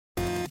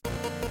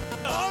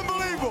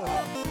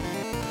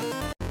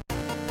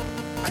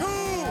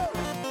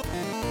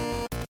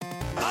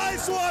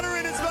ice water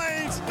in his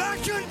veins. I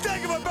couldn't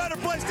think of a better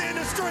place to end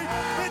the street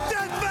in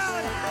Death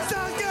Valley,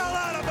 South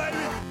Carolina,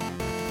 baby.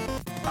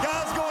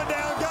 Guys going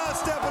down, guys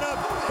stepping up.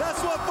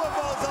 That's what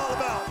football is all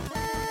about.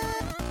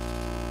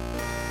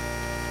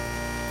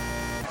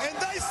 And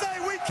they say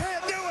we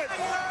can't do it.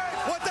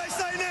 What they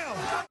say now?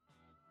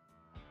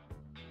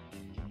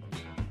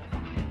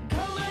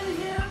 Come in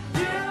here,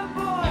 dear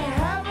boy,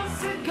 have a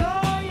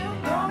cigar. You're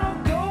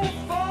gonna go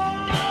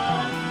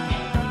far.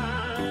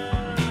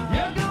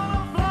 You're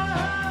gonna fly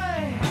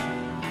high.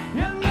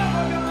 You're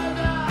never gonna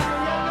die.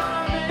 You're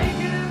gonna make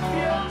it if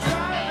you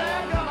try.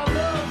 They're gonna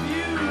love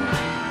you.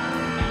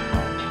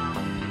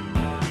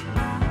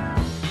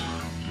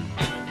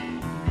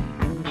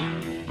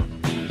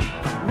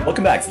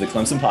 Welcome back to the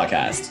Clemson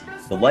Podcast.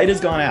 The light has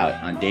gone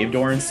out on Dave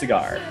Doran's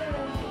cigar.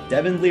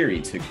 Devin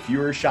Leary took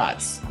fewer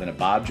shots than a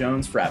Bob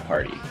Jones frat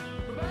party.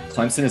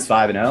 Clemson is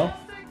 5-0.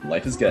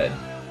 Life is good.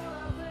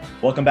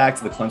 Welcome back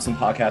to the Clemson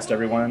Podcast,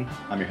 everyone.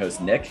 I'm your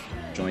host, Nick,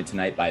 joined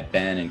tonight by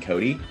Ben and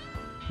Cody.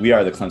 We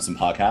are the Clemson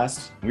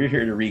Podcast. We're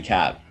here to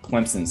recap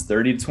Clemson's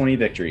 30-20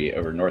 victory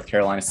over North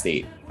Carolina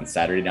State on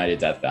Saturday night at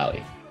Death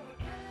Valley.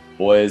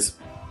 Boys,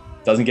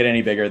 doesn't get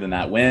any bigger than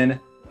that win.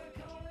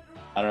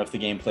 I don't know if the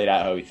game played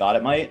out how we thought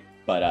it might,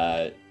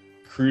 but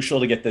crucial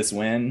to get this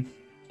win.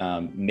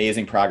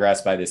 Amazing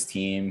progress by this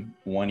team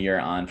 1 year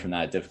on from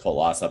that difficult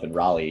loss up in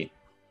Raleigh.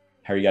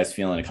 How are you guys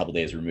feeling a couple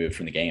days removed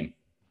from the game?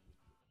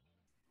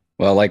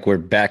 Well, like we're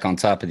back on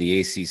top of the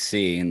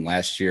ACC, and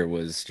last year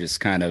was just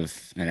kind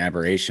of an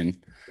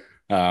aberration,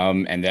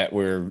 and that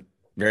we're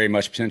very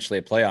much potentially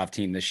a playoff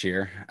team this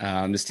year.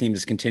 This team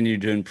has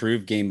continued to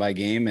improve game by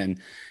game, and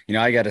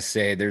I got to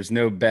say, there's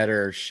no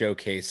better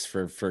showcase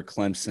for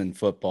Clemson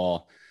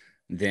football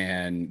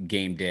than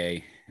game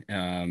day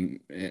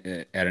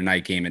at a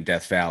night game in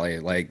Death Valley.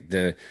 Like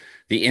the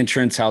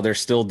entrance, how they're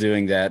still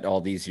doing that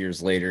all these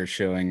years later,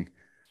 showing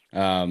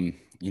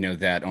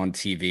that on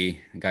TV,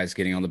 guys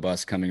getting on the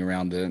bus, coming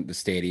around the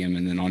stadium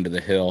and then onto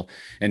the hill.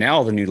 And now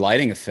all the new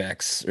lighting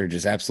effects are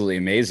just absolutely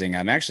amazing.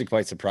 I'm actually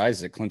quite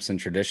surprised that Clemson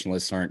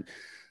traditionalists aren't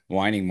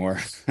whining more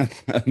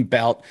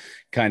about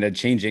kind of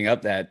changing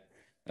up that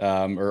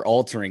or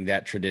altering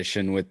that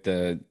tradition with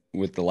the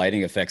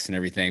lighting effects and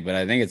everything. But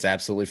I think it's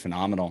absolutely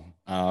phenomenal.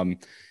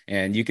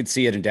 And you could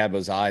see it in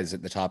Dabo's eyes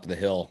at the top of the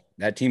hill.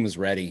 That team was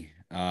ready.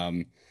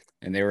 And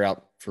they were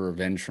out for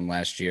revenge from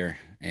last year,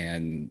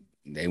 and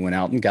they went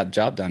out and got the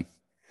job done.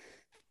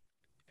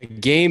 A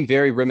game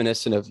very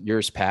reminiscent of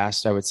years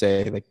past, I would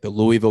say. Like the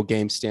Louisville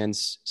game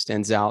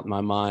stands out in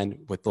my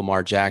mind with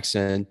Lamar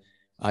Jackson.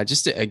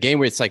 Just a game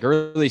where it's like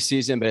early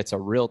season, but it's a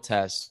real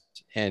test.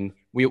 And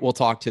we'll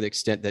talk to the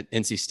extent that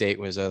NC State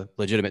was a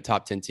legitimate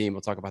top 10 team.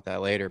 We'll talk about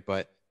that later.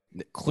 But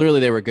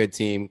clearly they were a good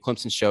team.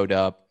 Clemson showed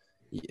up.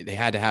 They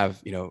had to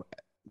have,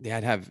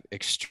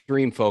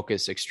 extreme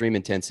focus, extreme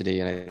intensity.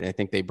 And I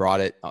think they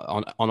brought it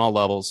on all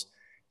levels.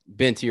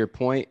 Ben, to your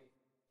point,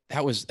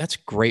 that's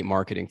great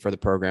marketing for the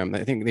program.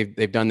 I think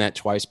they've done that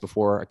twice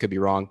before. I could be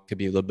wrong. Could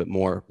be a little bit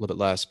more, a little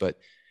bit less, but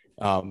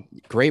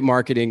great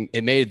marketing.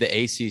 It made the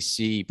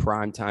ACC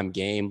primetime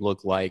game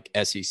look like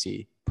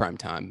SEC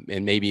primetime,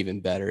 and maybe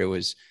even better. It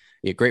was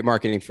great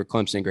marketing for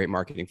Clemson, great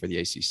marketing for the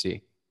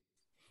ACC.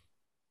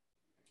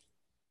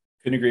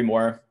 Couldn't agree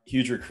more.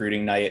 Huge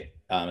recruiting night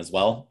as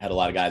well. Had a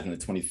lot of guys in the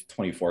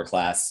 2024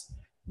 class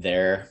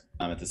there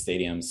at the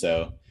stadium.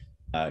 So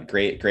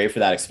great for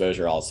that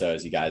exposure also,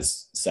 as you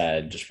guys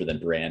said, just for the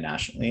brand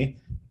nationally.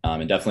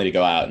 And definitely to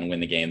go out and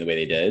win the game the way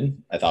they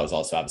did, I thought was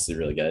also obviously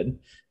really good.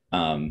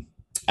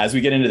 As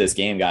we get into this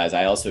game, guys,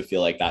 I also feel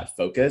like that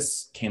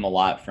focus came a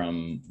lot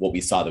from what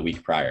we saw the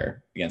week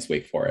prior against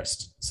Wake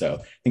Forest. So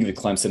I think if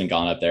Clemson had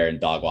gone up there and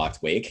dog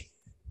walked Wake,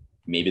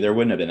 maybe there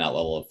wouldn't have been that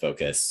level of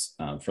focus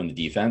from the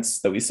defense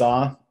that we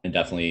saw. And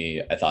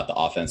definitely, I thought the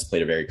offense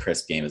played a very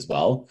crisp game as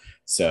well.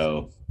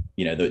 So,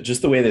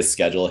 just the way this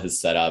schedule has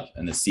set up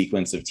and the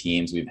sequence of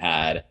teams we've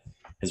had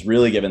has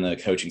really given the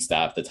coaching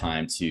staff the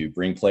time to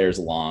bring players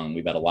along.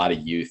 We've had a lot of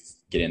youth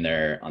get in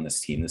there on this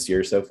team this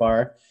year so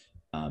far.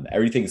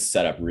 Everything's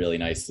set up really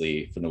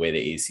nicely from the way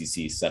the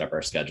ACC set up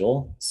our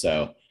schedule.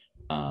 So,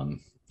 I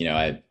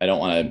don't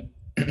want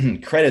to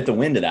credit the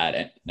win to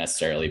that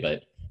necessarily,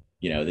 but,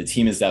 the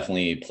team has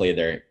definitely played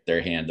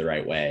their hand the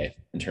right way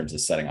in terms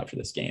of setting up for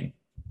this game.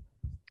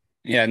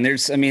 Yeah, and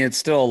it's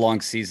still a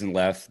long season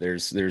left.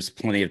 There's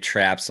plenty of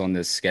traps on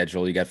this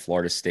schedule. You got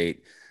Florida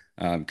State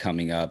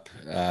coming up.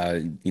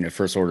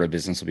 First order of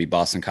business will be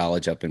Boston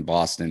College up in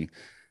Boston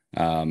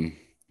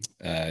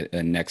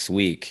next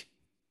week.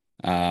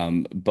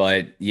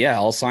 But yeah,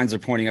 all signs are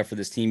pointing up for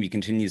this team. You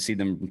continue to see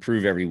them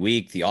improve every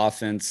week. The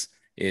offense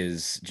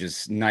is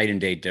just night and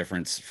day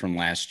difference from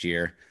last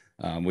year,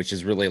 which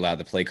has really allowed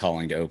the play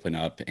calling to open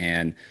up.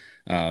 And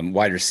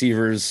wide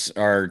receivers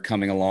are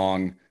coming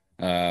along.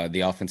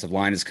 The offensive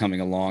line is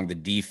coming along. The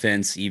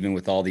defense, even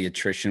with all the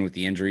attrition with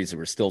the injuries that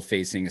we're still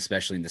facing,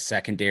 especially in the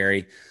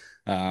secondary,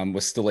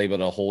 was still able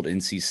to hold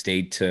NC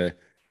State to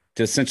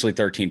essentially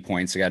 13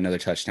 points. They got another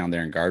touchdown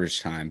there in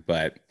garbage time.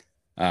 But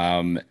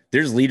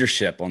there's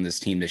leadership on this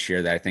team this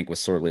year that I think was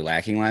sorely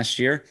lacking last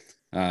year.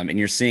 And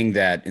you're seeing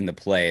that in the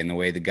play and the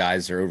way the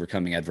guys are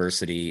overcoming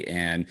adversity.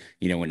 And,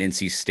 when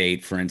NC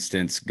State, for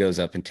instance, goes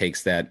up and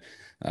takes that,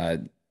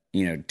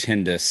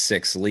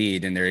 10-6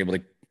 lead, and they're able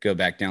to go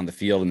back down the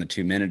field in the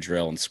 2-minute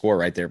drill and score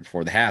right there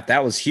before the half.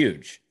 That was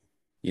huge,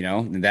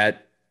 and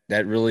that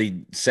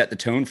really set the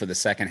tone for the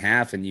second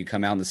half. And you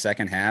come out in the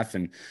second half,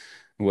 and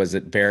was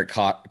it Barrett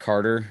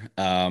Carter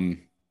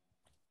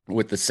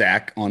with the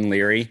sack on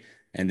Leary,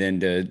 and then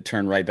to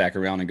turn right back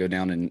around and go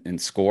down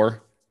and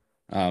score.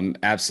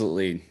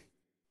 Absolutely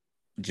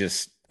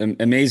just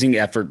amazing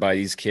effort by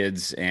these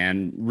kids,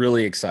 and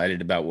really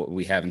excited about what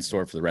we have in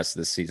store for the rest of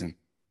this season.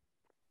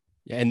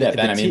 Yeah, and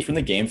Ben, I mean, from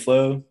the game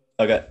flow,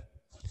 okay,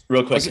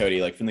 real quick,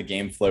 Cody, like from the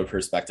game flow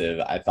perspective,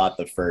 I thought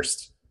the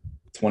first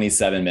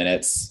 27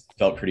 minutes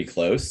felt pretty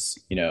close.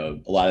 A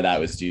lot of that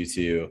was due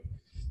to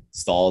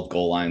stalled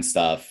goal line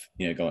stuff,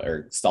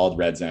 or stalled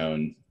red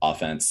zone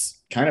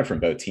offense, kind of from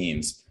both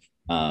teams.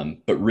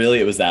 But really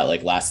it was that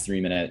like last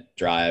 3-minute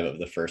drive of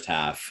the first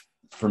half.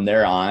 From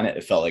there on,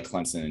 it felt like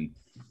Clemson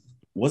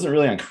wasn't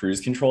really on cruise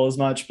control as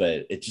much,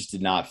 but it just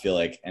did not feel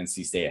like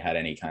NC State had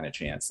any kind of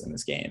chance in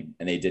this game.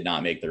 And they did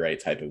not make the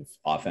right type of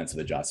offensive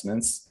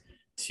adjustments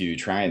to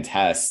try and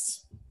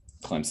test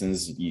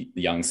Clemson's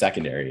young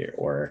secondary,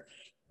 or,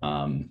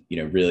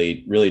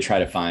 really, really try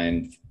to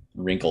find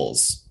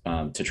wrinkles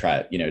to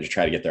try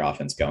to get their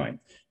offense going.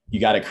 You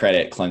got to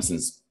credit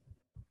Clemson's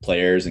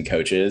players and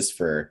coaches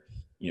for,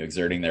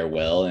 exerting their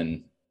will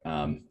and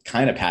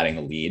kind of padding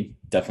the lead.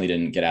 Definitely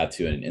didn't get out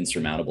to an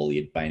insurmountable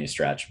lead by any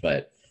stretch,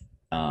 but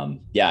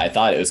I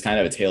thought it was kind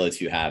of a tale of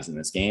two halves in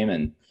this game.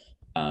 And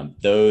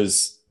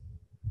those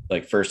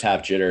like first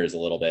half jitters a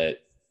little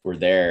bit were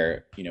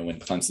there, when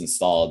Clemson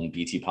stalled and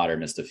BT Potter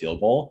missed a field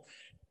goal.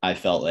 I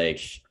felt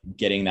like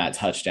getting that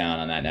touchdown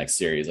on that next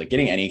series, like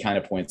getting any kind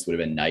of points would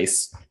have been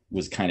nice,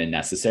 was kind of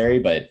necessary,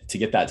 but to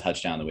get that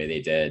touchdown the way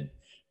they did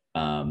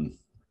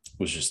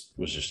was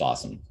just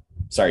awesome.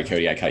 Sorry,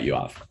 Cody, I cut you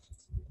off.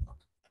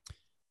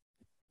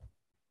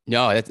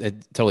 No, it's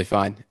totally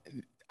fine.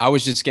 I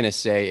was just going to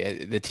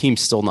say the team's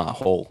still not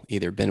whole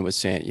either. Ben was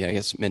saying, I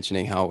guess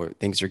mentioning how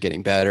things are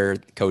getting better.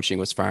 Coaching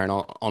was firing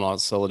on all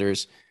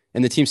cylinders,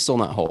 and the team's still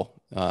not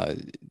whole.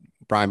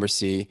 Brian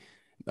Mercy,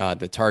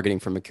 the targeting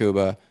from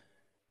Makuba,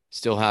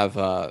 still have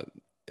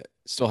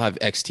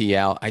XT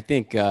out. I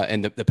think,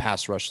 and the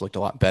pass rush looked a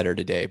lot better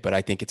today, but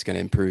I think it's going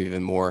to improve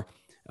even more.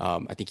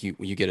 I think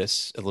you get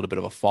a little bit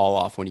of a fall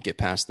off when you get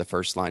past the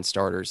first line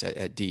starters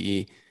at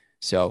DE.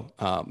 So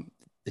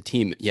the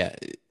team,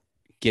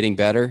 getting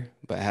better,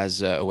 but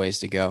has a ways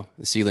to go.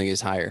 The ceiling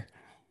is higher.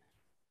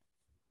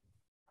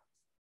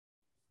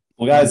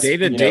 Well, guys,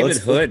 David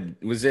Hood,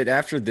 was it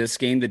after this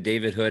game that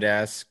David Hood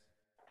asked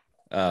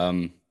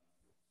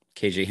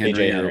KJ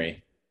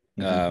Henry,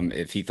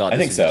 if he thought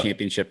this was a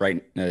championship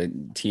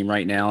team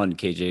right now, and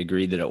KJ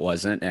agreed that it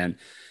wasn't? And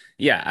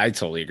yeah, I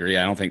totally agree.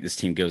 I don't think this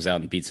team goes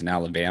out and beats an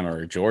Alabama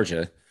or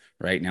Georgia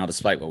right now,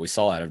 despite what we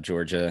saw out of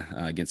Georgia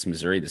against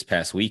Missouri this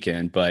past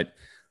weekend. But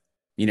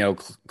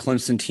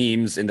Clemson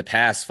teams in the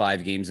past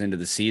 5 games into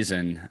the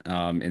season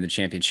in the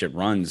championship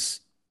runs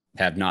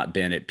have not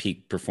been at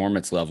peak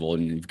performance level.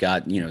 And you've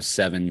got,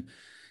 7-8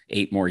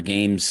 more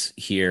games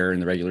here in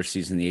the regular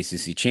season, the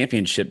ACC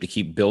championship, to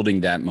keep building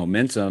that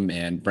momentum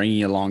and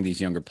bringing along these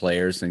younger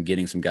players and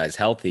getting some guys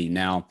healthy.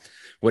 Now,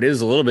 what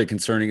is a little bit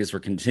concerning is we're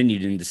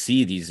continuing to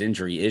see these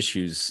injury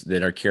issues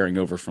that are carrying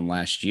over from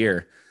last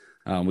year.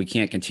 We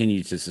can't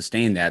continue to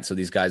sustain that. So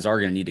these guys are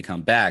going to need to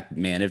come back,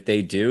 man. If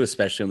they do,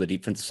 especially on the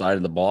defensive side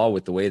of the ball,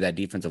 with the way that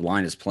defensive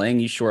line is playing,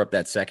 you shore up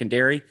that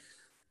secondary,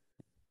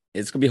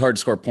 it's going to be hard to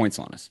score points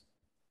on us.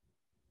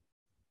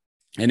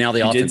 And now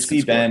the offense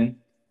did see, Ben.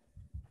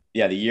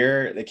 Yeah, the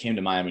year that came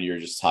to mind when you were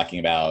just talking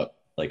about,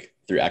 like,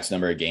 through X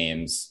number of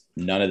games,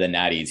 none of the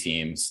natty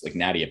teams, like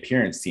natty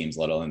appearance teams,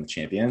 let alone the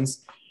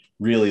champions,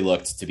 really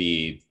looked to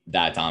be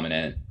that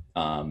dominant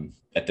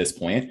at this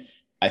point.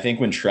 I think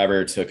when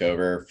Trevor took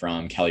over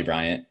from Kelly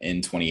Bryant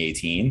in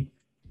 2018,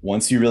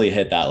 once you really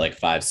hit that like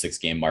 5-6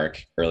 game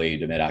mark early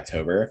to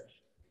mid-October,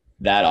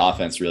 that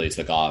offense really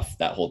took off.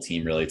 That whole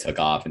team really took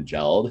off and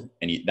gelled.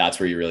 And that's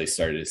where you really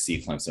started to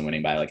see Clemson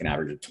winning by like an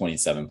average of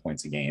 27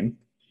 points a game.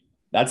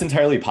 That's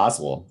entirely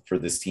possible for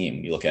this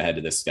team. You look ahead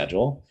to this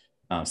schedule.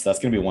 So that's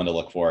going to be one to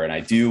look for. And I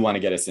do want to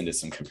get us into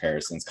some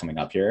comparisons coming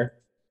up here.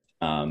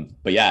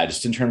 But yeah,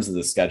 just in terms of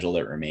the schedule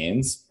that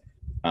remains,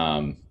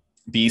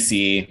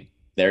 BC,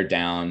 they're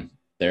down.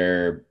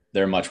 They're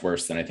much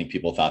worse than I think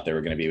people thought they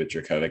were going to be with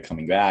Jurkovec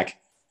coming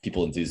back.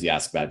 People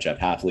enthusiastic about Jeff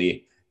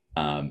Hafley.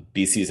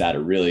 BC's had a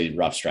really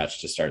rough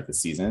stretch to start the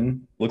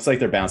season. Looks like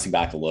they're bouncing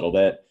back a little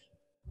bit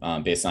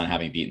based on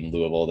having beaten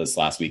Louisville this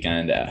last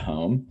weekend at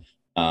home.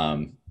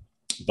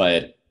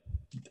 But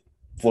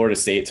Florida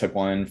State took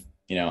one,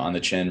 on the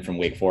chin from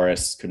Wake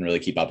Forest. Couldn't really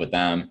keep up with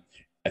them.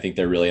 I think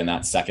they're really in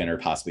that second or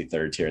possibly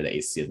third tier of the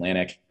ACC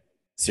Atlantic.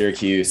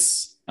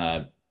 Syracuse,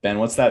 Ben,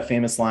 what's that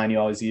famous line you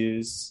always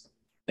use?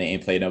 They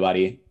ain't played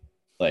nobody.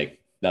 Like,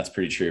 that's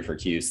pretty true for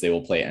Cuse. They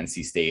will play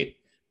NC State,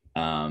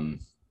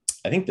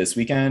 I think this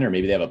weekend, or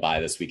maybe they have a bye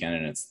this weekend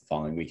and it's the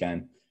following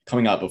weekend.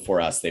 coming up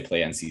before us, they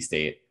play NC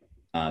State.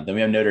 Then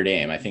we have Notre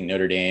Dame. I think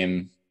Notre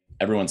Dame,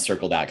 everyone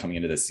circled that coming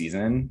into the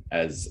season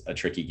as a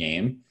tricky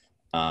game.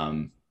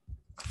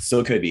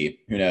 Still could be.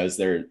 Who knows?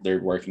 They're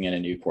working in a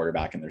new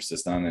quarterback in their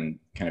system and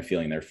kind of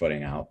feeling their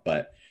footing out.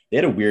 But they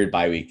had a weird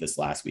bye week this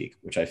last week,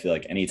 which I feel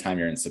like anytime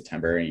you're in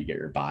September and you get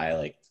your bye,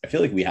 like I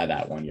feel like we had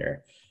that one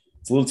year.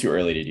 It's a little too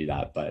early to do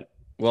that, but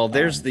well,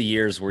 there's the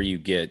years where you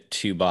get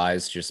 2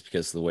 buys just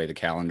because of the way the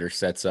calendar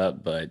sets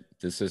up, but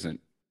this isn't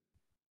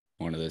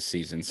one of those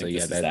seasons. So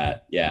yeah, that's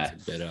a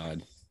bit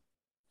odd.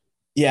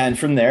 Yeah, and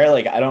from there,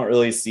 like I don't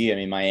really see. I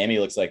mean, Miami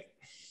looks like,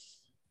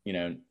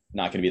 not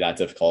going to be that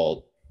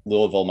difficult.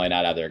 Louisville might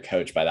not have their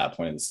coach by that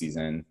point of the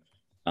season.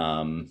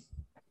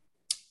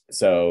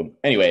 So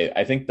anyway,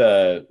 I think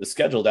the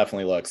schedule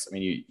definitely looks. I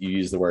mean, you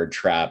use the word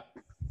trap,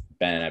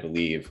 Ben, I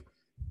believe.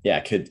 Yeah,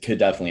 could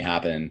definitely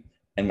happen.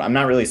 And I'm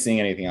not really seeing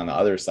anything on the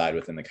other side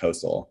within the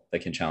Coastal that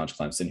can challenge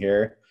Clemson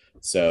here.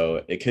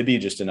 So it could be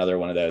just another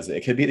one of those.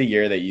 It could be the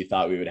year that you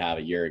thought we would have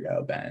a year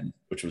ago, Ben,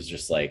 which was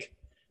just like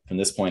from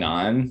this point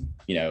on,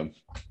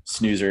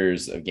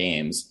 snoozers of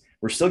games.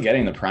 We're still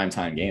getting the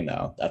primetime game,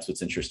 though. That's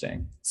what's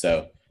interesting.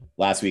 So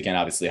last weekend,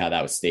 obviously, had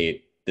that with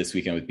State, this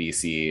weekend with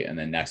BC, and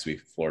then next week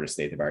with Florida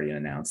State. They've already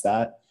announced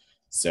that.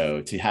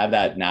 So to have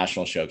that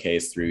national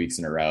showcase 3 weeks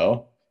in a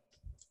row,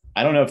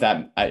 I don't know if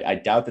that, I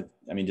doubt that.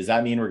 I mean, does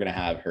that mean we're going to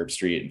have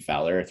Herbstreit and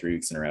Fowler 3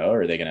 weeks in a row,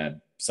 or are they going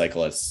to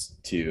cycle us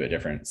to a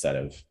different set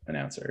of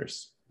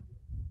announcers?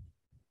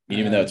 I mean,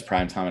 even though it's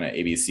prime time on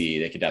ABC,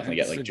 they could definitely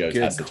get like Joe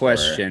Tessitore. Good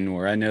question.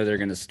 Where I know they're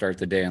going to start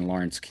the day in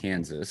Lawrence,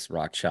 Kansas,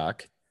 Rock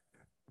Chalk.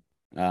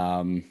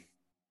 And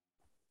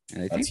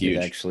I think they've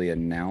actually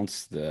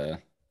announced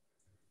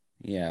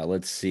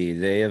let's see.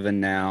 They have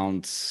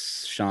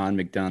announced Sean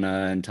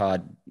McDonough and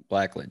Todd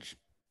Blackledge.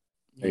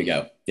 There you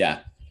go. Yeah.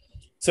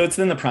 So it's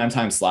in the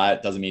primetime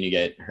slot. Doesn't mean you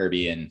get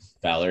Herbie and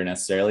Fowler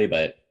necessarily,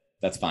 but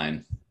that's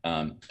fine.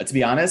 To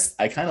be honest,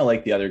 I kind of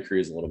like the other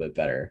crews a little bit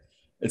better.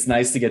 It's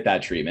nice to get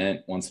that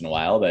treatment once in a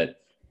while,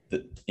 but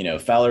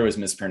Fowler was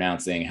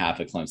mispronouncing half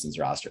of Clemson's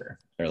roster,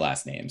 their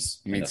last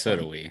names. I mean, so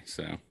do we.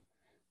 So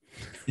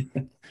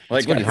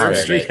like when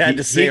Herbstreit had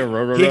to say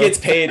he gets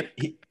paid.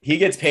 He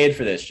gets paid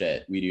for this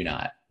shit. We do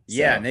not. So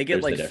yeah, and they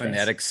get like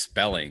phonetic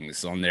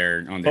spellings on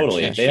their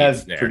totally. They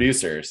have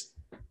producers.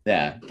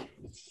 Yeah.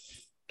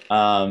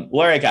 Well,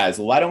 all right, guys.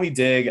 Well, why don't we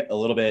dig a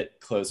little bit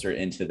closer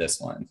into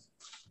this one?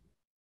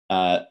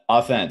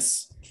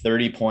 Offense,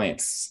 30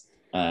 points.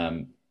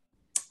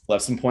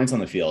 Left some points on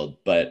the field,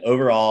 but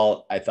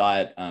overall, I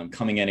thought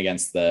coming in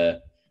against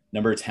the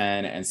number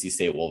 10 NC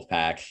State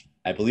Wolfpack,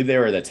 I believe they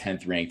were the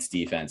 10th ranked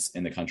defense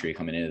in the country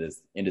coming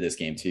into this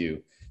game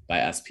too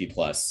by SP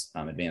Plus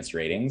advanced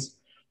ratings.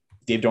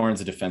 Dave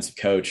Doran's a defensive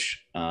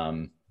coach.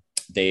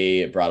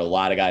 They brought a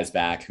lot of guys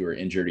back who were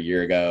injured a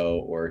year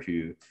ago or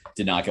who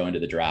did not go into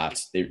the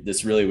draft.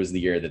 This really was the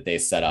year that they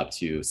set up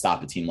to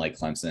stop a team like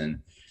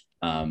Clemson.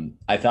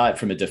 I thought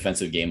from a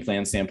defensive game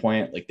plan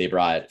standpoint, like they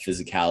brought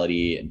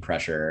physicality and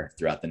pressure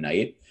throughout the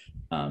night.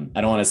 I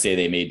don't want to say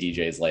they made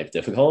DJ's life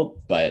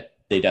difficult, but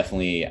they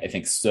definitely, I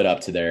think, stood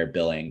up to their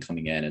billing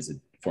coming in as a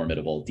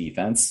formidable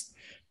defense.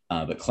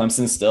 But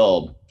Clemson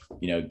still,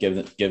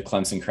 give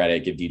Clemson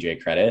credit, give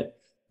DJ credit,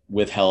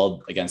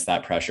 withheld against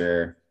that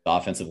pressure. The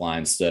offensive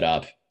line stood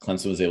up.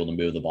 Clemson was able to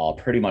move the ball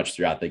pretty much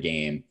throughout the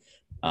game.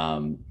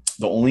 The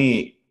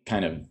only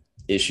kind of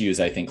issues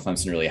I think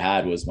Clemson really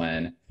had was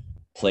when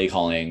play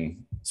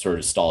calling sort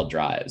of stalled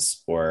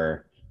drives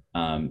or,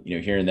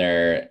 here and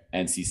there,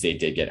 NC State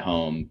did get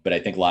home, but I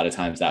think a lot of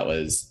times that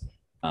was,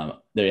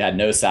 they had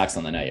no sacks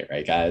on the night,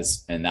 right,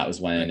 guys? And that was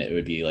when it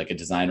would be like a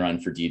design run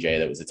for DJ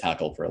that was a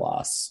tackle for a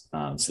loss.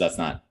 So that's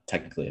not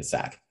technically a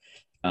sack.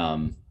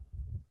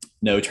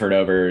 No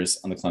turnovers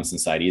on the Clemson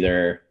side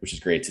either, which is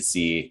great to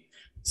see.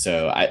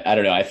 So I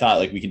don't know. I thought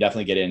like we can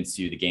definitely get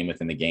into the game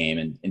within the game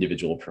and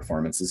individual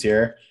performances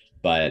here.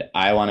 But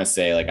I want to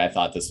say, like, I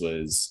thought this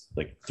was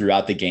like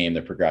throughout the game,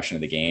 the progression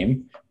of the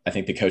game. I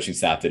think the coaching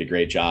staff did a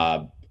great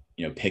job,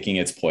 picking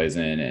its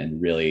poison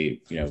and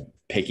really,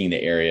 picking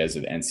the areas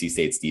of NC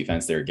State's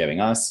defense they were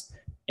giving us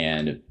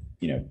and,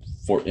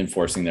 for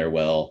enforcing their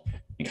will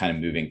and kind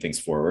of moving things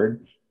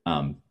forward.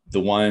 The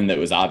one that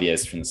was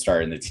obvious from the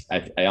start, and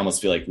I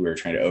almost feel like we were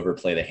trying to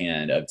overplay the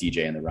hand of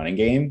DJ in the running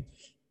game.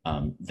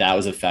 That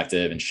was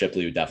effective, and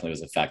Shipley definitely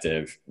was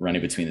effective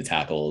running between the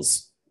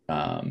tackles.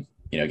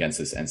 Against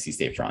this NC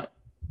State front.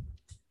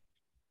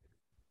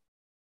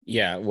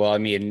 Yeah, well, I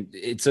mean,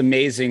 it's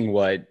amazing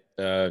what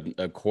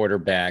a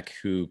quarterback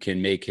who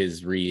can make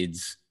his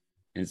reads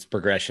and his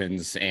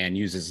progressions and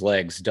use his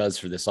legs does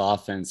for this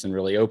offense and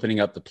really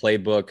opening up the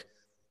playbook,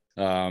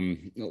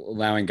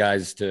 allowing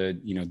guys to,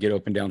 get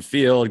open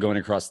downfield, going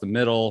across the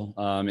middle.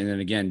 And then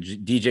again,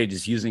 DJ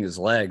just using his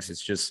legs.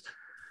 It's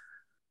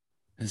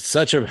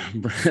such a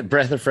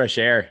breath of fresh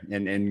air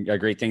and a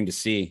great thing to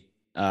see.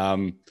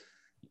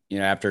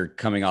 After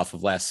coming off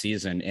of last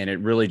season, and it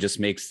really just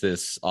makes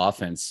this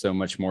offense so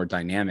much more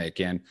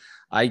dynamic. And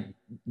I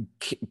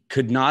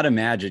could not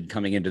imagine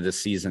coming into this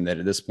season that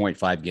at this point,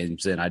 5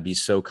 games in, I'd be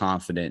so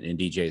confident in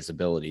DJ's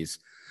abilities.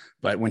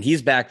 But when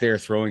he's back there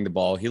throwing the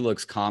ball, he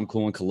looks calm,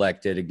 cool, and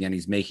collected. Again,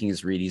 he's making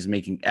his read. He's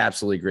making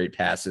absolutely great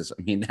passes.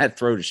 I mean, that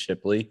throw to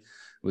Shipley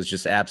was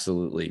just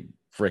absolutely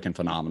freaking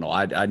phenomenal.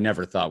 I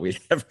never thought we'd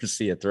ever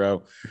see a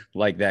throw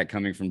like that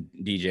coming from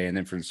DJ and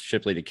then from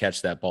Shipley to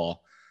catch that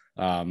ball.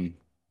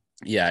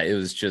 Yeah, it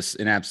was just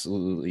an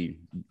absolutely,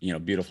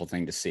 beautiful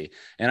thing to see.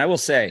 And I will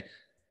say,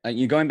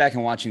 you going back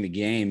and watching the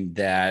game,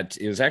 that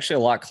it was actually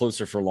a lot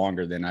closer for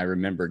longer than I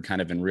remembered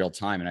kind of in real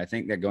time. And I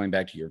think that going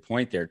back to your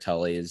point there,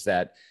 Tully, is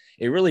that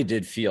it really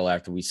did feel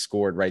after we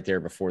scored right there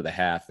before the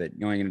half that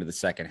going into the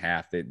second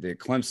half that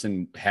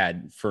Clemson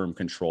had firm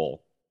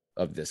control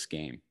of this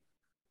game.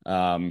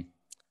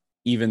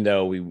 Even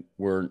though we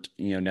weren't,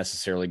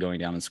 necessarily going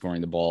down and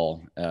scoring the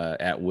ball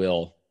at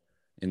will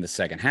in the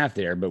second half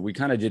there, but we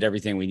kind of did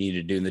everything we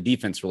needed to do. And the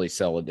defense really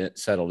settled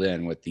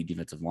in with the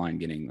defensive line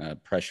getting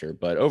pressure.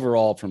 But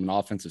overall, from an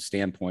offensive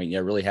standpoint, yeah,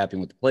 really happy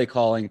with the play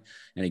calling.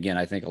 And again,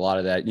 I think a lot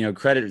of that,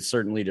 credit is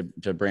certainly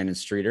to Brandon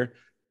Streeter.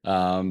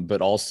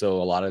 But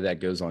also a lot of that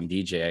goes on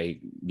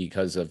DJ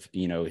because of,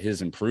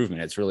 his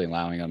improvement. It's really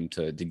allowing him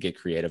to get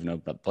creative and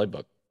open up the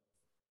playbook.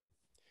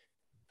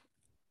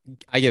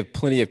 I give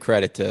plenty of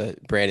credit to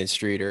Brandon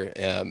Streeter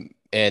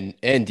and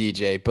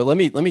DJ, but let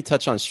me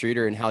touch on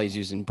Streeter and how he's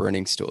using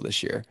Burning Stool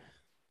this year.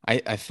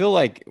 I feel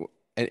like,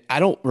 and I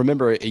don't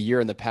remember a year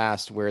in the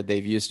past where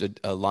they've used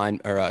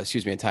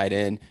a tight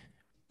end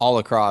all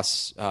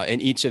across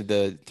in each of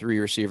the three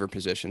receiver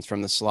positions,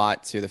 from the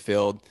slot to the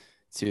field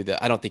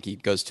to I don't think he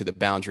goes to the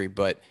boundary,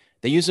 but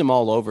they use him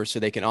all over so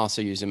they can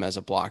also use him as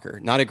a blocker.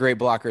 Not a great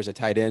blocker as a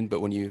tight end, but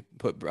when you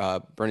put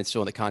Brennan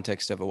Steele in the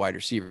context of a wide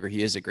receiver,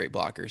 he is a great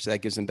blocker. So that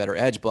gives him better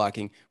edge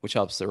blocking, which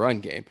helps the run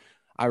game.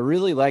 I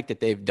really like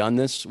that they've done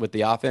this with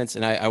the offense.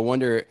 And I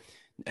wonder,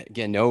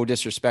 again, no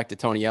disrespect to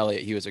Tony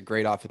Elliott. He was a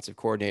great offensive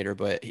coordinator,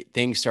 but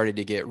things started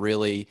to get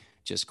really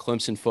just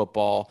Clemson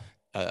football,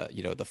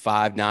 the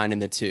 5, 9,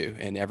 and the 2,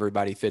 and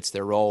everybody fits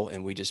their role.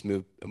 And we just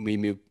move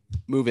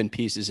in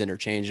pieces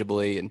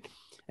interchangeably.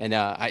 And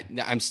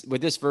I'm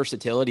with this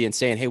versatility and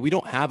saying, hey, we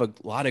don't have a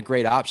lot of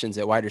great options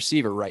at wide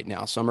receiver right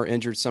now. Some are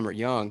injured, some are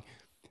young.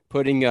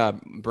 Putting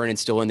Brennan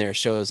Steele in there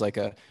shows like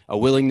a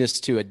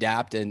willingness to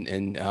adapt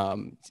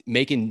and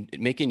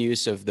making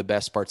use of the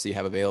best parts that you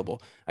have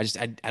available. I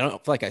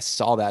don't feel like I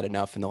saw that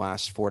enough in the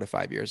last 4 to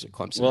 5 years at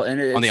Clemson. Well,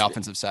 and on the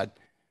offensive side.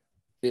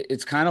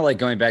 It's kind of like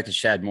going back to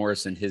Chad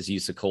Morris and his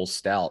use of Cole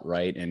Stout,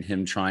 right? And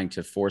him trying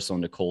to force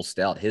on to Cole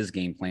Stout his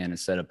game plan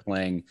instead of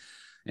playing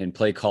and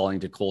play calling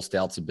to Cole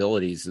Stout's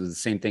abilities. It was the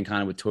same thing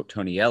kind of with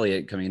Tony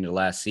Elliott coming into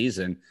last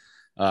season.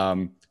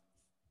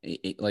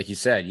 Like you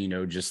said,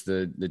 just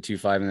the 2,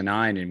 5, and the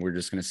 9, and we're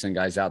just going to send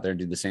guys out there and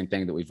do the same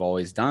thing that we've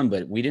always done.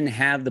 But we didn't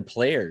have the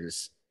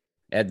players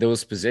at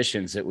those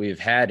positions that we've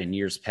had in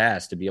years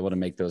past to be able to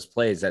make those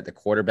plays at the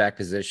quarterback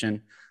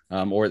position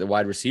or at the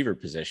wide receiver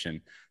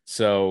position.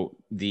 So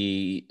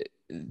the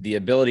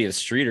ability of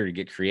Streeter to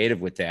get creative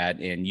with that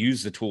and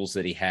use the tools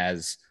that he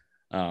has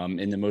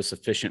in the most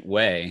efficient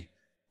way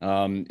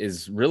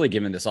is really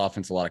giving this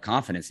offense a lot of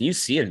confidence. And you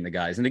see it in the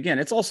guys. And again,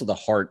 it's also the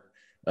heart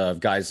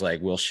of guys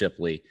like Will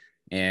Shipley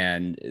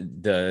and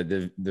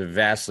the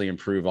vastly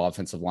improved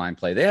offensive line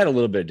play. They had a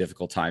little bit of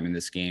difficult time in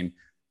this game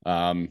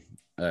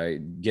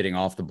getting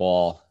off the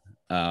ball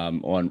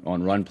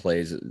on run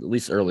plays, at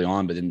least early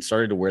on, but then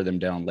started to wear them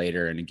down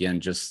later. And again,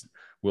 just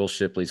Will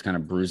Shipley's kind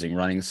of bruising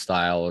running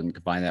style and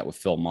combine that with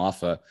Phil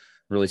Maffa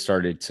really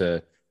started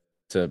to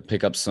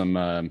pick up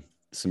some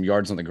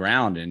yards on the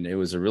ground. And it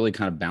was a really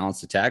kind of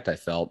balanced attack, I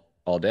felt,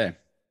 all day.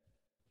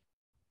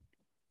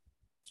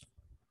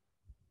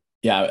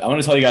 Yeah, I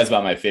want to tell you guys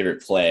about my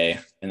favorite play,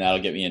 and that'll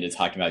get me into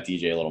talking about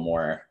DJ a little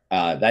more.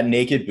 That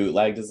naked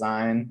bootleg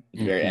design at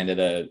the very end of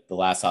the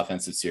last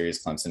offensive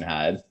series Clemson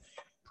had,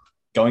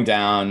 going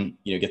down,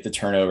 get the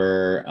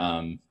turnover,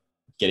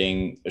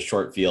 getting a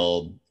short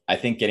field. I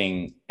think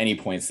getting any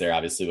points there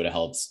obviously would have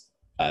helped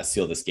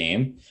seal this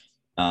game.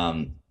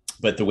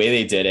 But the way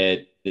they did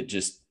it,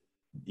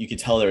 you could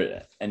tell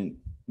there, and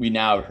we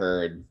now have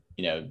heard,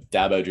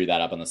 Dabo drew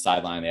that up on the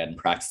sideline. They hadn't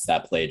practiced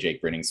that play.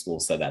 Jake Brenning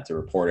School said that to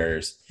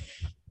reporters.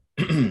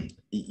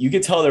 You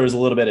could tell there was a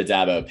little bit of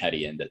Dabo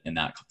petty in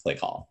that play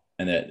call,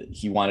 and that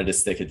he wanted to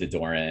stick it to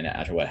Doran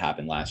after what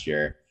happened last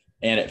year.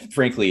 And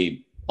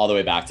frankly, all the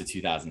way back to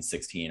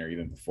 2016 or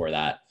even before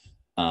that.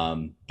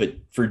 But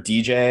for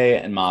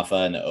DJ and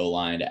Maffa and the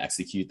O-line to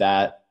execute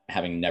that,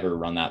 having never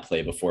run that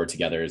play before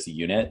together as a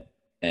unit,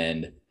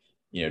 and,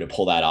 to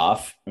pull that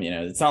off,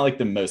 it's not like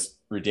the most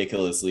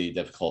ridiculously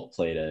difficult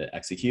play to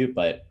execute,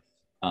 but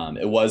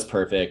it was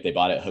perfect. They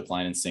bought it hook,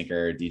 line, and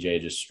sinker.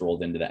 DJ just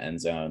strolled into the end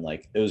zone.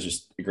 Like, it was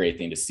just a great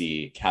thing to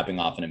see, capping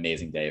off an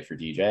amazing day for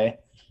DJ.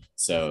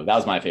 So that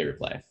was my favorite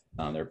play.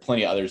 There are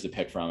plenty of others to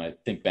pick from. I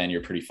think, Ben,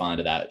 you're pretty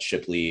fond of that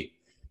Shipley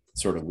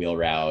sort of wheel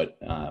route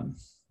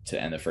to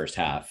end the first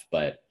half.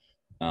 But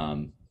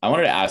I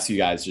wanted to ask you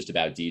guys just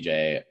about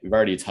DJ. We've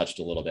already touched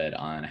a little bit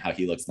on how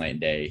he looks night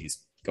and day. He's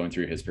going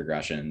through his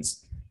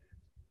progressions.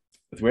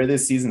 With where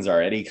this season's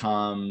already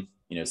come,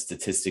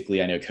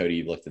 statistically, I know, Cody,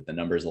 you've looked at the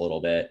numbers a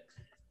little bit.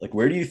 like,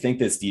 where do you think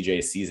this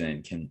DJ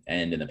season can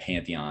end in the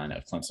pantheon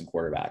of Clemson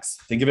quarterbacks?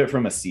 Think of it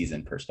from a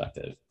season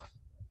perspective,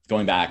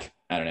 going back,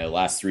 I don't know,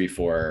 last 3,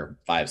 4,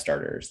 5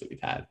 starters that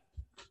we've had.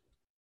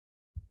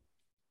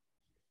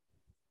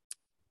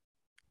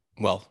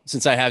 Well,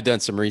 since I have done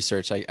some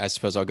research, I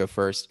suppose I'll go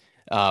first.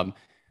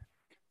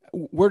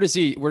 Where does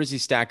he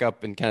stack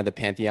up in kind of the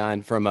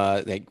pantheon from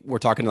like we're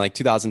talking like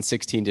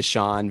 2016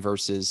 Deshaun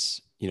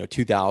versus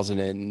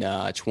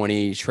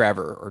 2020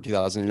 Trevor or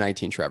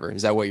 2019 Trevor?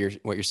 Is that what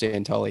you're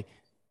saying, Tully?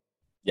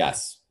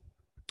 Yes.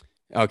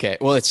 Okay.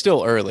 Well, it's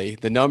still early.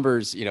 The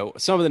numbers,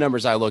 some of the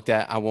numbers I looked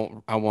at, I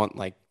won't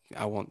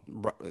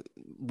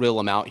reel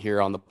them out here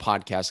on the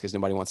podcast because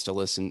nobody wants to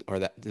listen or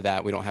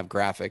that we don't have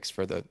graphics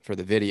for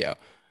the video.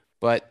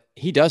 But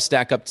he does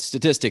stack up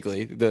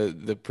statistically.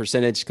 The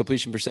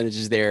completion percentage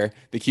is there.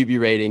 The QB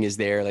rating is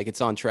there. Like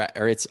it's on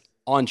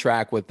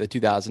track with the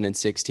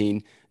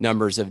 2016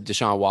 numbers of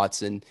Deshaun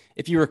Watson.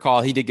 If you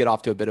recall, he did get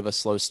off to a bit of a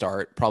slow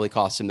start, probably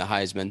cost him the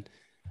Heisman.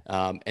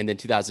 And then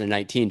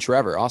 2019,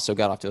 Trevor also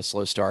got off to a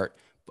slow start.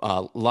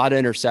 A lot of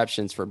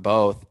interceptions for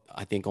both.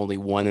 I think only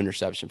one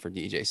interception for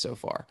DJ so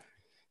far.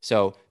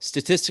 So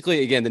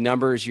statistically, again, the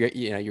numbers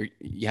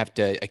you have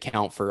to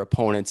account for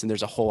opponents, and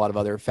there's a whole lot of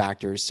other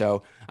factors.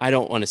 So I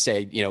don't want to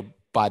say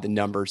by the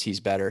numbers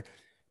he's better.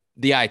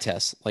 The eye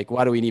test, like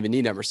why do we even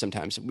need numbers?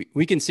 Sometimes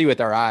we can see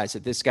with our eyes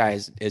that this guy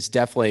is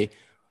definitely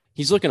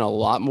he's looking a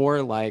lot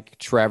more like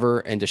Trevor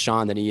and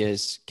Deshaun than he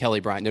is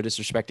Kelly Bryant. No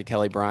disrespect to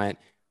Kelly Bryant,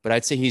 but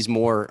I'd say he's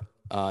more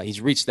he's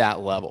reached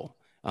that level.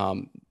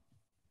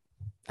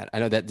 I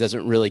know that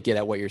doesn't really get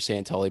at what you're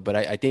saying, Tully, but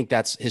I think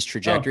that's his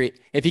trajectory. Oh.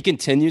 If he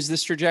continues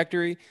this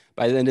trajectory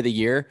by the end of the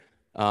year,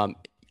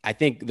 I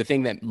think the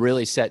thing that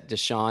really set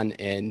Deshaun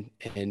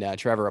and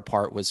Trevor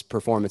apart was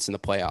performance in the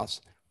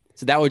playoffs.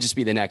 So that would just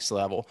be the next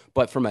level.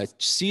 But from a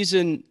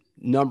season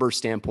number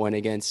standpoint,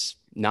 against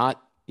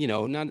not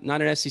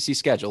an SEC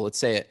schedule, let's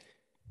say it,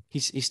 he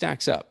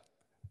stacks up.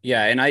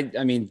 Yeah, and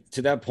I mean,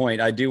 to that point,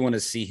 I do want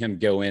to see him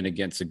go in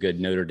against a good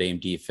Notre Dame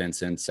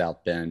defense in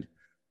South Bend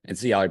and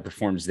see how he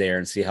performs there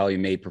and see how he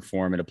may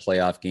perform in a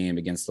playoff game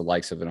against the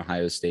likes of an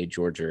Ohio State,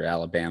 Georgia, or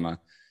Alabama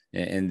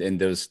and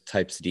those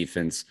types of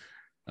defense.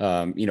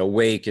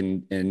 Wake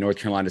and North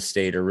Carolina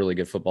State are really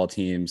good football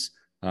teams,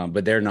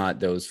 but they're not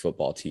those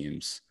football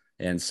teams.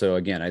 And so,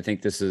 again, I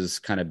think this is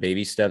kind of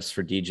baby steps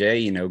for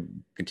DJ,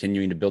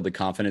 continuing to build the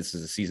confidence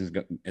as the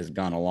season has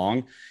gone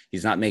along.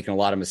 He's not making a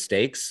lot of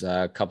mistakes.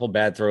 A couple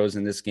bad throws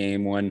in this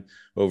game, one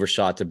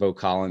overshot to Bo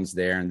Collins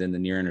there, and then the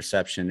near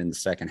interception in the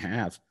second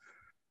half.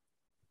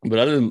 But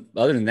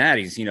other than that,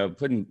 he's,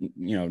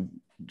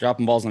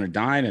 dropping balls on a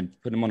dime and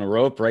putting them on a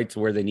rope right to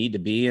where they need to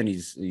be. And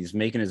he's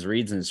making his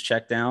reads and his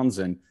checkdowns.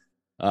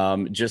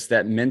 And just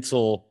that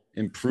mental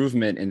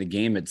improvement in the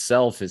game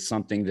itself is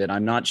something that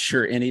I'm not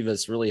sure any of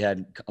us really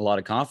had a lot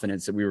of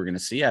confidence that we were going to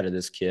see out of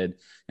this kid.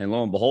 And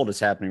lo and behold, it's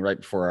happening right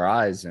before our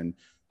eyes. And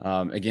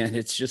again,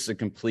 it's just a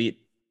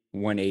complete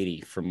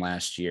 180 from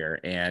last year.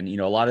 And,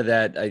 a lot of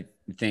that, I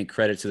think,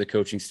 credit to the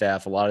coaching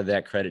staff, a lot of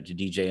that credit to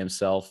DJ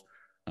himself.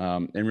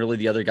 And really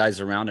the other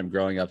guys around him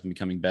growing up and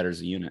becoming better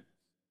as a unit.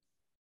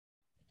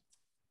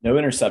 No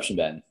interception,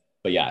 Ben.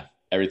 But yeah,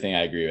 everything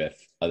I agree with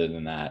other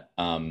than that.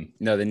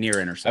 No, the near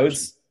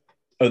interception.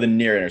 The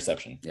near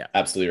interception. Yeah,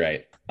 absolutely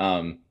right.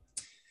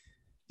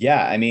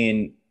 Yeah, I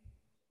mean,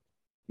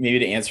 maybe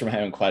to answer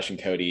my own question,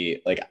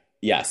 Cody, like,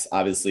 yes,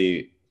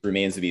 obviously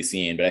remains to be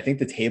seen, but I think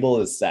the table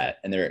is set,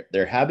 and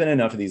there have been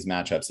enough of these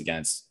matchups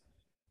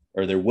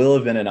there will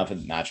have been enough of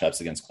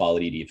matchups against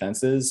quality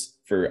defenses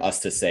for us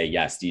to say,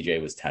 yes, DJ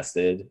was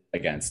tested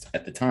against,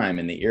 at the time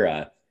in the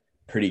era,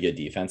 pretty good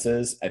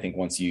defenses. I think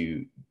once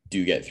you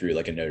do get through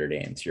like a Notre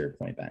Dame, to your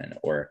point, Ben,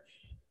 or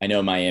I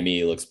know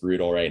Miami looks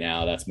brutal right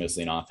now. That's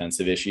mostly an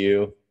offensive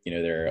issue.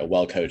 They're a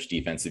well-coached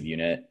defensive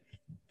unit.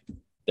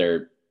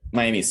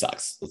 Miami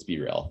sucks. Let's be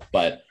real.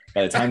 But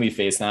by the time we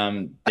face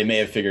them, they may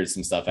have figured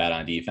some stuff out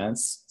on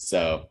defense.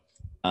 So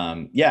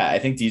I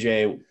think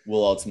DJ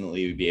will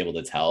ultimately be able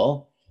to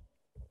tell,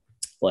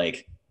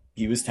 like,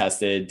 he was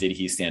tested. Did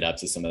he stand up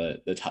to some of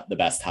the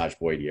best Tajh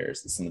Boyd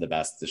years, some of the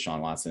best Deshaun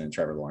Watson and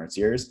Trevor Lawrence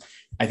years?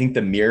 I think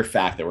the mere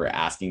fact that we're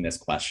asking this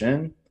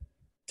question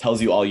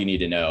tells you all you need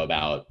to know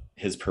about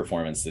his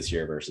performance this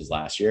year versus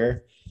last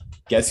year.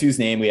 Guess whose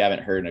name we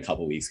haven't heard in a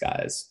couple weeks,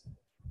 guys?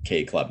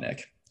 Cade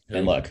Klubnik. Mm-hmm.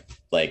 And look,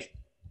 like,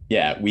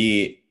 yeah,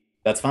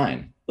 that's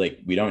fine. Like,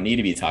 we don't need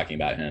to be talking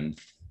about him.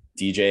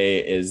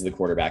 DJ is the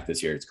quarterback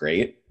this year. It's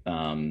great.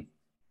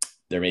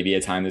 There may be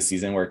a time this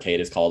season where Cade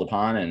is called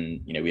upon,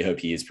 and we hope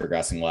he's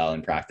progressing well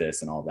in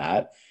practice and all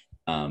that.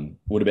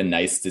 Would have been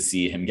nice to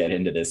see him get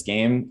into this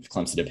game if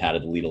Clemson had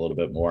padded the lead a little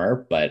bit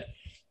more, but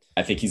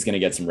I think he's going to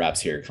get some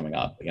reps here coming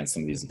up against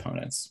some of these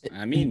opponents.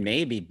 I mean,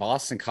 maybe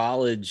Boston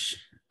College,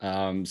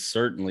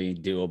 certainly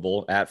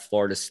doable at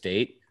Florida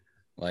State.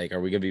 Like,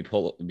 are we going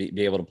to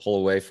be able to pull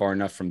away far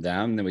enough from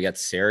them? Then we got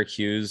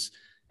Syracuse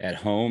at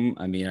home.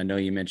 I mean, I know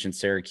you mentioned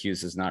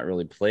Syracuse has not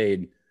really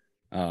played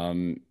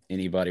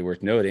anybody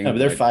worth noting. No, but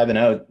they're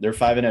 5-0. They're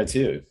 5-0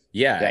 too.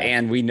 Yeah,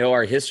 and we know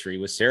our history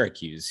with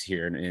Syracuse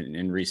here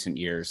in recent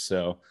years.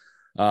 So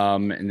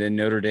And then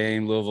Notre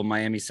Dame, Louisville,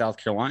 Miami, South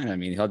Carolina. I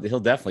mean, he'll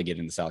definitely get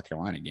in the South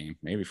Carolina game,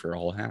 maybe for a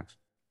whole half.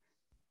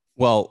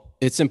 Well,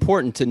 it's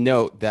important to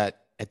note that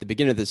at the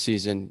beginning of the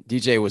season,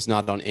 DJ was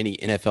not on any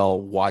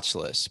NFL watch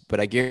list, but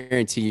I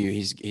guarantee you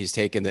he's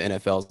taken the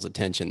NFL's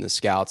attention, the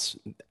scouts.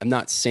 I'm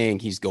not saying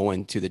he's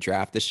going to the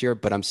draft this year,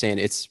 but I'm saying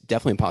it's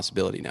definitely a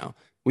possibility now.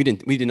 We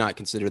did not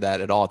consider that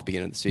at all at the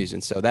beginning of the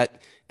season. So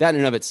that in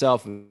and of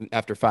itself,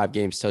 after 5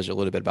 games, tells you a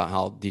little bit about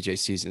how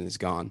DJ's season has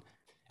gone.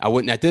 I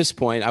wouldn't at this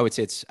point. I would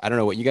say I don't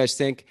know what you guys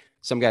think.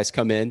 Some guys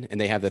come in and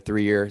they have the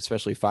 3-year,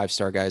 especially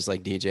 5-star guys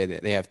like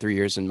DJ, they have 3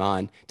 years in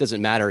mind. It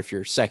doesn't matter if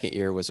your second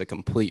year was a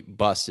complete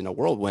bust in a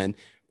whirlwind.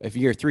 If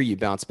year 3 you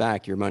bounce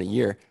back your money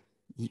year,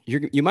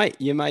 you might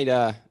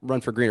run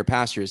for greener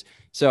pastures.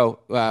 So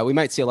we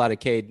might see a lot of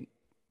Cade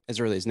as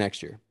early as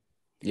next year.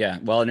 Yeah,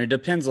 well, and it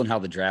depends on how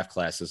the draft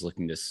class is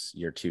looking this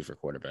year too for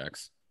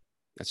quarterbacks.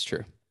 That's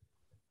true.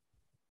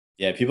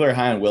 Yeah, people are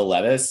high on Will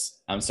Levis.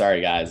 I'm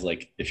sorry, guys.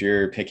 Like, if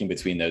you're picking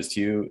between those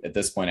two, at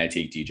this point, I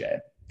take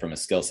DJ from a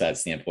skill set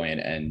standpoint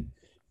and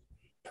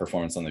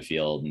performance on the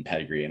field and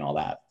pedigree and all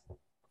that.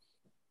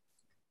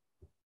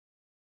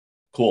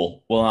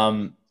 Cool.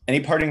 Well, any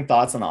parting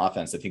thoughts on the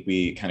offense? I think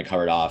we kind of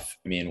covered off.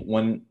 I mean,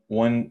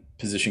 one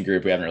position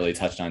group we haven't really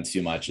touched on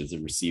too much is the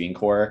receiving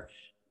core.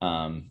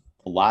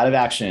 A lot of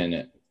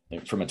action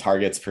from a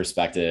targets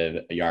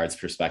perspective, a yards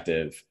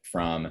perspective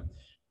from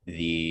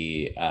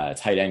the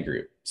tight end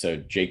group. So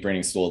Jake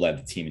Briningstool led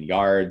the team in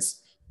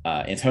yards.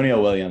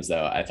 Antonio Williams,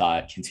 though, I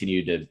thought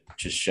continued to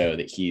just show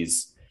that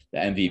he's the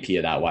MVP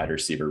of that wide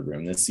receiver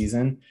room this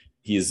season.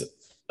 He's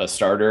a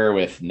starter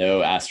with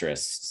no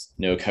asterisks,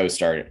 no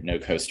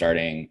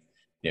co-starting.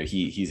 You know,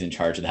 he's in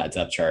charge of that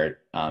depth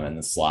chart in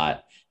the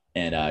slot.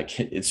 And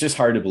it's just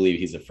hard to believe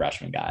he's a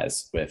freshman,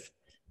 guys, with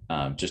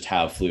just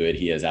how fluid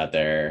he is out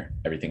there,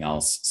 everything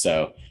else.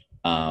 So,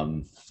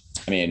 I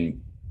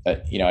mean,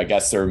 I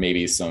guess there may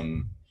be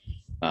some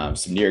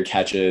near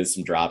catches,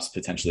 some drops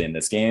potentially in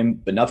this game,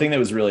 but nothing that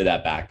was really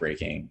that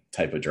backbreaking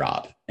type of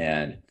drop.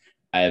 And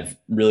I have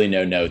really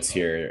no notes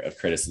here of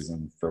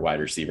criticism for wide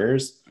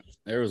receivers.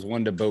 There was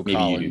one to Bo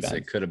Collins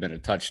that could have been a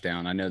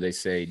touchdown. I know they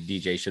say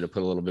DJ should have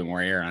put a little bit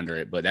more air under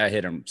it, but that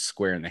hit him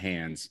square in the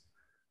hands.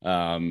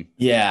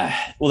 Yeah.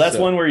 Well, that's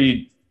one where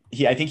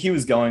I think he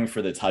was going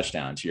for the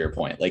touchdown, to your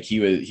point. Like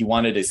he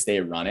wanted to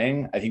stay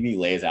running. I think he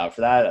lays out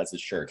for that. That's a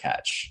sure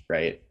catch,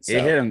 right? So,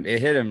 it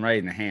hit him right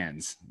in the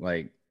hands.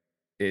 Like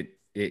it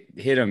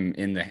hit him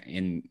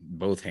in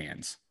both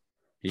hands.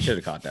 He should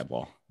have caught that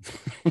ball.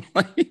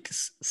 Like,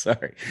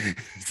 sorry.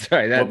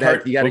 What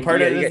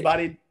part of his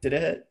body did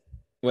it hit?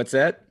 What's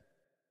that?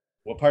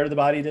 What part of the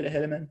body did it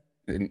hit him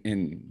in?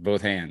 In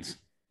both hands.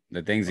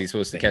 The things he's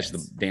supposed to catch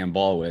the damn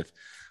ball with.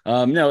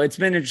 No, it's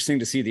been interesting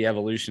to see the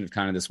evolution of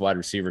kind of this wide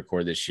receiver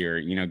core this year.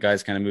 You know,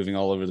 guys kind of moving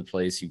all over the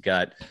place. You've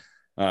got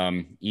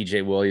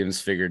EJ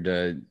Williams figured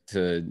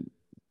to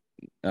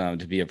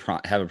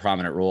have a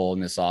prominent role in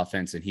this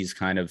offense, and he's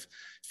kind of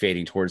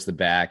fading towards the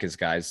back as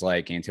guys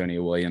like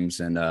Antonio Williams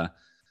and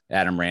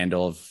Adam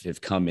Randall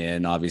have come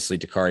in. Obviously,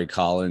 Dakari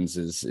Collins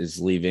is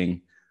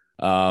leaving.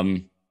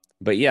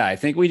 But yeah, I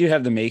think we do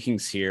have the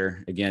makings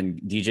here. Again,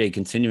 DJ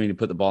continuing to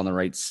put the ball in the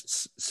right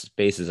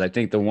spaces. I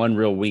think the one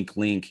real weak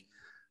link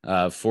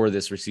for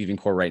this receiving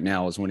core right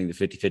now is winning the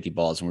 50-50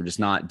 balls, and we're just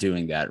not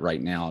doing that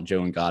right now.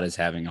 Joe Ngata is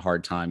having a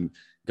hard time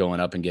going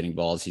up and getting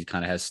balls. He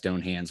kind of has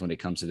stone hands when it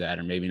comes to that,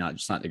 or maybe not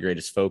the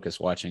greatest focus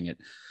watching it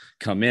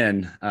come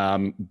in.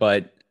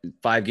 But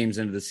 5 games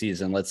into the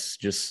season, let's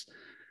just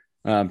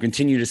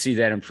continue to see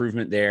that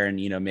improvement there. And,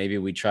 maybe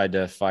we tried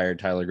to fire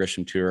Tyler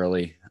Grisham too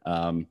early.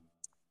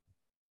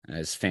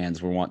 As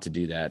fans, we want to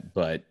do that,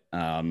 but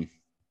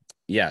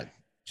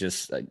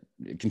just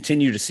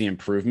continue to see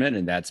improvement,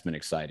 and that's been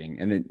exciting.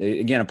 And then,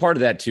 again, a part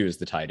of that too is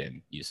the tight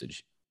end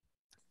usage.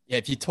 Yeah,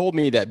 if you told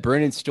me that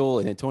Briningstool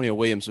and Antonio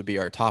Williams would be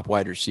our top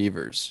wide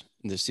receivers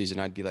this season,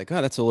 I'd be like,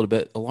 oh, that's a little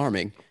bit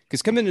alarming.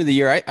 Because coming into the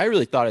year, I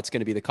really thought it's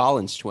going to be the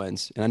Collins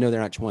twins, and I know they're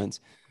not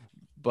twins,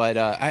 but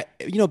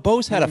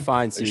Bo's had a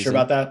fine season. Are you sure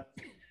about that?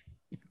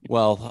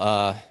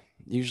 Well,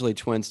 usually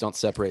twins don't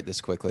separate this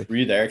quickly. Were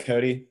you there,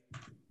 Cody?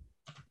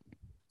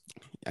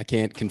 I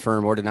can't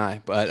confirm or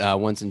deny, but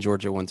one's in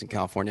Georgia, one's in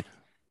California.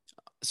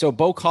 So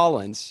Bo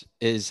Collins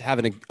is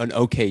having an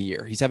okay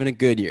year. He's having a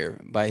good year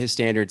by his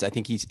standards. I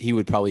think he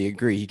would probably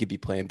agree. He could be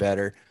playing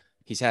better.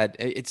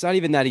 It's not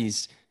even that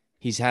he's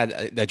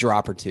had a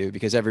drop or two,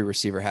 because every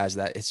receiver has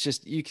that. It's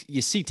just,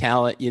 you see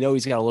talent,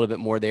 he's got a little bit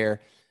more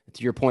there.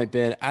 To your point,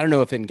 Ben, I don't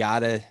know if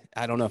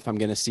I don't know if I'm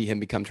going to see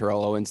him become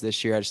Terrell Owens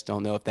this year. I just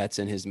don't know if that's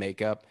in his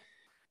makeup.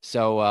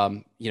 So,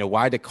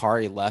 why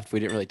Dakari left, we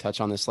didn't really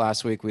touch on this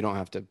last week. We don't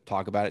have to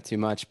talk about it too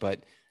much, but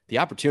the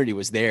opportunity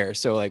was there.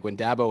 So, like, when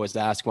Dabo was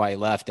asked why he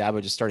left,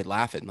 Dabo just started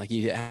laughing. Like,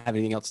 he didn't have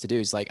anything else to do.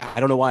 He's like, I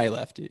don't know why he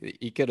left.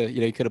 He could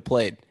have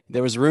played.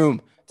 There was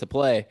room to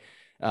play.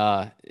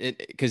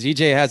 Because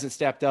EJ hasn't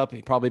stepped up,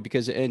 probably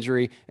because of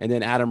injury. And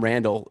then Adam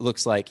Randall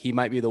looks like he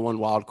might be the one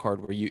wild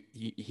card where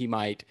he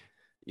might,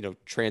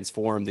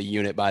 transform the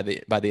unit by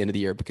the end of the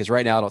year, because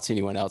right now I don't see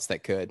anyone else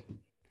that could.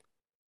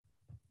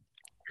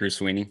 Drew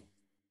Sweeney.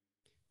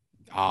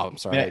 Oh, I'm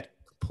sorry. Yeah. I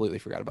completely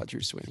forgot about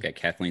Drew Sweeney. Got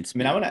Kathleen I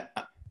Smith. mean,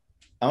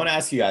 I want to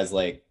ask you guys,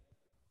 like,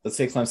 let's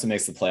say Clemson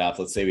makes the playoff.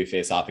 Let's say we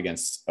face off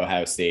against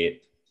Ohio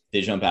State.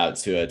 They jump out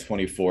to a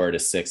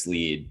 24-6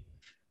 lead.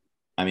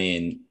 I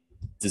mean,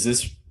 does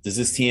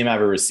this team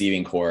have a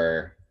receiving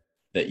core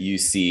that you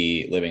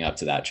see living up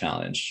to that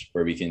challenge,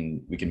 where we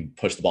can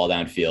push the ball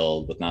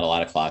downfield with not a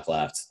lot of clock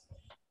left?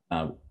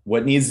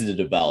 What needs to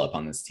develop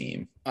on this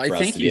team for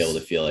us to be able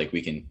to feel like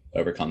we can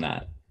overcome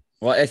that?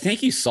 Well, I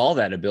think you saw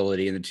that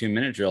ability in the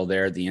 2-minute drill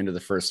there at the end of the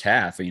first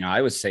half.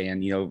 I was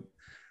saying,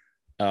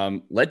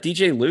 let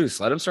DJ loose,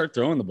 let him start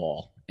throwing the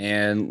ball.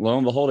 And lo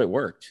and behold, it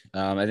worked.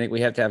 I think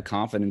we have to have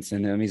confidence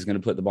in him. He's going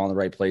to put the ball in the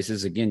right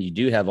places. Again, you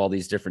do have all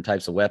these different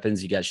types of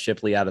weapons. You got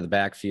Shipley out of the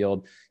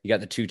backfield. You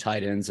got the 2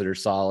 tight ends that are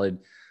solid,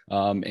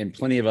 and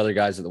plenty of other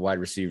guys at the wide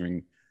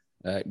receiving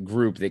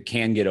group that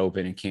can get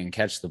open and can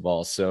catch the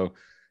ball. So,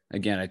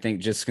 again, I think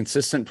just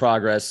consistent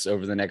progress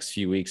over the next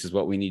few weeks is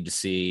what we need to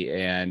see,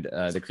 and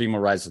the cream will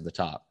rise to the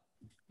top.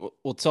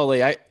 Well,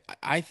 Tully,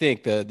 I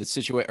think the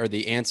situation or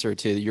the answer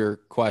to your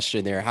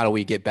question there, how do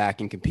we get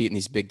back and compete in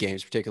these big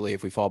games, particularly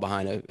if we fall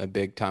behind a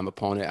big time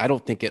opponent? I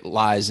don't think it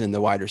lies in the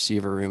wide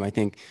receiver room. I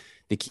think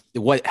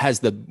what has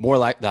the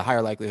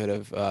higher likelihood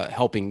of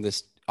helping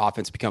this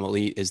offense become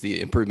elite is the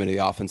improvement of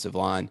the offensive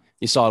line.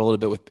 You saw it a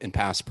little bit in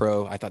pass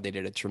pro. I thought they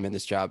did a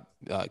tremendous job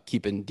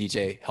keeping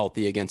DJ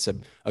healthy against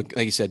like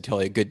you said,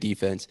 Tully, a good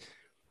defense.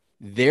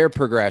 Their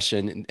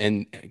progression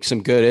and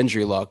some good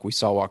injury luck. We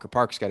saw Walker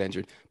Parks got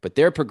injured, but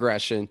their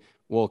progression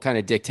will kind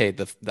of dictate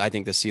I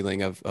think the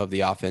ceiling of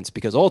the offense,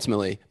 because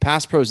ultimately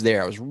pass pro's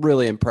there. I was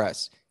really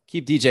impressed.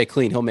 Keep DJ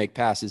clean. He'll make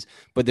passes,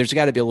 but there's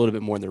got to be a little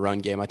bit more in the run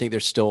game. I think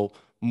there's still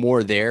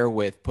more there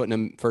with putting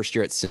him first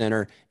year at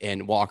center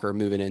and Walker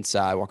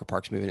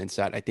Parks moving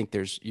inside. I think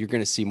you're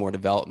going to see more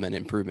development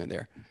and improvement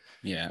there.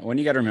 Yeah. When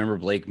you got to remember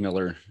Blake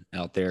Miller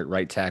out there at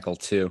right tackle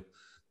too.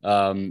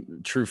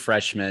 True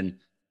freshman.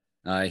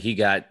 He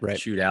got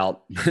chewed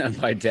out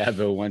by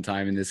Dabo one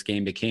time in this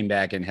game, but came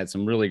back and had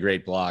some really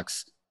great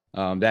blocks.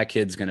 That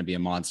kid's going to be a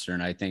monster.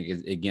 And I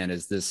think, again,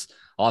 as this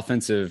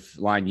offensive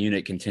line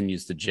unit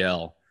continues to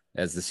gel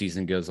as the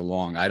season goes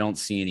along, I don't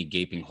see any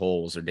gaping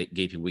holes or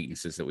gaping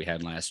weaknesses that we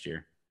had last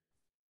year.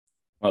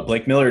 Well,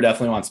 Blake Miller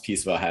definitely wants a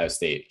piece of Ohio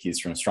State. He's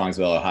from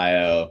Strongsville,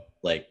 Ohio,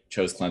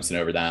 chose Clemson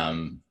over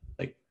them.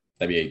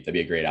 That'd be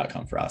a great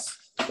outcome for us.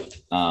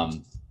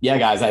 Yeah,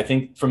 guys, I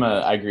think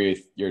I agree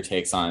with your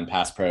takes on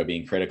pass pro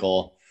being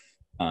critical.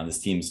 This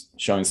team's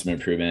showing some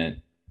improvement.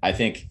 I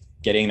think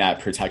getting that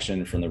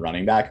protection from the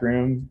running back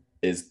room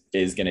is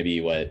going to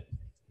be what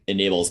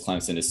enables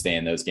Clemson to stay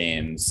in those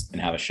games and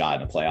have a shot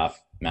in a playoff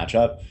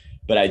matchup.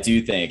 But I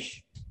do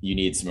think you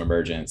need some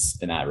emergence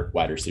in that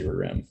wide receiver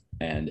room.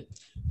 And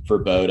for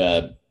Bo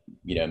to,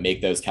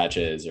 make those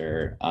catches,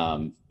 or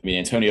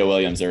Antonio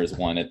Williams, there was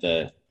one at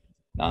the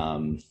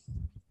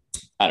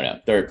I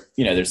don't know.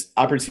 There's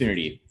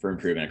opportunity for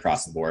improvement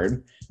across the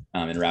board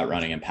in route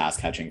running and pass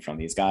catching from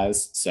these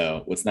guys.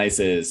 So what's nice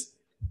is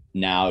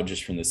now,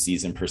 just from the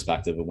season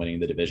perspective of winning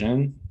the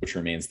division, which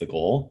remains the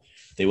goal,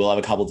 they will have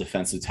a couple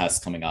defensive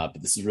tests coming up.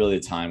 But this is really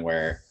the time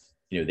where,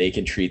 they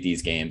can treat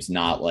these games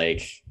not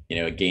like,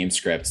 a game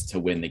script to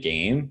win the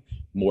game,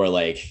 more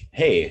like,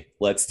 hey,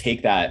 let's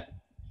take that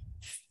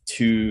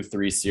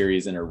 2-3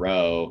 series in a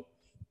row,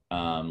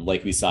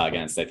 like we saw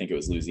against, I think it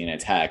was Louisiana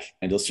Tech,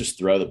 and let's just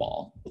throw the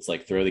ball. Let's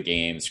throw the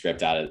game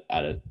script out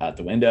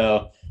the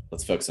window.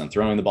 Let's focus on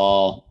throwing the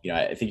ball.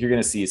 I think you're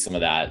going to see some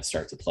of that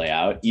start to play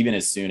out even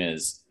as soon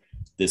as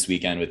this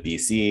weekend with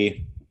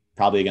BC,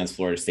 probably against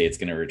Florida State's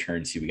going to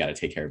return to, we got to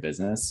take care of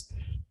business.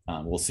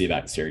 We'll see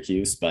about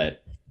Syracuse,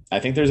 but I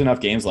think there's enough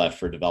games left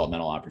for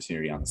developmental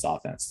opportunity on this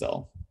offense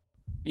still.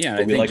 Yeah.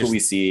 But we like what we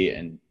see,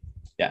 and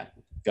yeah,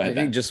 go ahead. I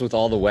think just with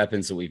all the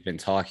weapons that we've been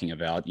talking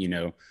about,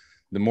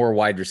 the more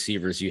wide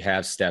receivers you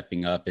have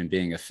stepping up and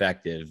being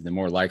effective, the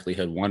more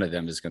likelihood one of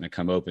them is going to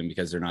come open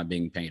because they're not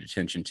being paid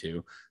attention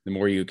to. The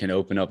more you can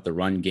open up the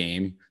run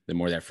game, the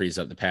more that frees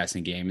up the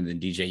passing game, and then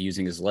DJ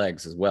using his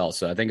legs as well.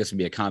 So I think it's going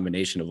to be a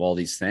combination of all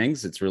these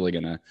things. It's really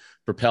going to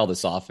propel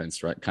this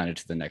offense kind of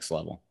to the next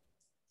level.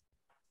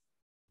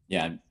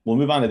 Yeah, we'll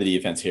move on to the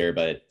defense here,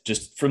 but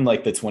just from the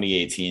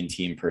 2018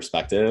 team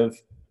perspective,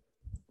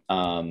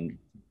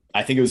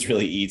 I think it was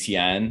really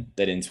ETN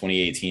that in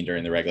 2018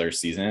 during the regular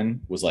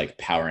season was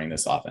powering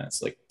this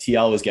offense.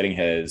 TL was getting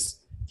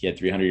he had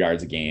 300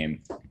 yards a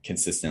game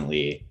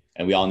consistently,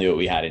 and we all knew what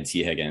we had in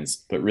T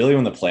Higgins. But really,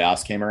 when the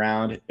playoffs came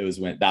around,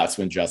 that's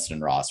when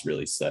Justin Ross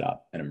really stood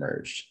up and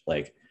emerged.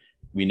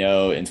 We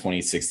know in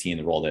 2016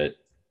 the role that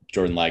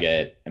Jordan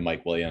Leggett and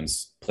Mike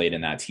Williams played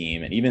in that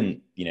team, and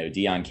even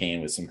Deion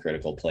Kane with some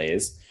critical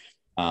plays.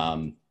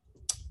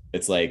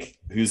 It's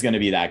who's going to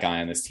be that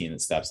guy on this team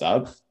that steps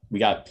up? We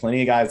got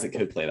plenty of guys that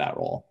could play that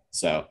role.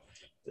 So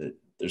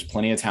there's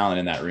plenty of talent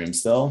in that room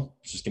still.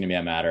 It's just going to be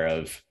a matter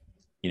of,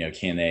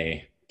 can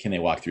they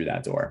walk through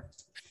that door?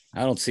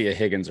 I don't see a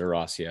Higgins or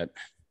Ross yet.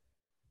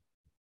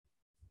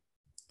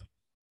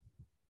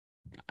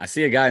 I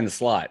see a guy in the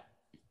slot.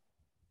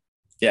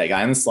 Yeah, a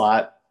guy in the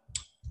slot,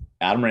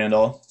 Adam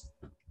Randall.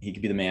 He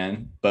could be the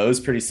man. Bo's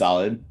pretty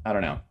solid. I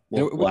don't know.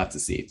 We'll have to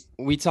see.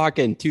 We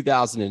talking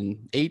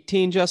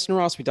 2018 Justin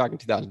Ross? We talking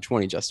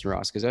 2020 Justin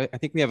Ross? Because I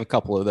think we have a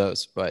couple of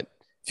those, but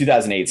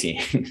 2018.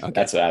 Okay.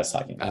 That's what I was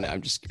talking about.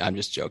 I'm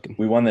just joking.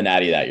 We won the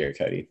Natty that year,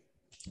 Cody.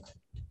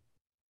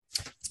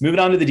 Let's move it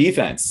on to the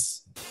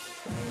defense.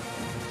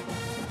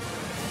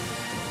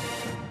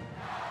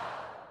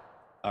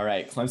 All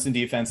right, Clemson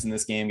defense in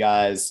this game,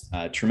 guys.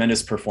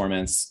 Tremendous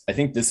performance. I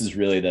think this is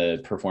really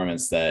the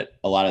performance that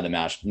a lot of the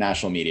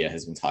national media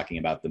has been talking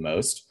about the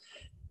most,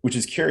 which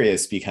is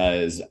curious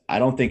because I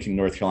don't think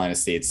North Carolina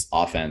State's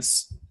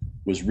offense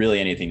was really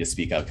anything to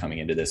speak of coming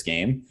into this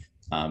game.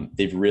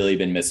 They've really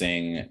been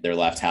missing their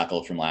left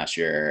tackle from last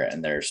year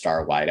and their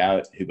star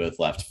wideout, who both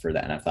left for the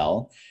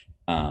NFL,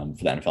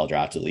 for the NFL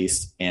draft at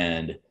least.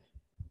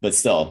 But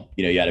still,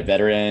 you had a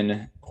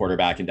veteran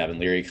quarterback in Devin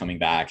Leary coming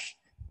back.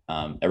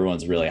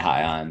 Everyone's really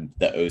high on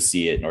the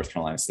OC at North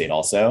Carolina State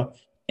also.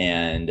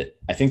 And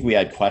I think we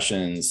had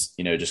questions,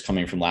 just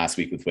coming from last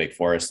week with Wake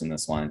Forest in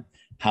this one.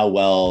 How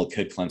well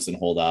could Clemson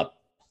hold up?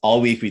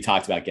 All week we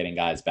talked about getting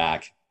guys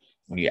back.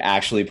 When you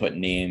actually put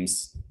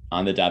names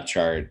on the depth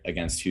chart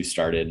against who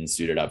started and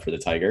suited up for the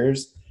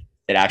Tigers,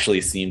 it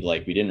actually seemed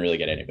like we didn't really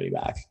get anybody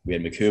back. We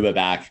had Makuba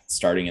back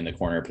starting in the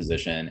corner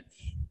position,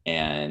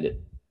 and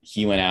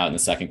he went out in the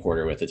second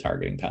quarter with a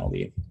targeting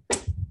penalty.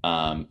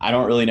 I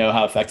don't really know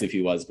how effective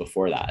he was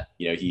before that.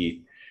 He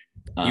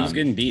was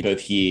getting beat.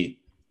 He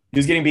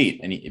was getting beat,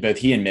 and both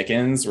he and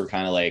Mickens were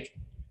kind of like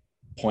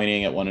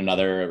pointing at one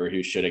another over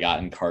who should have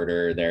gotten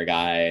Carter, their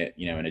guy,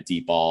 in a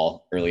deep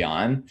ball early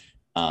on.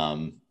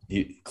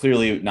 He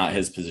clearly not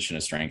his position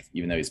of strength,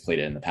 even though he's played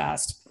it in the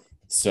past.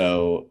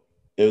 So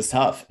it was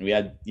tough. And we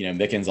had,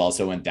 Mickens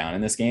also went down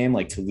in this game,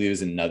 like to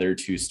lose another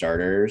 2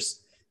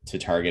 starters to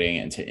targeting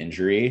and to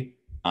injury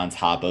on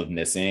top of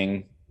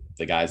missing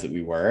the guys that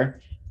we were.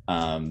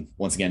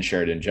 Once again,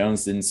 Sheridan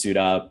Jones didn't suit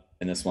up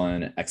in this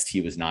one.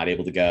 XT was not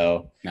able to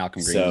go.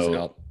 Malcolm Green was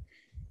out.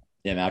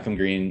 Yeah, Malcolm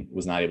Green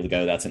was not able to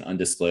go. That's an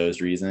undisclosed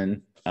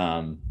reason.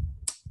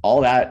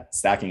 All that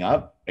stacking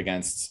up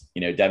against,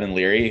 Devin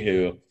Leary,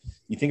 who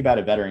you think about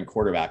a veteran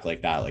quarterback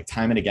like that, like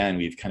time and again,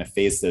 we've kind of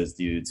faced those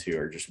dudes who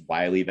are just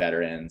wily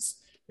veterans.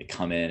 They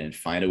come in and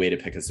find a way to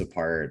pick us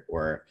apart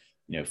or,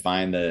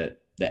 find the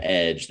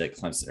edge that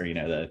Clemson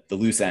or, the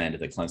loose end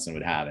that Clemson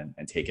would have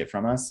and take it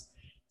from us.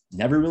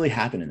 Never really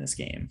happened in this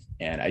game.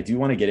 And I do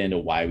want to get into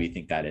why we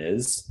think that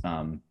is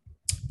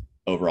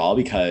overall,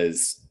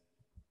 because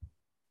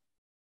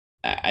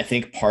I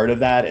think part of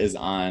that is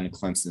on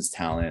Clemson's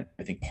talent.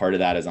 I think part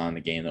of that is on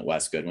the game that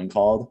Wes Goodwin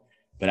called,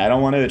 but I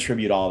don't want to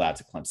attribute all that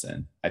to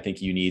Clemson. I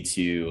think you need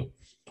to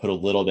put a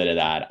little bit of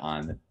that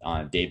on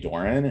Dave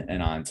Doran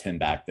and on Tim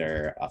Beck,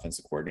 their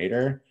offensive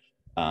coordinator,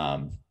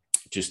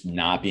 just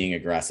not being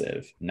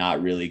aggressive,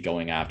 not really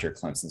going after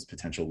Clemson's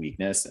potential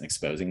weakness and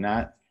exposing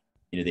that.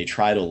 They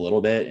tried a little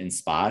bit in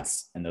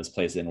spots and those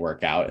plays didn't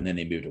work out, and then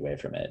they moved away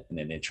from it. And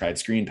then they tried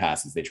screen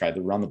passes. They tried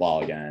to run the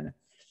ball again.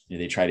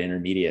 They tried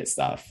intermediate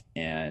stuff.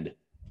 And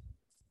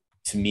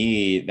to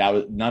me,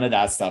 none of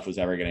that stuff was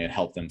ever going to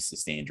help them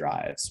sustain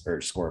drives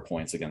or score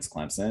points against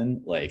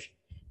Clemson. Like,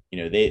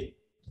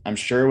 I'm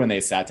sure when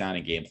they sat down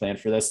and game plan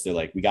for this, they're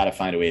like, we got to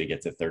find a way to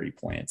get to 30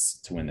 points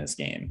to win this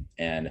game.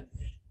 And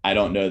I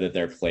don't know that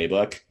their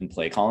playbook and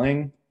play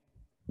calling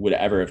would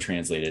ever have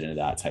translated into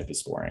that type of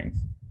scoring.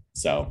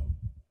 So,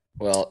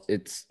 well,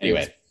 it's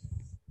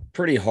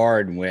pretty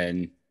hard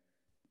when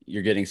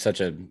you're getting such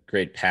a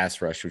great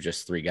pass rush with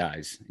just 3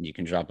 guys, and you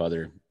can drop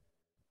other,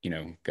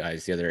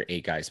 guys, the other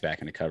 8 guys back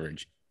into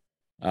coverage.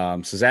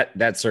 So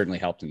that certainly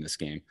helped in this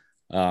game.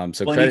 So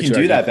you can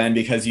do that, Ben,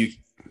 because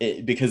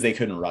they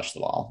couldn't rush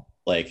the ball.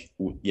 Like,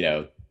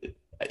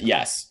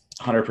 yes,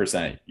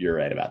 100%, you're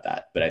right about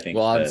that. But I think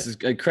this is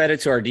a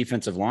credit to our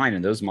defensive line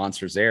and those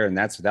monsters there, and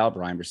that's without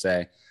Brian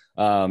Bresee.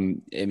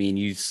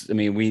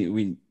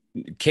 We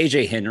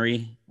KJ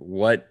Henry,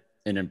 what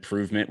an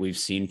improvement we've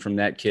seen from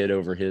that kid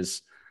over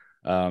his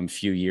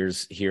few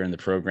years here in the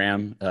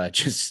program.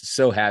 Just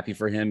so happy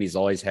for him. He's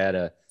always had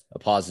a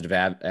positive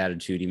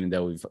attitude, even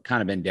though we've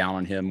kind of been down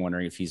on him,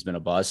 wondering if he's been a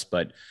bust,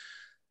 but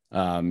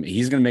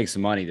he's going to make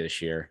some money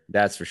this year.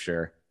 That's for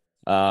sure.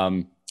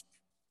 And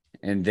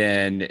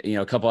then,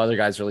 a couple other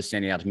guys really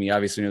standing out to me.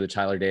 Obviously, the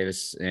Tyler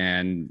Davis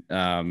and,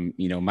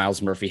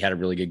 Miles Murphy had a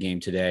really good game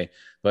today.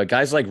 But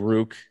guys like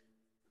Rook,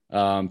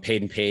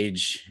 Peyton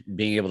Page,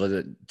 being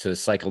able to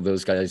cycle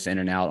those guys in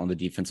and out on the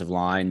defensive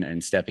line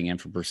and stepping in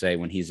for Bresee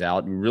when he's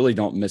out, and really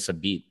don't miss a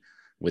beat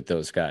with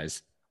those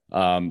guys.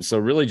 So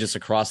really just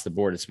across the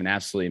board, it's been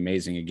absolutely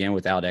amazing. Again,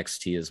 without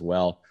XT as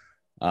well.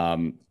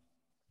 I'm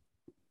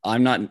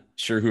not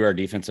sure who our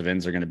defensive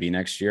ends are going to be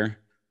next year.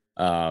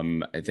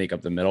 I think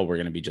up the middle, we're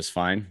going to be just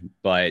fine,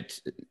 but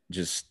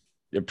just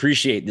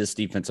appreciate this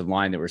defensive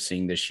line that we're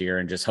seeing this year.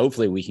 And just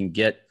hopefully we can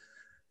get,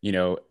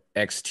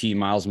 XT,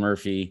 Miles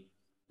Murphy,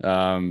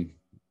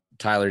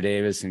 Tyler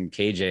Davis, and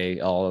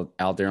KJ all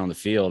out there on the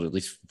field, at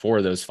least 4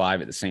 of those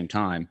 5 at the same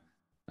time.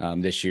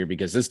 this year,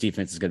 because this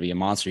defense is going to be a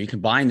monster. You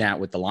combine that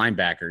with the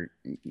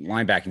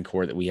linebacking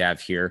core that we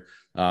have here,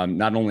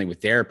 not only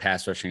with their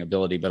pass rushing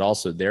ability, but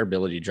also their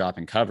ability to drop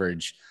in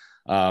coverage.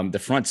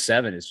 The front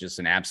seven is just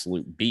an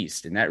absolute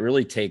beast. And that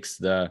really takes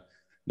the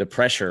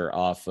pressure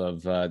off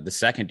of the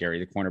secondary,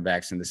 the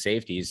cornerbacks and the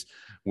safeties,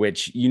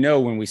 which,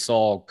 when we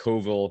saw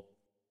Coville,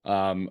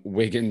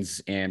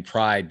 Wiggins and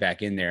Pride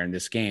back in there in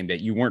this game, that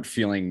you weren't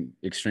feeling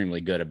extremely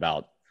good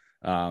about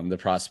the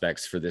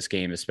prospects for this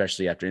game,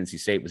 especially after NC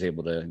State was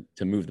able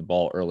to move the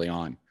ball early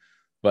on.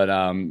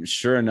 But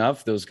sure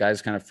enough, those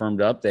guys kind of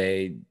firmed up.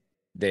 They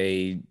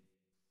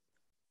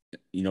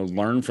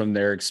learn from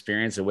their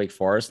experience at Wake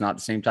Forest. Not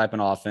the same type of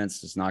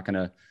offense. It's not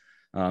going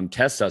to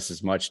test us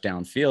as much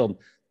downfield,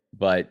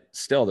 but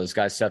still, those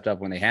guys stepped up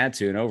when they had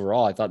to. And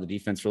overall, I thought the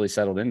defense really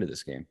settled into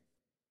this game.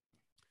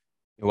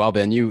 Well,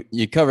 Ben, you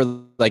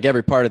covered like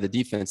every part of the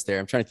defense there.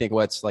 I'm trying to think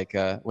what's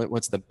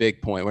the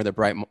big point, where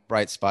the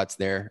bright spots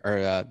there, or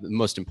the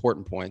most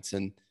important points.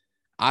 And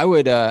I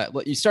would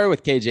you started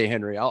with KJ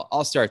Henry.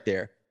 I'll start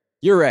there.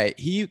 You're right.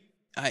 He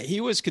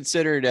was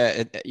considered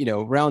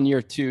around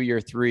year 2,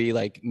 year 3,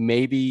 like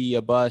maybe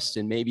a bust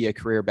and maybe a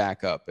career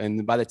backup.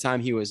 And by the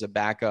time he was a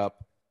backup,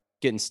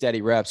 getting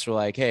steady reps, were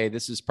like, hey,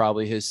 this is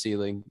probably his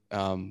ceiling.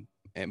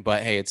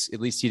 But hey,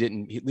 at least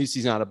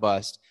he's not a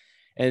bust.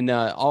 And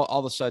all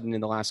of a sudden,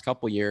 in the last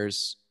couple of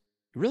years,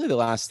 really the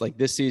last, like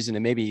this season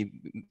and maybe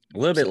a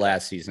little bit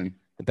last season,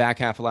 the back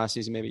half of last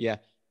season, maybe, yeah,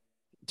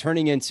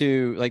 turning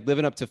into like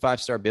living up to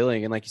 5-star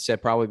billing, and like you said,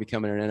 probably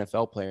becoming an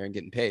NFL player and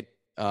getting paid.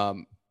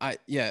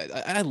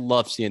 I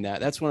love seeing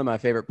that. That's one of my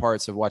favorite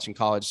parts of watching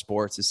college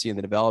sports, is seeing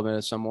the development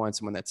of someone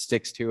that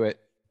sticks to it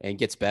and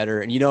gets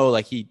better. And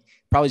like he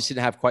probably just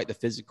didn't have quite the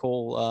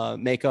physical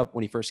makeup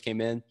when he first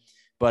came in.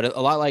 But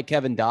a lot like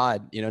Kevin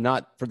Dodd,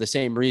 not for the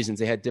same reasons.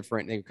 They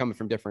were coming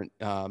from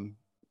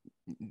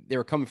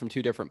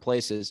two different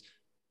places,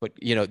 but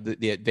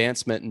the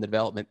advancement and the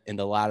development in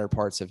the latter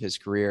parts of his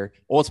career,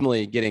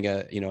 ultimately getting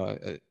I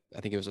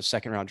think it was a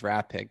 2nd-round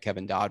draft pick,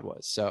 Kevin Dodd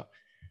was. So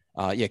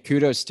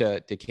kudos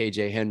to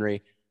KJ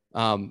Henry.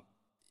 The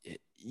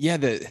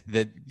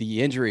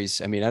injuries.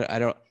 I mean, I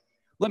don't.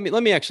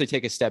 Let me actually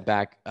take a step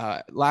back.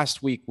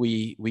 Last week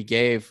we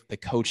gave the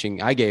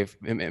coaching. I gave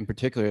in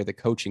particular the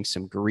coaching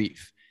some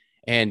grief,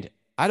 and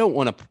I don't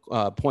want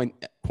to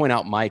point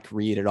out Mike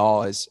Reed at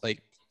all. As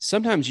like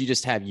sometimes you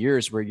just have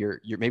years where you're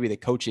maybe the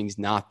coaching's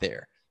not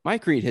there.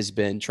 Mike Reed has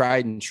been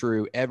tried and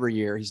true every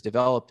year. He's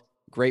developed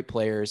great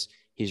players.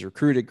 He's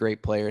recruited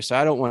great players. So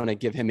I don't want to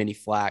give him any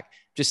flack.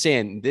 Just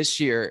saying this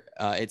year,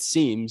 it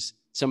seems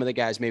some of the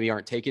guys maybe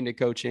aren't taken to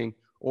coaching,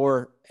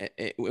 or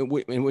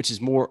which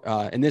is more,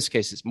 in this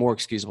case, it's more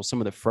excusable.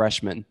 Some of the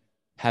freshmen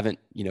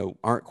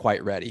aren't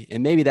quite ready.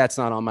 And maybe that's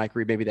not on Mike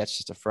Reed. Maybe that's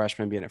just a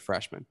freshman being a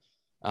freshman.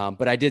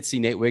 But I did see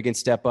Nate Wiggins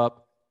step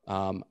up.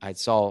 I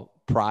saw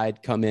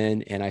Pride come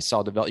in, and I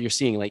saw you're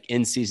seeing like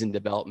in-season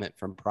development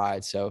from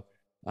Pride. So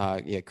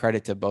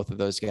credit to both of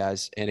those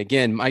guys. And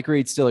again, Mike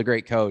Reed's still a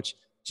great coach.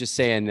 Just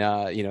saying, there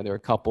are a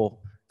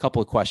couple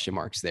of question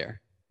marks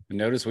there.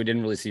 Notice we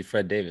didn't really see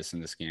Fred Davis in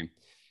this game.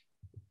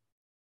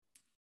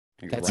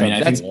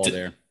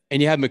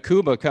 And you have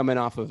Makuba coming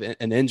off of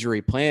an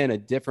injury, playing a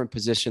different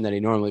position than he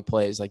normally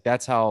plays. Like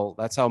that's how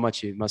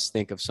much you must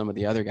think of some of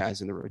the other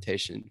guys in the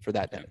rotation for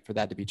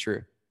that to be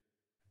true.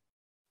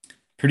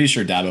 Pretty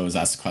sure Dabo was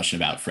asked a question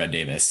about Fred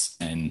Davis,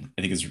 and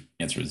I think his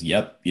answer was,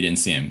 "Yep, you didn't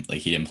see him. Like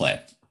he didn't play.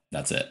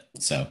 That's it."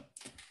 So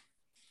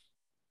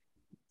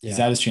he's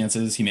had his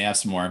chances. He may have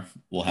some more.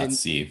 We'll have to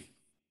see.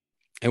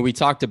 And we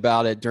talked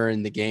about it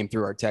during the game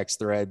through our text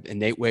thread. And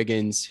Nate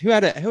Wiggins, who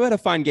had a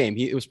fine game.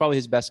 It was probably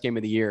his best game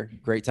of the year.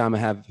 Great time to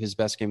have his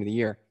best game of the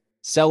year.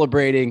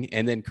 Celebrating,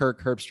 and then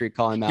Kirk Herbstreit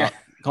calling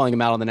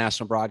him out on the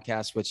national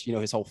broadcast, which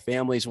his whole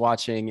family's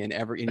watching, and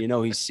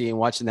he's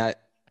watching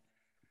that.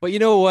 But you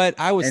know what?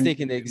 I was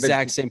thinking the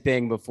exact same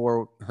thing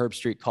before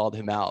Herbstreit called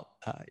him out.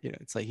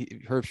 It's like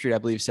Herbstreit, I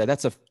believe, said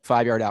that's a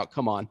 5-yard out.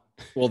 Come on.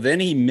 Well, then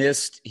he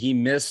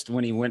missed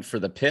when he went for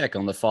the pick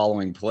on the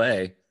following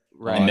play.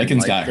 Right. And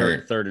Mickens got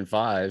hurt. 3rd and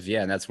 5.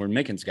 Yeah. And that's where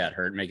Mickens got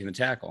hurt making the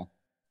tackle.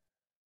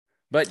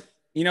 But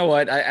you know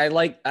what? I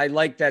like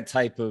that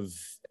type of,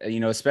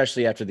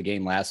 especially after the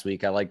game last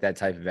week, I like that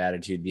type of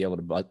attitude, be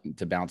able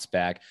to bounce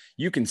back.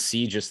 You can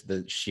see just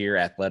the sheer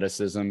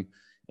athleticism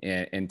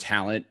and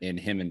talent in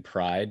him and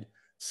Pride.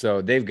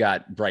 So they've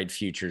got bright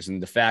futures.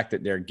 And the fact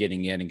that they're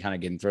getting in and kind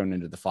of getting thrown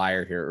into the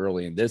fire here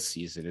early in this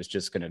season is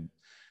just going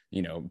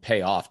to,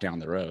 pay off down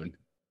the road.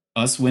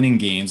 Us winning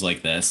games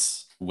like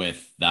this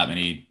with that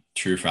many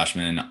true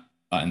freshmen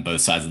on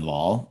both sides of the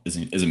ball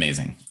is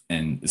amazing.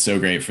 And it's so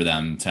great for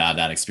them to have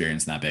that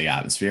experience in that big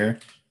atmosphere.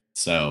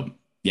 So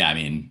yeah, I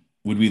mean,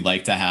 would we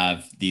like to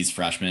have these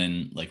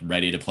freshmen like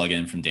ready to plug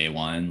in from day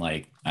one?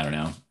 Like, I don't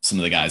know, some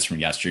of the guys from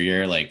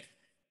yesteryear, like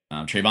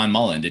Trayvon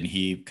Mullen, didn't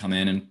he come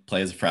in and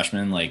play as a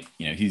freshman? Like,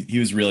 he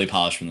was really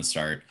polished from the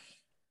start.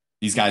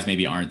 These guys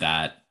maybe aren't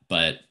that,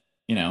 but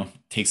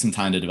take some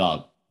time to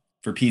develop.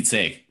 For Pete's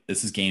sake,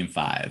 this is game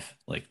 5.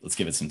 Like, let's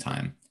give it some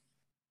time.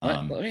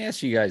 Let me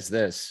ask you guys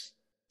this.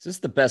 Is this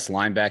the best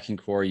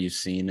linebacking core you've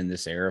seen in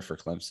this era for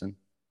Clemson?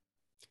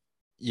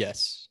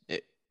 Yes.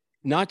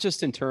 Not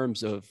just in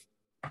terms of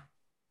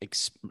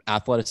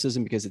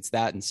athleticism, because it's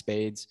that in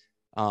spades.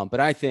 But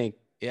I think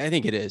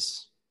it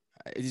is.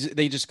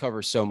 They just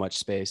cover so much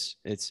space.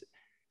 It's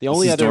the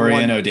only other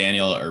Dorian one.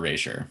 O'Daniel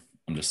erasure.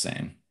 I'm just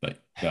saying, but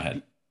go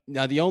ahead.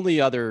 Now, the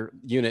only other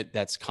unit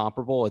that's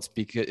comparable, it's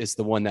because it's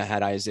the one that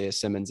had Isaiah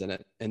Simmons in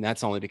it. And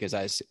that's only because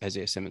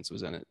Isaiah Simmons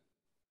was in it.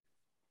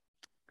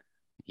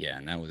 Yeah.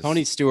 And that was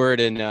Tony Stewart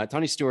and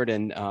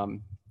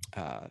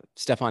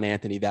Stephon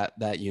Anthony.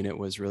 That unit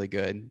was really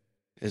good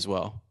as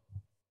well.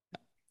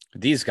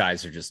 These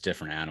guys are just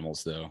different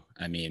animals, though.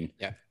 I mean,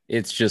 yeah,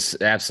 it's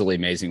just absolutely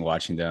amazing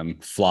watching them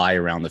fly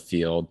around the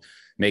field,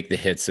 make the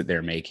hits that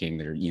they're making.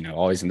 They're,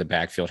 always in the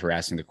backfield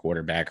harassing the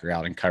quarterback or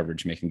out in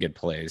coverage, making good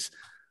plays.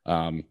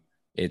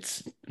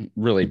 It's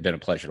really been a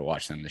pleasure to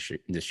watch them this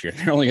year.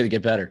 They're only going to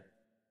get better.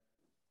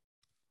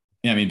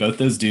 Yeah, I mean, both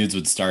those dudes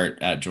would start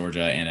at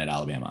Georgia and at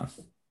Alabama.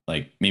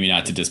 Like, maybe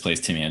not to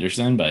displace Timmy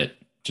Anderson, but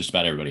just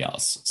about everybody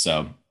else.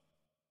 So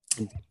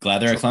glad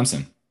they're at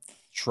Clemson.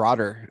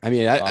 Trotter. I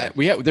mean,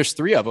 there's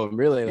three of them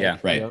really. Yeah,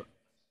 right.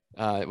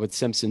 With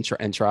Simpson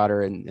and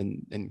Trotter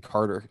and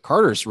Carter.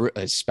 Carter's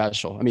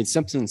special. I mean,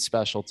 Simpson's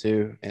special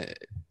too.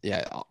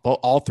 Yeah,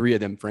 all three of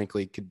them,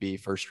 frankly, could be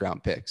first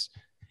round picks.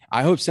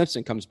 I hope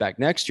Simpson comes back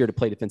next year to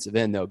play defensive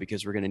end, though,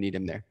 because we're going to need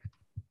him there.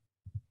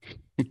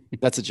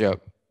 That's a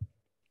joke.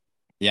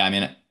 Yeah, I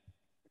mean,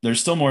 there's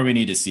still more we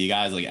need to see,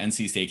 guys. Like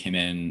NC State came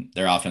in,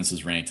 their offense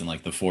was ranked in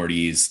like the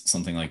 40s,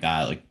 something like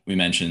that. Like we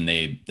mentioned,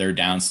 they're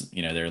down,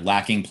 they're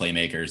lacking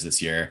playmakers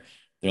this year.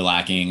 They're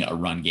lacking a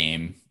run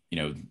game.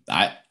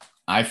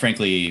 I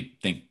frankly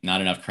think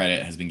not enough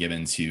credit has been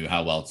given to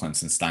how well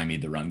Clemson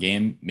stymied the run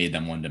game, made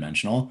them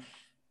one-dimensional.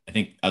 I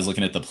think I was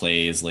looking at the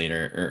plays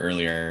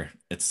earlier.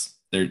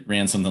 They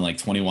ran something like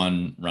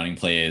 21 running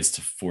plays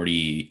to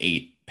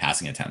 48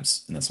 passing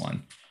attempts in this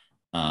one.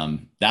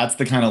 That's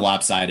the kind of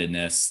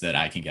lopsidedness that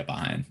I can get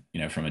behind,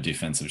 from a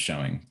defensive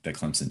showing that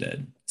Clemson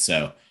did.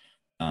 So,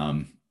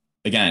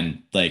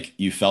 again, like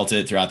you felt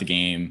it throughout the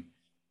game.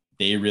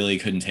 They really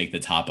couldn't take the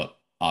top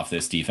off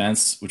this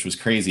defense, which was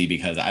crazy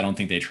because I don't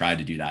think they tried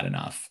to do that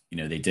enough.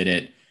 They did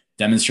it,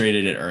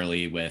 demonstrated it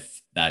early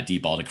with that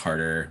deep ball to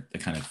Carter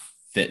that kind of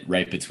fit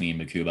right between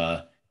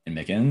Makuba and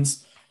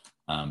Mickens.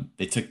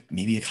 They took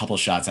maybe a couple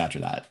shots after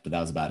that, but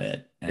that was about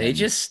it. And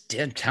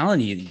I'm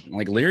telling you,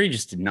 like Leary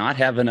just did not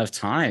have enough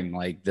time.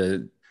 Like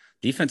the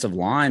defensive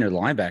line or the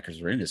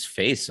linebackers were in his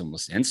face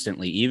almost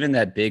instantly. Even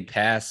that big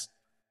pass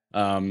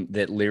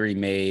that Leary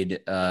made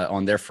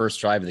on their first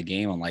drive of the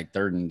game on like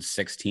 3rd and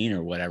 16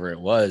 or whatever it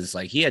was,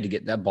 like he had to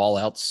get that ball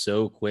out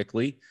so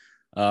quickly.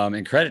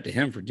 And credit to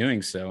him for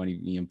doing so. And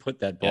he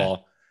put that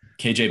ball.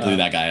 Yeah. KJ blew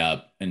that guy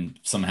up and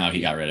somehow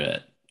he got rid of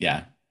it.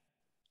 Yeah.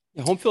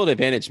 Home field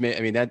advantage.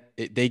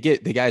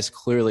 The guys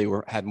clearly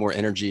had more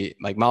energy.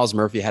 Like Miles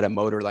Murphy had a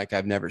motor like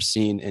I've never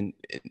seen, and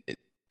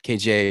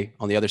KJ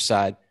on the other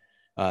side,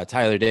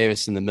 Tyler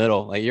Davis in the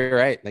middle. Like you're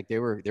right. Like they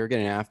were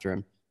getting after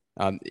him.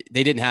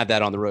 They didn't have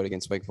that on the road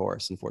against Wake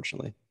Forest,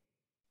 unfortunately.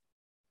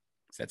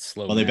 That's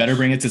slow. Well, they better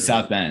bring it to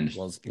South Bend.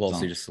 Well,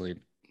 to sleep.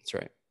 That's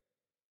right.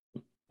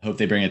 Hope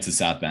they bring it to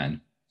South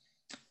Bend.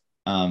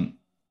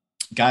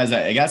 Guys,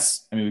 I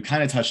guess we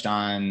kind of touched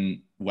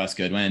on Wes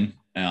Goodwin.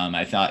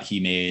 I thought he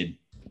made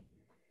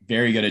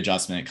very good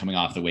adjustment coming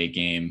off the Wake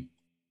game.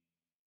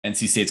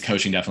 NC State's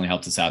coaching definitely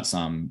helped us out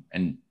some.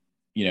 And,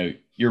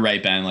 you're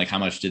right, Ben, like how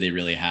much do they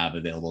really have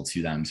available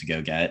to them to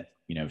go get,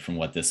 from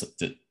what this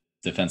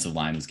defensive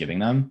line was giving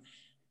them.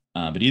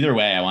 But either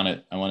way, I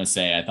want to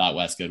say, I thought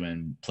Wes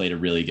Goodwin played a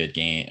really good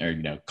game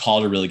or,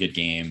 called a really good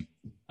game,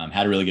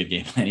 had a really good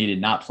game plan. He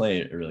did not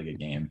play a really good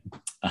game.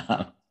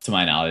 To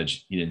my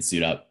knowledge, he didn't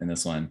suit up in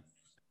this one.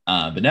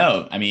 But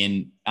no,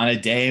 on a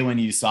day when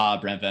you saw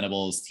Brent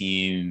Venables'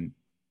 team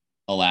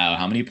allow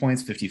how many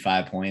points?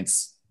 55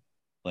 points,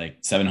 like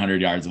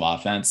 700 yards of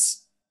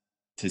offense,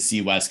 to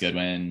see Wes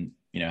Goodwin,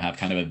 have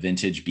kind of a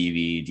vintage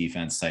BV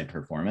defense type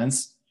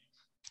performance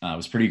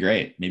was pretty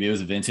great. Maybe it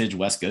was a vintage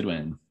Wes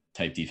Goodwin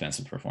type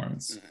defensive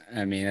performance.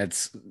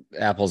 It's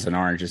apples and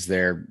oranges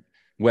there.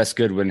 Wes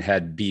Goodwin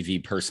had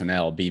BV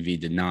personnel. BV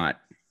did not,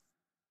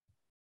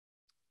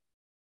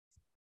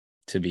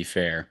 to be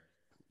fair.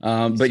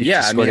 But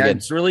yeah,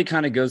 it really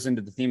kind of goes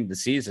into the theme of the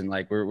season.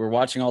 Like we're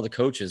watching all the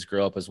coaches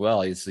grow up as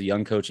well. It's a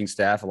young coaching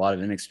staff, a lot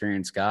of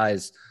inexperienced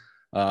guys.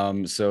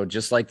 So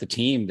just like the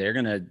team, they're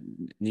going to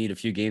need a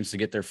few games to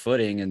get their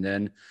footing, and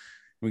then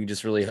we can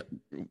just really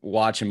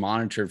watch and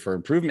monitor for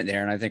improvement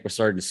there. And I think we're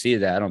starting to see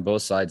that on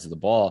both sides of the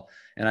ball.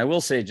 And I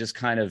will say, just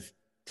kind of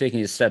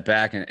taking a step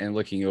back and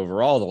looking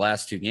overall the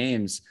last two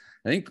games,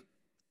 I think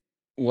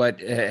what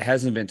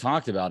hasn't been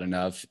talked about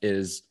enough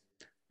is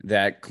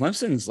that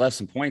Clemson's left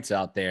some points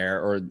out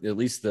there, or at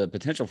least the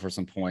potential for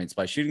some points,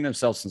 by shooting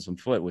themselves in some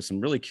foot with some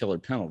really killer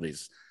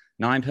penalties.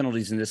 9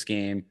 penalties in this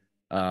game,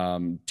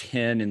 10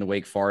 in the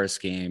Wake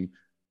Forest game,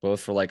 both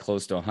for like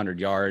close to 100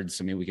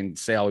 yards. We can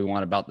say all we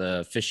want about the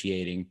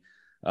officiating,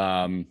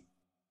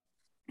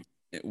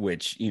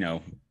 which,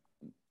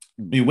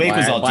 mean, Wake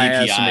was all my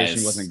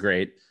estimation wasn't DPIs.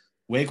 great.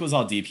 Wake was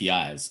all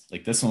DPIs.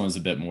 Like this one was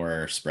a bit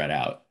more spread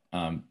out.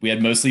 We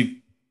had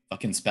mostly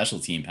fucking special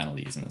team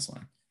penalties in this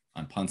one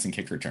on punts and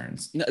kick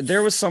returns. No,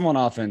 there was some on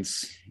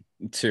offense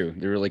too.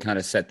 They really kind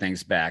of set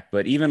things back.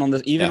 But even on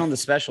the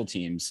special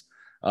teams,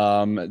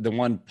 the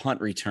one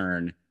punt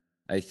return,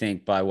 I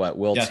think by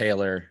Will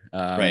Taylor,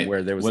 Right.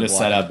 where there was What a a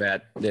setup.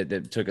 block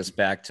that took us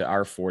back to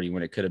our 40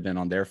 when it could have been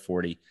on their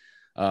 40.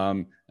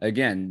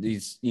 Again,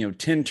 these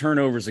 10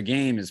 turnovers a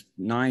game is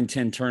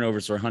 9-10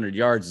 turnovers for 100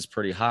 yards is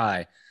pretty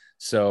high.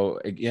 So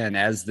again,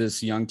 as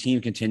this young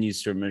team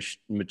continues to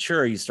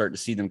mature, you start to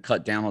see them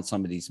cut down on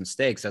some of these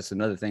mistakes. That's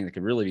another thing that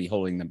could really be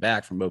holding them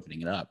back from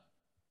opening it up.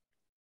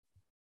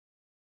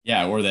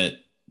 Yeah, or that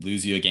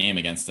lose you a game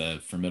against a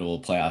formidable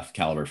playoff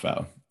caliber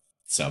foe.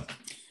 So,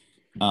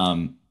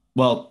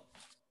 well,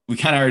 we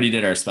kind of already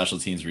did our special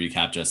teams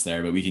recap just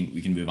there, but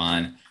we can move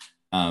on.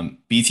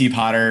 BT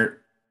Potter,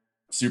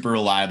 super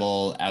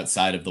reliable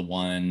outside of the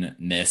one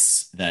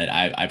miss that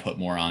I put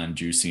more on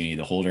Drew Sweeney,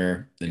 the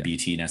holder, than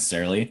BT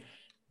necessarily.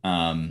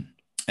 And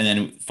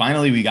then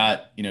finally we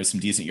got,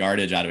 some decent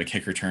yardage out of a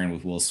kick return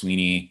with Will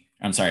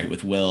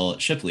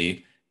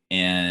Shipley.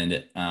 And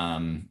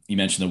you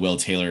mentioned the Will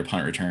Taylor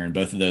punt return.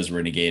 Both of those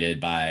were negated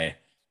by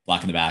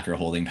blocking the back or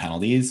holding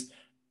penalties.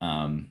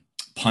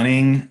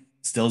 Punting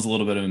still is a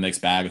little bit of a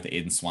mixed bag with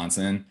Aiden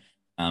Swanson.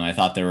 I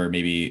thought there were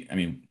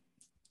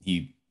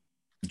he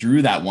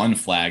drew that one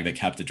flag that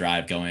kept the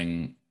drive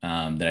going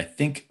that I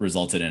think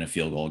resulted in a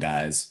field goal,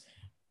 guys,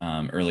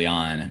 early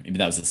on. Maybe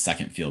that was the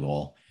second field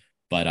goal.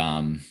 But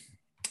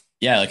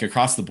yeah, like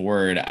across the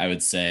board, I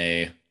would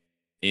say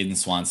Aiden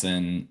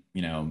Swanson,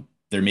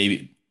 there may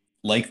be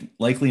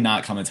likely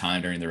not come a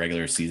time during the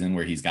regular season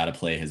where he's got to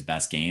play his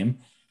best game.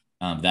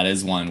 That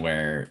is one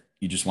where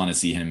you just want to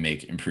see him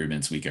make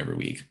improvements week over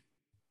week.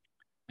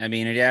 I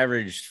mean, it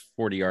averaged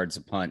 40 yards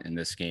a punt in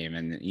this game.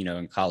 And,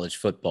 in college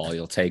football,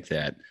 you'll take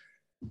that.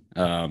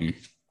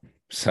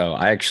 So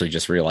I actually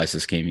just realized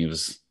this game he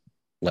was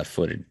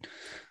left-footed.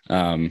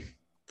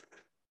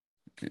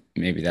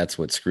 Maybe that's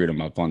what screwed him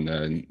up on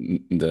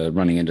the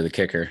running into the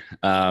kicker.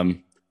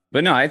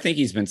 But no, I think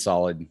he's been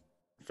solid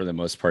for the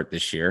most part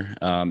this year,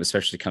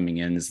 especially coming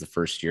in as the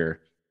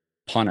first-year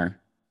punter.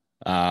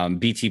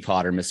 BT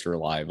Potter, Mr.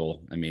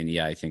 Reliable. I mean,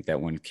 yeah, I think that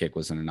one kick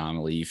was an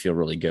anomaly. You feel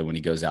really good when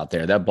he goes out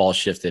there. That ball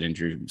shifted in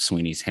Drew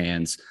Sweeney's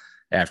hands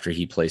after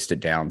he placed it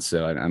down.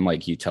 So I'm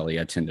like you, Telly.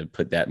 I tend to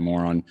put that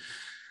more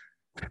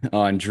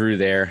on Drew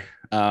there.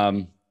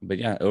 But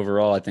yeah,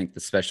 overall, I think the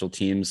special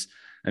teams.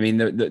 I mean,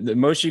 the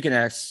most you can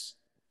ask.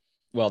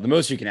 Well, the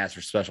most you can ask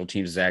for special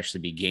teams is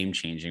actually be game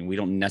changing. We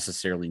don't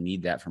necessarily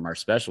need that from our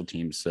special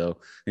teams. So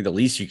I think the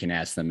least you can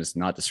ask them is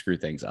not to screw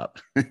things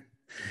up.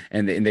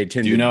 and they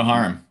tend to do no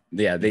harm.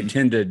 Yeah, they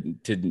tend to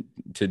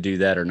do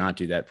that or not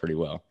do that pretty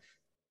well.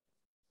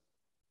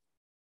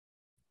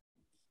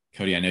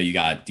 Cody, I know you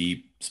got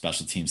deep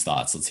special teams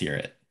thoughts. Let's hear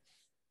it.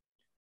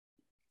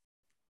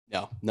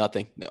 No,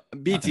 nothing. No.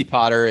 BT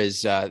Potter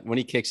is when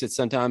he kicks it,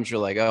 sometimes you're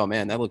like, oh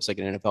man, that looks like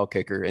an NFL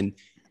kicker. And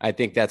I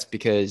think that's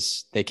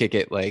because they kick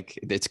it like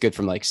it's good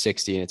from like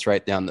 60 and it's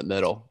right down the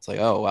middle. It's like,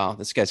 oh wow,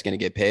 this guy's going to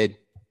get paid.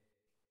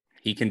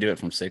 He can do it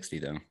from 60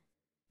 though.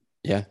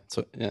 Yeah.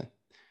 So yeah.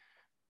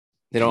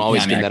 They don't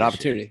always give him that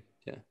opportunity.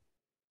 Yeah.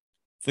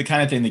 It's the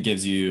kind of thing that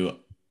gives you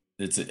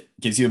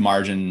a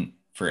margin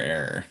for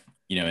error.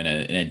 In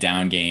a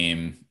down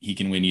game, he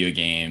can win you a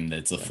game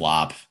that's a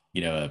flop,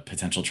 a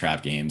potential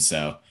trap game.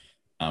 So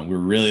we're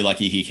really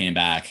lucky he came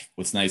back.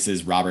 What's nice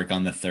is Robert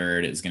Gunn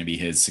III is going to be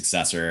his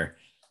successor.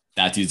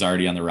 That dude's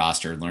already on the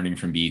roster, learning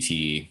from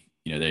BT.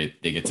 They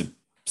get to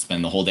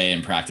spend the whole day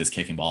in practice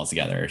kicking balls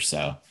together.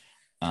 So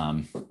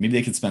maybe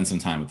they could spend some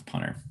time with the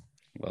punter.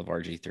 Love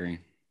RG3.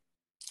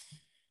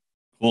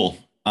 Cool.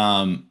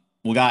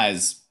 Well,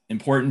 guys,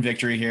 important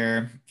victory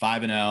here.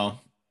 5-0.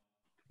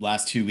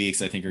 Last 2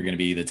 weeks, I think, are going to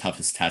be the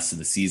toughest tests of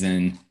the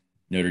season.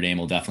 Notre Dame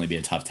will definitely be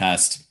a tough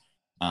test.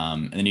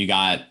 And then you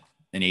got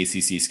an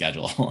ACC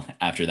schedule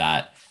after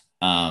that,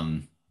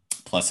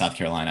 plus South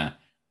Carolina.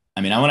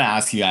 I mean, I want to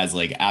ask you guys,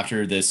 like,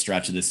 after this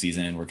stretch of the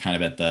season, we're kind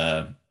of at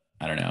the,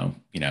 I don't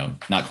know,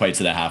 not quite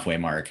to the halfway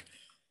mark.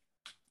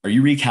 Are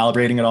you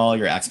recalibrating at all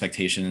your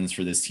expectations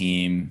for this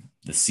team,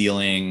 the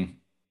ceiling,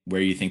 where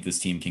you think this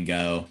team can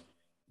go?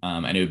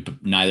 I know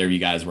neither of you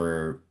guys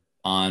were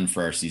on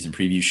for our season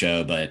preview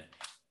show, but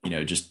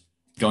just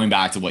going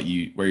back to where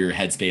your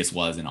headspace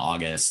was in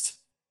August,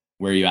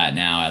 where are you at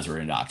now as we're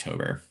into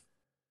October?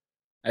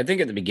 I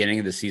think at the beginning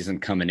of the season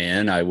coming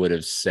in, I would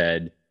have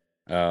said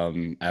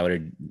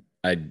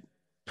I'd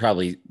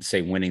probably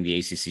say winning the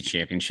ACC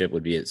championship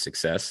would be a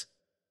success.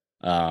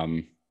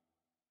 Now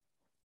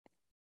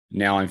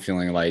I'm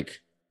feeling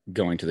like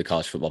going to the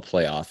college football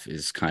playoff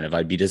is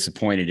I'd be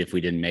disappointed if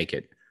we didn't make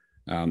it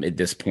at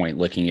this point,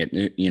 looking at,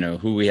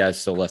 who we have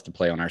still left to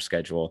play on our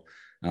schedule,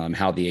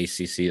 how the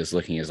ACC is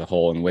looking as a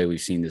whole, and the way we've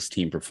seen this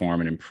team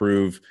perform and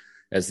improve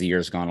as the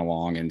year's gone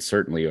along, and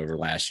certainly over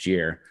last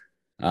year.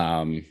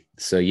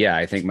 So yeah,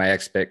 I think my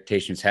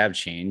expectations have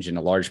changed, and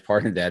a large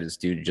part of that is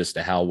due to just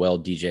to how well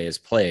DJ has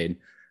played.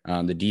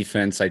 The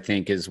defense, I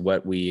think, is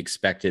what we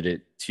expected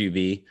it to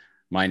be,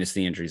 minus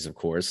the injuries, of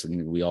course.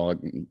 And we all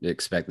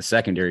expect the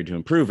secondary to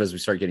improve as we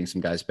start getting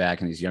some guys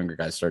back and these younger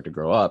guys start to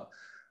grow up.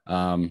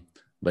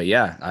 But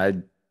yeah,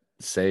 I'd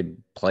say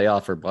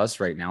playoff or bust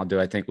right now. Do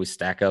I think we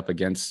stack up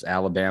against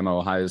Alabama,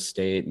 Ohio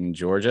State, and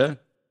Georgia?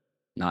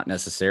 Not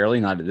necessarily,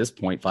 not at this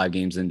point, 5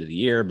 games into the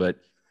year, but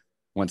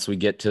once we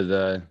get to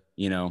the,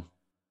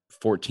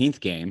 14th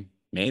game,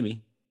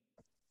 maybe.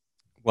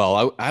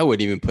 Well, I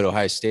wouldn't even put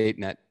Ohio State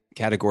in that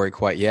category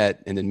quite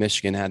yet. And then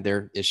Michigan had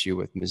their issue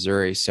with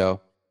Missouri.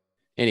 So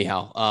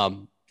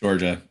anyhow,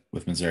 Georgia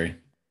with Missouri.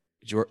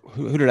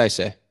 Who did I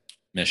say?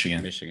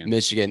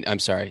 Michigan. I'm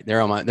sorry.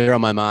 They're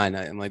on my mind.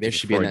 I'm like, they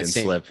should be in that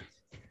same slip.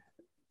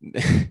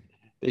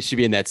 They should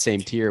be in that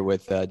same tier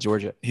with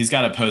Georgia. He's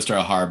got a poster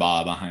of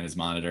Harbaugh behind his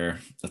monitor.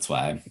 That's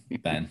why,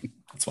 Ben.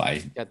 That's why.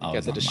 Got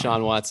the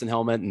Deshaun Watson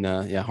helmet and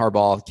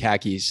Harbaugh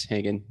khakis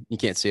hanging. You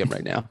can't see them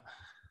right now.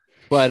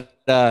 But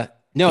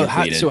no,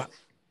 so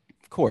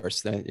of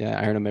course, I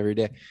iron them every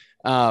day.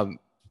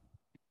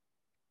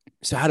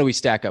 So how do we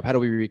stack up? How do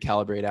we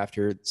recalibrate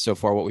after so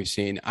far what we've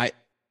seen?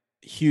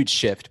 Huge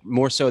shift,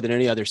 more so than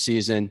any other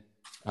season.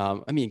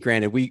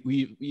 Granted,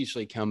 we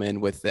usually come in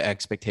with the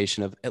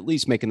expectation of at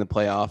least making the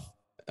playoff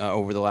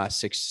over the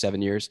last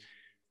 6-7 years.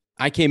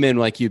 I came in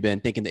like you've been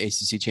thinking the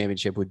ACC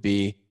championship would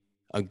be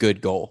a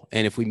good goal.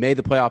 And if we made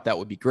the playoff, that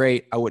would be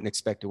great. I wouldn't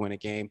expect to win a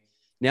game.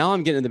 Now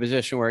I'm getting in the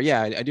position where,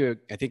 I do.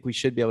 I think we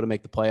should be able to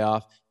make the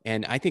playoff.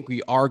 And I think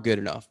we are good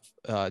enough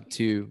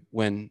to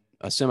win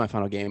a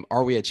semifinal game.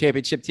 Are we a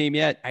championship team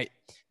yet?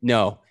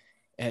 No.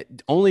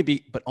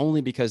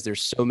 Only because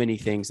there's so many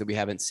things that we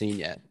haven't seen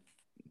yet.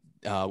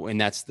 And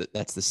that's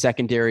the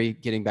secondary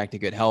getting back to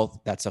good health.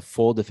 That's a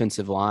full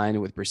defensive line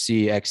with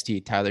Brissy,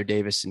 XT, Tyler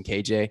Davis, and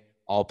KJ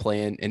all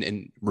playing,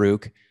 and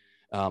Rook,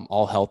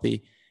 all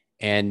healthy.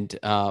 And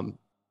and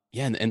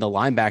the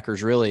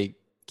linebackers really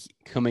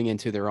coming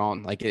into their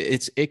own. Like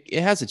it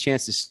has a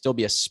chance to still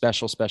be a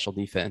special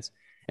defense.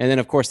 And then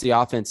of course the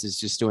offense is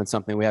just doing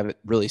something we haven't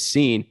really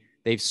seen.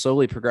 They've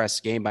slowly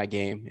progressed game by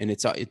game, and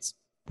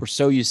we're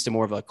so used to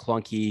more of a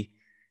clunky,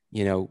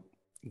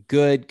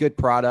 good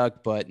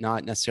product, but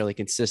not necessarily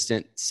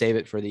consistent. Save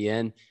it for the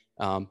end.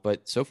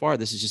 But so far,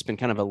 this has just been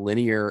kind of a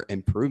linear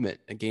improvement,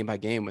 game by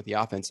game with the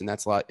offense, and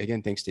that's a lot.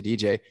 Again, thanks to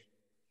DJ.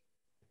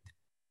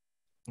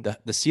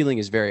 The ceiling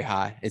is very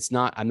high. It's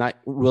not. I'm not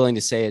willing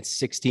to say it's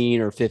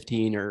 16 or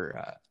 15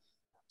 or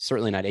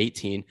certainly not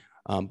 18.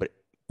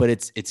 But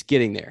it's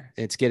getting there.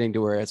 It's getting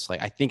to where it's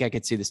like I think I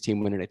could see this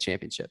team winning a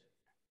championship.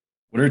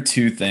 What are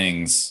 2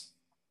 things?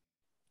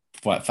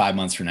 5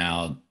 months from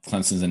now,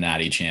 Clemson's a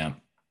natty champ.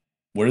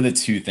 What are the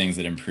 2 things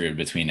that improved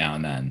between now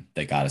and then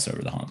that got us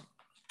over the hump?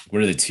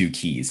 What are the 2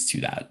 keys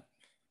to that?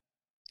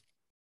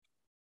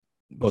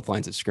 Both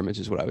lines of scrimmage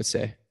is what I would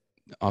say.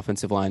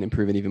 Offensive line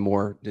improving even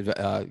more,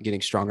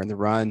 getting stronger in the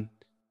run.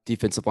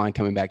 Defensive line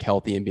coming back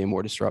healthy and being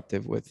more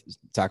disruptive with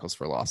tackles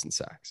for loss and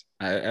sacks.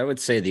 I would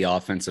say the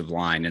offensive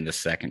line and the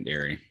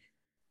secondary.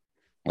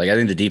 Like I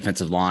think the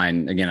defensive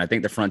line, again, I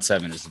think the front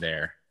 7 is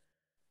there.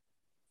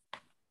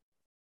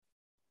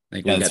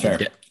 I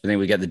think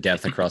we got the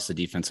depth across the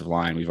defensive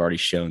line. We've already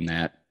shown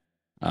that.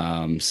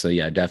 So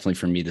yeah, definitely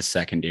for me, the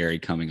secondary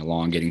coming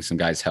along, getting some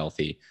guys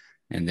healthy,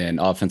 and then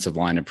offensive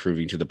line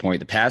improving to the point.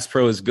 The pass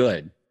pro is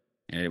good,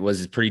 and it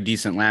was pretty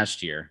decent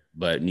last year,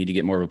 but need to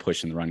get more of a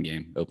push in the run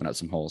game, open up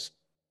some holes.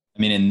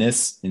 I mean,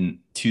 in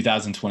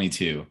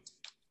 2022,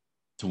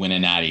 to win a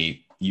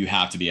natty, you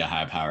have to be a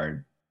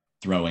high-powered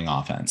throwing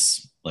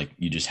offense. Like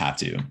you just have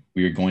to.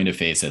 We are going to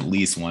face at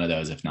least one of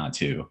those, if not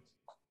 2.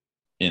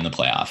 In the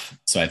playoff.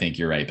 So I think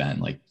you're right, Ben.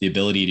 Like the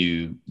ability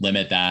to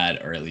limit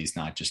that, or at least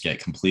not just get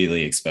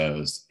completely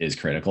exposed, is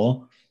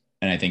critical.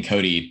 And I think,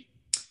 Cody,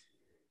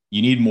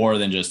 you need more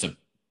than just a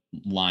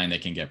line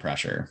that can get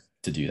pressure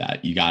to do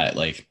that. You got it.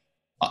 Like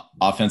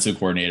offensive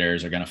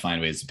coordinators are going to find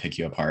ways to pick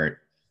you apart.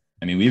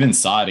 I mean, we even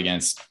saw it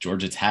against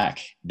Georgia Tech.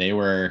 They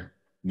were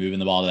moving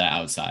the ball to the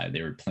outside.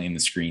 They were playing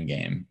the screen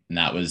game. And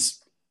that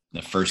was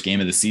the first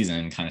game of the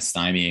season, kind of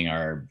stymieing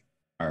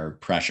our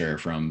pressure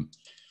from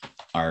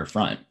our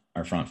front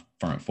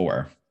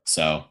 4.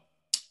 So,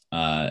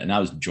 and that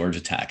was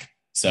Georgia Tech.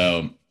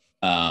 So,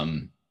 I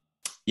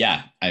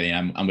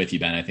mean, I'm with you,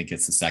 Ben. I think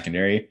it's the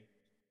secondary.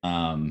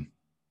 I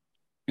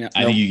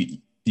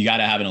think you got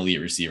to have an elite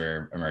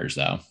receiver emerge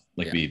though.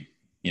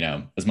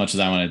 As much as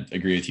I want to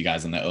agree with you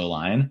guys on the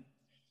O-line,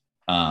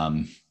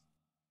 I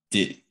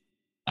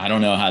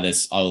don't know how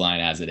this O-line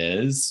as it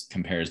is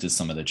compares to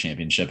some of the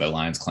championship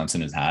O-lines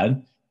Clemson has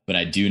had. But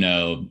I do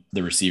know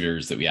the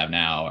receivers that we have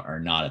now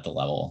are not at the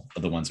level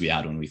of the ones we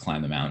had when we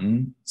climbed the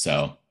mountain.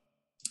 So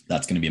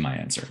that's going to be my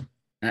answer.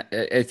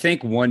 I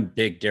think one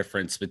big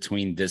difference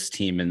between this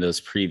team and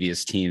those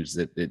previous teams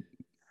that we're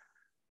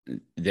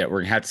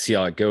going to have to see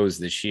how it goes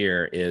this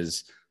year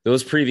is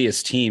those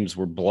previous teams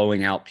were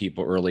blowing out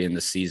people early in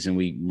the season.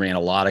 We ran a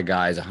lot of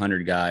guys,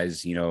 100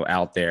 guys,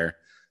 out there,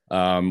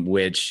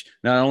 which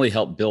not only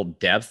helped build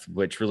depth,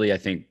 which really I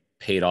think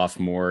paid off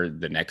more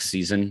the next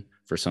season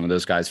for some of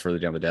those guys further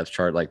down the depth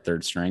chart, like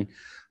third string.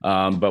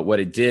 But what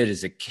it did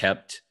is it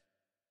kept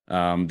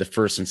the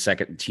first and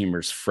second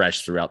teamers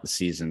fresh throughout the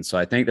season. So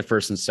I think the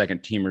first and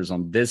second teamers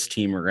on this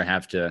team are going to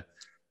have to,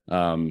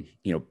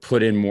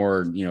 put in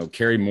more,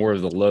 carry more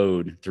of the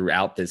load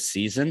throughout this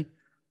season.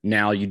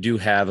 Now you do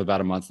have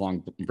about a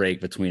month-long break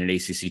between an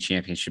ACC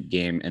championship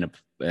game and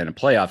a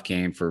playoff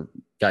game for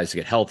guys to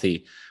get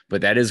healthy,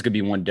 but that is going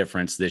to be one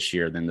difference this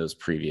year than those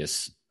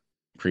previous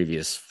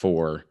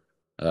 4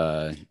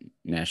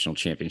 national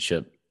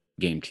championship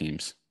game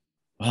teams.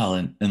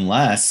 Well,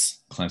 unless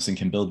Clemson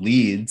can build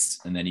leads,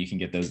 and then you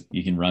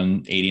can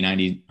run 80,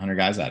 90, 100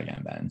 guys out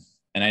again, Ben.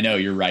 And I know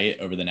you're right,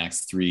 over the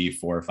next 3,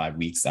 4, or 5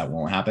 weeks, that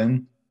won't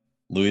happen.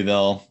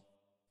 Louisville,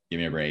 give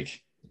me a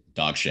break.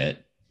 Dog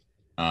shit.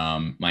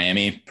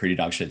 Miami, pretty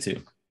dog shit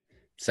too.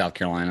 South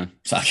Carolina,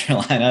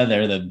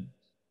 they're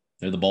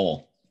the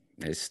bowl.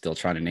 They're still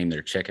trying to name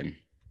their chicken.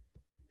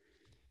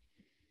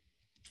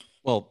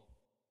 Well,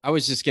 I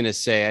was just going to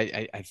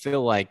say, I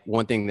feel like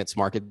one thing that's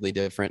markedly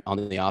different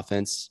on the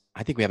offense,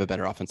 I think we have a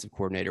better offensive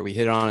coordinator. We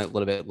hit on it a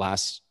little bit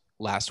last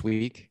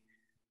week.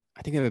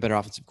 I think we have a better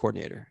offensive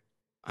coordinator.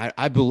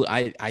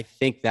 I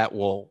think that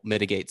will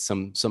mitigate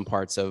some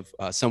parts of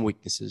some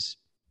weaknesses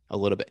a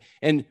little bit.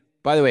 And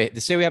by the way, to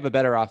say we have a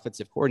better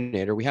offensive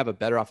coordinator, we have a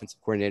better offensive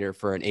coordinator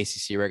for an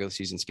ACC regular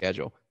season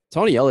schedule.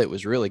 Tony Elliott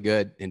was really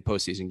good in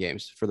postseason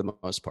games for the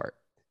most part.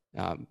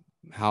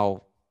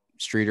 How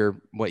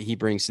Streeter, what he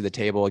brings to the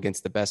table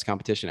against the best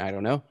competition, I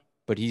don't know.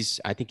 But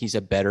I think he's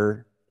a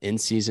better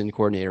in-season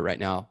coordinator right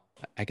now.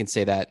 I can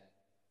say that.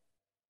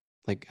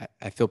 Like,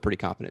 I feel pretty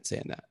confident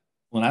saying that.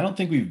 Well, I don't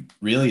think we've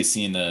really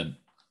seen the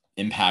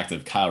impact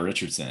of Kyle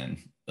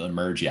Richardson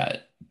emerge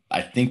yet.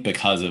 I think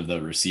because of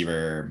the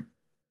receiver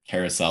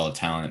carousel of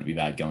talent we've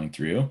had going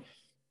through,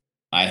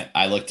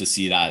 I look to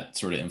see that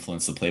sort of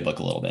influence the playbook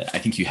a little bit. I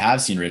think you have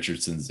seen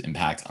Richardson's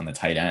impact on the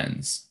tight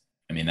ends.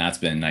 I mean, that's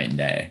been night and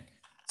day.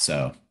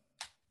 So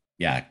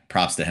yeah,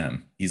 props to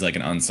him. He's like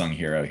an unsung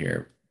hero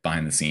here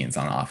behind the scenes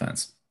on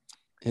offense.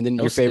 And then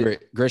your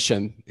favorite,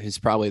 Grisham, is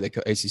probably the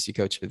ACC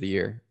coach of the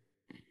year.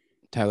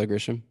 Tyler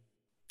Grisham.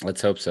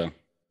 Let's hope so.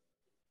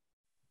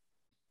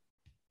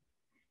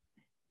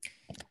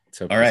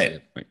 All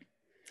right.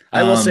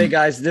 I will say,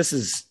 guys, this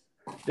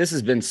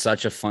has been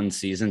such a fun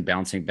season,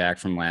 bouncing back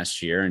from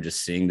last year and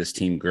just seeing this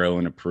team grow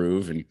and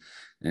improve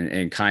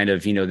and kind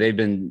of, they've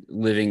been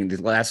living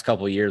the last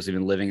couple of years, they've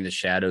been living in the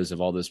shadows of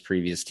all those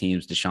previous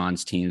teams,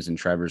 Deshaun's teams and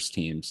Trevor's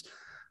teams.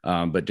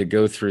 But to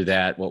go through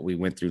that, what we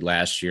went through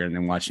last year, and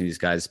then watching these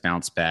guys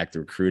bounce back, the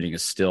recruiting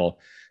is still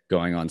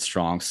going on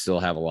strong,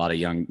 still have a lot of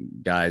young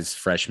guys,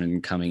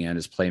 freshmen coming in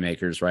as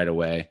playmakers right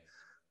away.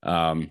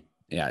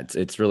 Yeah,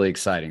 it's really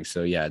exciting.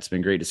 So yeah, it's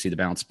been great to see the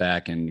bounce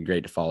back and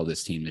great to follow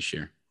this team this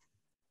year.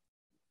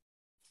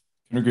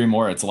 Couldn't agree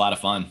more. It's a lot of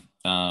fun.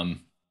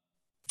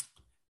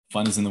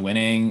 Fun is in the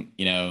winning.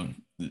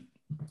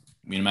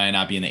 We might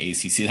not be in the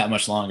ACC that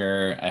much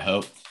longer, I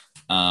hope.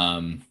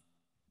 And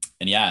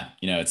yeah,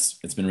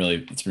 it's been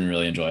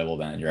really enjoyable,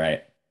 Ben. You're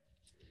right.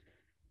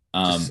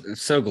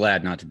 Just so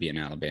glad not to be an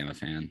Alabama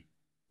fan.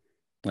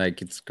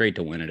 Like, it's great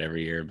to win it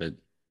every year, but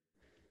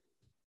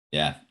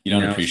yeah, you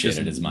don't appreciate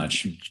it as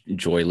much.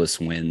 Joyless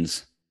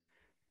wins.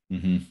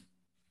 Mm-hmm.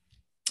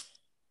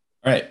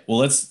 All right. Well,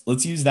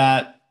 let's use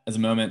that as a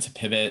moment to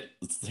pivot.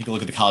 Let's take a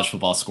look at the college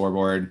football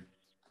scoreboard.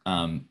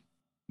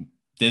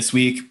 This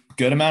week,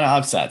 good amount of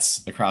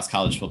upsets across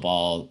college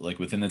football, like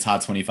within the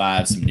top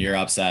 25, some near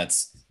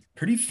upsets.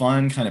 Pretty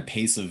fun kind of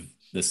pace of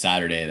the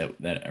Saturday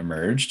that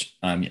emerged.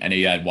 I know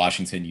you had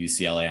Washington,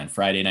 UCLA on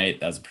Friday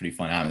night. That was a pretty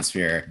fun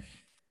atmosphere.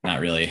 Not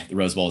really. The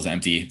Rose Bowl is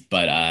empty,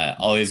 but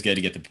always good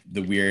to get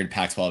the weird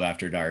Pac-12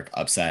 after dark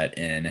upset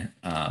in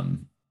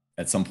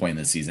at some point in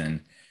the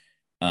season.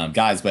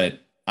 Guys, but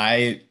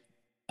I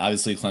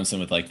obviously Clemson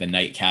with like the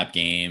nightcap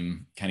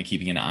game, kind of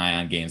keeping an eye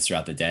on games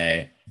throughout the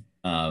day.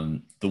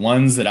 The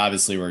ones that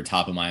obviously were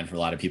top of mind for a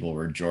lot of people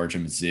were Georgia,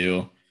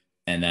 Mizzou,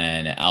 and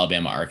then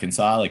Alabama,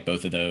 Arkansas. Like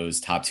both of those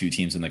top 2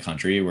 teams in the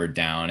country were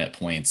down at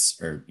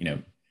points, or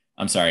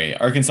I'm sorry,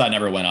 Arkansas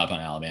never went up on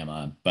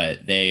Alabama,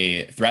 but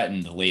they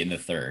threatened late in the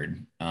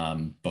third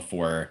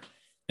before,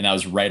 and that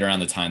was right around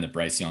the time that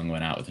Bryce Young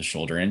went out with a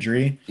shoulder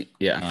injury.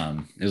 Yeah,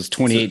 it was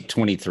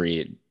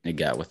 28-23 it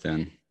got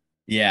within.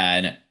 Yeah,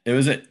 and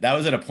that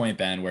was at a point,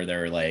 Ben, where there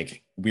were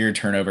like weird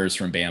turnovers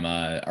from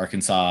Bama.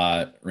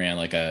 Arkansas ran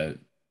like a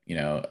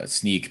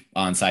sneak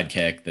onside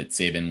kick that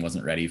Saban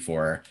wasn't ready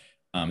for.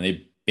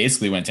 They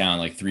basically went down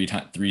like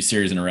three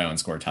series in a row and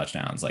scored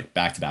touchdowns, like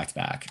back to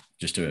back,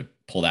 just to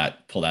pull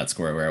that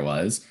score where it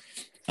was.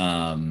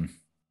 But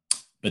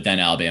then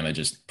Alabama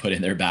just put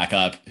in their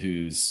backup,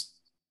 who's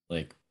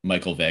like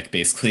Michael Vick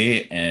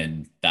basically,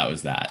 and that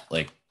was that.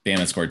 Like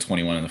Bama scored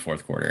 21 in the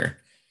fourth quarter.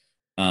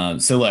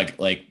 So like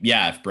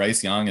yeah, if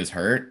Bryce Young is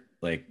hurt,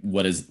 like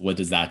what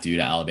does that do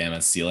to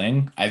Alabama's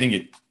ceiling? I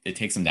think it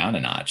takes them down a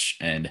notch.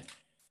 And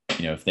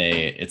if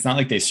it's not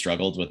like they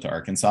struggled with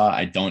Arkansas.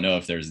 I don't know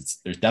if there's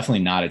definitely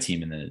not a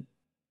team in the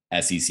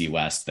SEC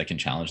West that can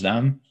challenge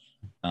them.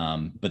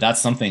 But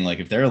that's something like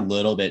if they're a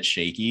little bit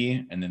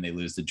shaky and then they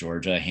lose to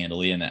Georgia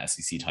handily in the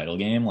SEC title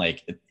game,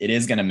 like it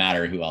is going to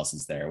matter who else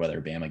is there,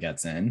 whether Bama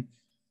gets in.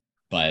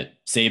 But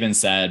Saban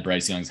said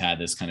Bryce Young's had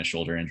this kind of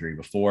shoulder injury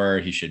before.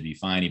 He should be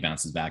fine. He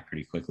bounces back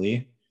pretty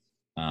quickly.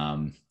 So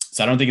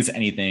I don't think it's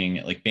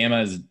anything like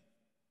Bama is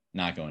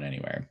not going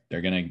anywhere.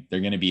 They're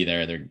gonna be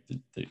there.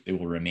 They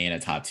will remain a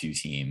top 2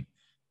 team.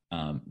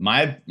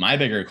 My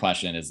bigger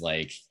question is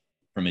like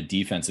from a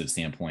defensive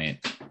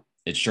standpoint,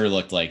 it sure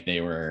looked like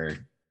they were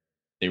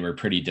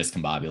pretty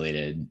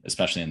discombobulated,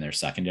 especially in their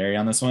secondary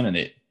on this one,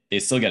 and they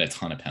still get a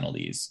ton of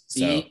penalties.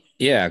 So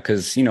yeah,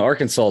 because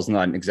Arkansas is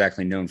not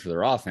exactly known for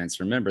their offense.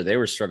 Remember, they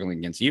were struggling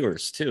against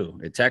Ewers too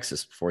at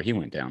Texas before he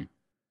went down.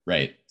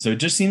 Right. So it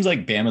just seems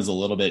like Bama's a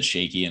little bit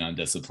shaky and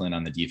undisciplined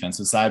on the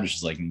defensive side, which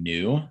is like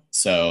new.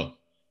 So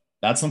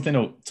that's something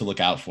to look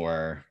out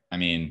for. I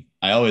mean,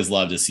 I always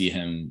love to see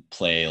him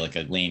play like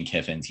a Lane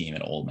Kiffin team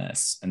at Ole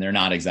Miss, and they're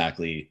not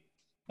exactly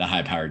the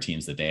high-powered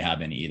teams that they have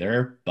been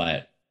either.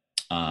 But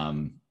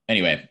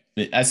anyway,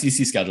 the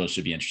SEC schedule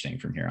should be interesting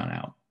from here on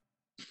out.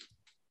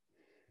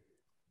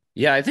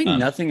 Yeah, I think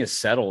nothing is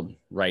settled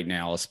right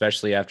now,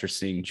 especially after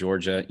seeing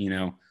Georgia.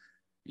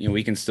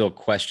 We can still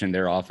question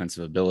their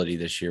offensive ability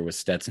this year with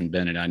Stetson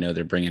Bennett. I know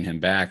they're bringing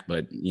him back,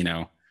 but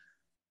I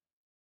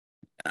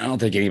don't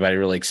think anybody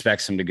really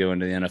expects him to go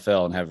into the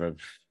NFL and have a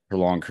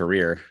prolonged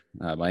career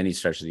by any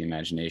stretch of the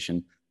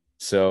imagination.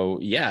 So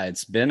yeah,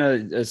 it's been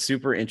a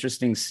super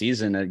interesting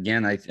season.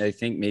 Again, I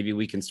think maybe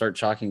we can start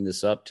chalking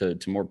this up to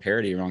more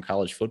parity around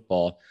college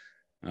football.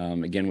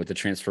 Again, with the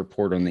transfer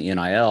portal and the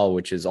NIL,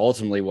 which is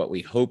ultimately what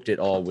we hoped it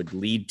all would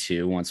lead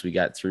to once we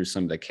got through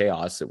some of the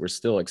chaos that we're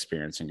still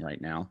experiencing right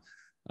now.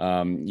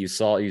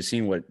 You've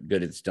seen what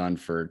good it's done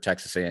for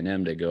Texas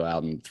A&M to go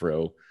out and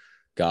throw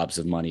gobs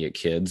of money at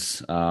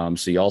kids. So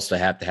you also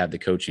have to have the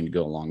coaching to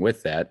go along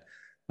with that,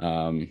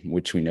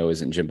 which we know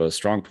isn't Jimbo's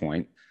strong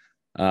point.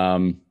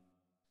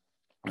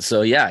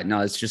 So yeah, no,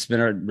 it's just been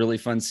a really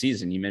fun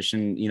season. You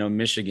mentioned,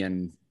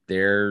 Michigan,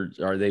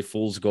 are they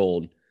fool's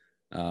gold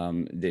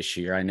this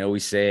year? I know we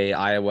say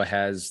Iowa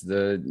has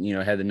had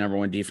the number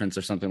 1 defense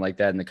or something like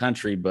that in the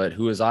country, but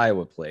who has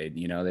Iowa played?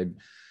 They,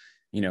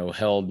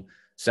 held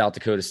South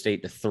Dakota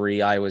State to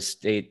 3, Iowa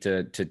State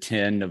to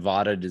 10,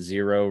 Nevada to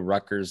 0,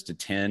 Rutgers to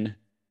 10.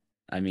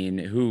 I mean,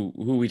 who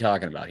are we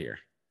talking about here?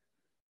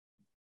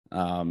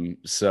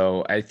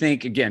 So I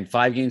think, again,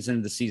 5 games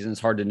into the season,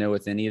 it's hard to know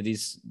with any of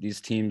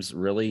these teams,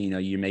 really.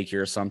 You make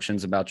your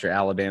assumptions about your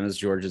Alabamas,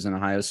 Georgias, and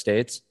Ohio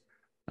States,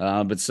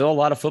 but still a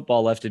lot of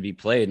football left to be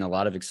played and a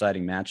lot of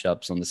exciting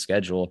matchups on the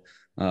schedule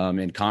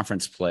in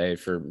conference play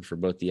for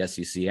both the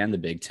SEC and the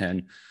Big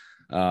Ten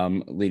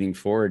leading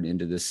forward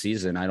into this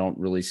season. I don't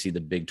really see the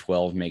Big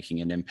 12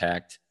 making an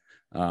impact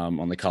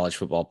on the college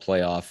football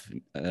playoff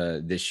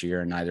this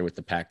year, neither with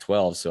the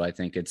Pac-12. So I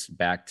think it's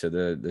back to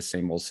the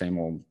same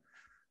old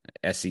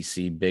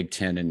SEC, Big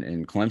Ten,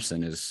 and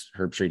Clemson, as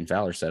Herb Street and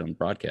Fowler said on the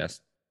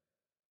broadcast.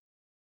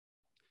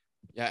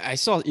 Yeah, I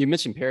saw you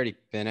mentioned parity,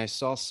 Ben. I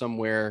saw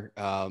somewhere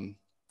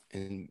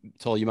and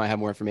told you might have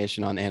more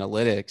information on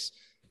analytics.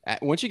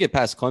 Once you get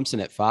past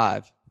Clemson at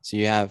 5, so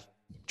you have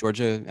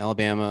Georgia,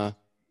 Alabama,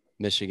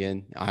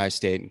 Michigan, Ohio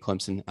State, and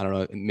Clemson. I don't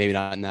know, maybe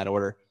not in that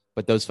order,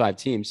 but those 5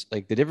 teams,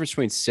 like the difference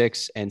between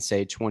 6 and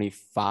say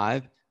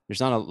 25,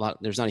 there's not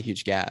a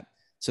huge gap.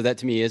 So that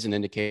to me is an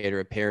indicator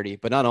of parity.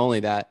 But not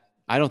only that,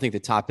 I don't think the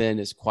top end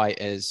is quite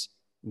as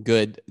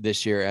good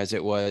this year as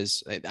it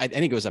was. I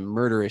think it was a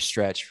murderous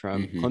stretch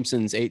from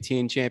Clemson's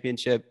 18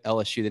 championship,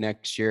 LSU the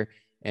next year,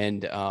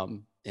 and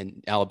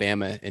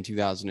Alabama in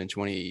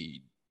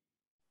 2020.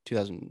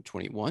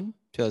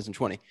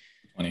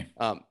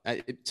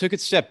 It took a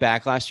step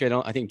back last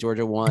year. I think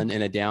Georgia won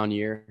in a down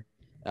year.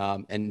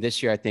 And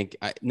this year, I think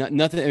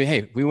nothing. I mean, hey,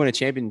 if we win a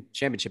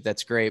championship,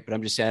 that's great. But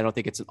I'm just saying, I don't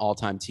think it's an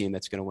all-time team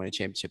that's going to win a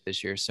championship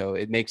this year. So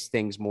it makes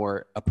things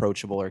more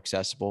approachable or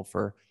accessible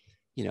for,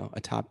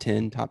 a top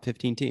 10, top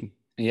 15 team.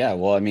 Yeah,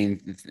 well, I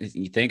mean,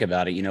 you think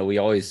about it. We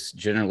always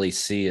generally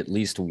see at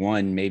least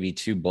 1, maybe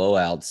 2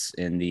 blowouts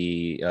in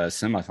the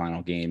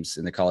semifinal games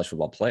in the college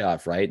football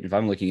playoff, right? If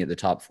I'm looking at the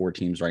top 4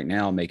 teams right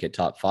now, make it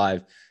top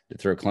 5 to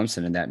throw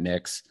Clemson in that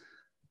mix,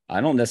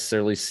 I don't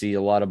necessarily see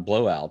a lot of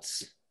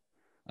blowouts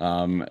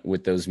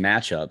with those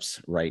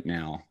matchups right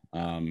now.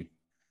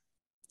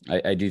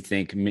 I do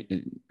think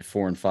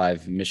 4 and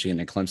 5,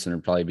 Michigan and Clemson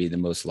would probably be the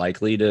most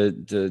likely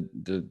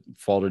to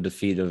fall to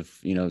defeat of,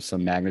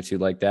 some magnitude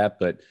like that.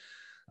 But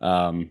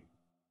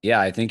yeah,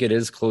 I think it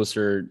is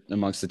closer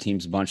amongst the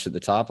teams bunched at the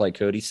top, like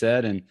Cody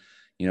said. And,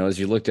 as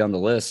you look down the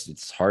list,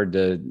 it's hard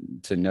to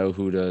know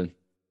who to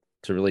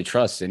really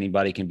trust.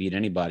 Anybody can beat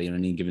anybody on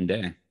any given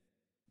day.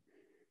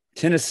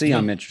 Tennessee,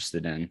 I'm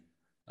interested in.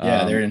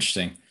 Yeah, they're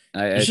interesting.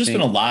 There's just been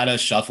a lot of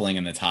shuffling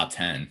in the top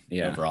 10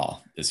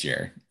 overall this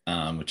year,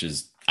 which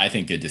is, I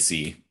think, good to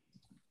see.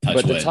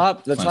 But the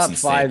top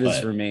 5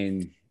 has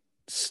remained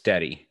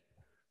steady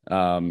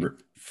for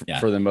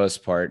the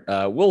most part.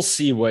 We'll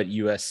see what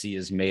USC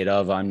is made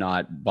of. I'm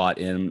not bought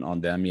in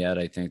on them yet.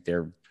 I think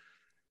they're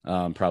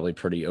Probably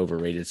pretty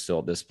overrated still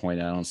at this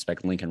point. I don't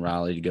expect Lincoln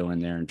Riley to go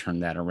in there and turn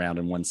that around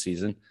in one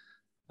season.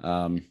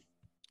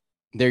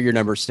 They're your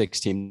number 6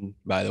 team,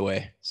 by the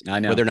way. I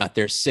know. Whether or not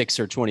they're 6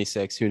 or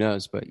 26, who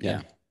knows? But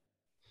yeah.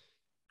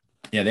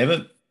 Yeah, they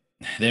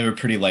have a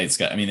pretty light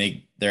schedule. I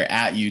mean, they're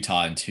at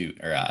Utah in 2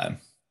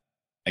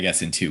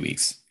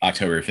 weeks,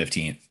 October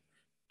 15th,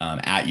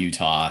 at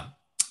Utah.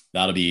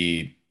 That'll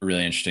be a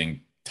really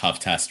interesting, tough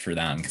test for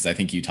them because I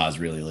think Utah's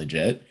really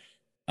legit.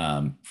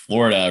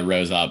 Florida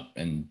rose up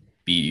and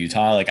beat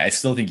Utah. Like, I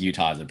still think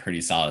Utah is a pretty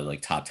solid,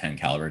 like, top 10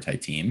 caliber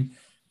type team.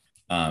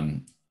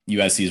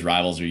 USC's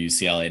rivals are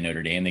UCLA and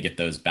Notre Dame. They get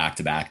those back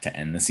to back to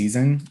end the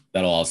season.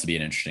 That'll also be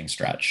an interesting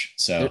stretch.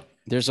 So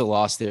there's a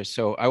loss there.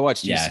 So I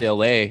watched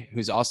UCLA,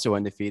 who's also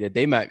undefeated.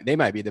 They might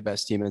be the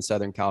best team in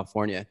Southern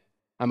California.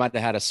 I might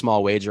have had a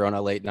small wager on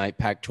a late night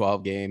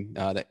Pac-12 game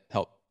that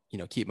helped,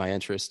 keep my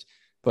interest.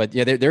 But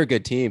yeah, they're a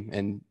good team,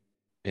 and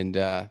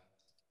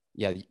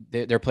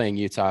they're playing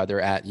Utah.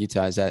 They're at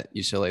Utah is at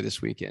UCLA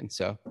this weekend.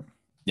 So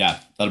yeah,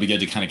 that'll be good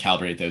to kind of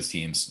calibrate those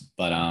teams.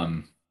 But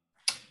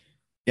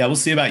yeah, we'll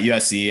see about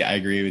USC. I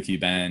agree with you,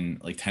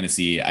 Ben. Like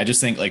Tennessee, I just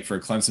think like for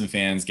Clemson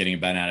fans getting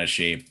bent out of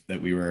shape that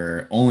we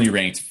were only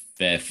ranked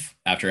 5th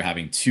after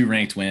having 2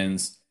 ranked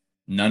wins.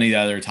 None of the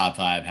other top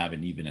 5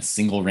 having even a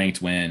single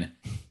ranked win.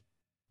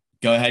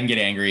 Go ahead and get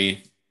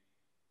angry.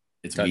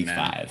 It's week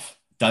 5.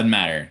 Doesn't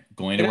matter.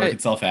 Going to work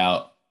itself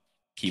out.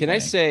 Keep winning. I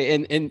say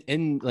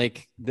in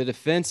like the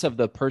defense of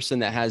the person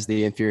that has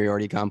the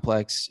inferiority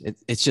complex,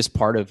 it's just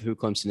part of who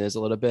Clemson is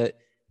a little bit.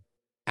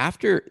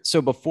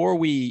 Before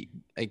we,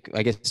 I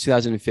guess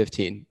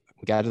 2015,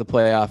 we got to the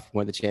playoff,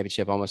 won the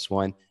championship, almost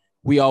won.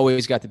 We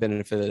always got the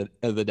benefit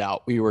of the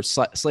doubt. We were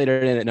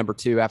slated in at number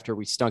 2 after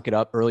we stunk it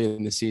up early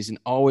in the season.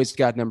 Always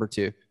got number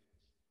 2.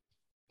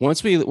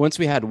 Once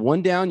we had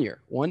one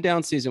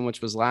down season,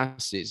 which was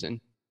last season,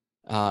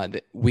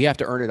 we have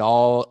to earn it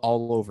all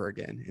over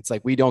again. It's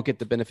like we don't get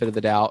the benefit of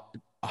the doubt.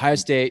 Ohio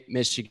State,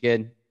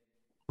 Michigan,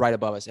 right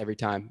above us every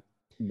time.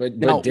 But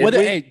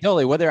wait,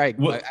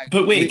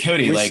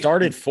 Cody, we like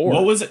started 4.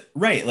 What was it?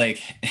 Right,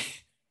 like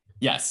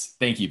yes,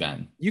 thank you,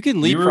 Ben. You can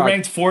leave. We were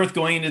ranked 4th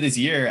going into this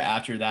year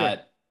after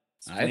that.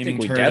 I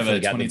think we definitely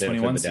got the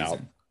benefit of the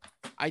doubt.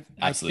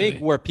 I think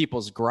where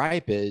people's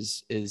gripe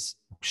is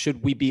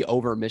should we be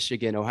over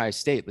Michigan, Ohio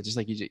State, just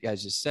like you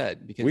guys just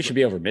said? Because we should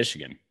be over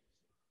Michigan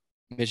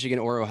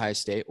or Ohio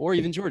State, or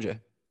even Georgia.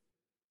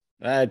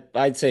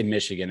 I'd say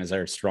Michigan is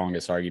our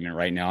strongest argument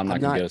right now. I'm not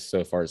going to go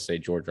so far as to say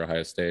Georgia,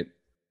 Ohio State.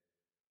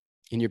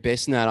 And you're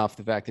basing that off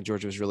the fact that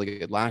Georgia was really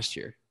good last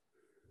year.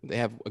 They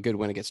have a good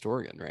win against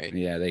Oregon, right?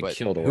 Yeah, they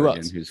killed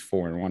Oregon, who's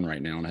 4-1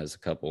 right now and has a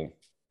couple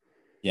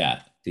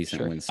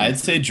decent wins. I'd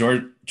say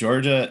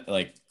Georgia,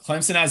 like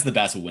Clemson has the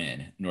best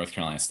win, North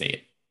Carolina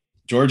State.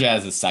 Georgia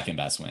has the second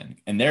best win.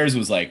 And theirs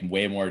was like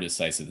way more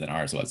decisive than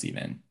ours was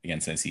even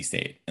against NC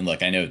State. And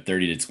look, I know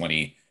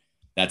 30-20,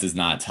 that does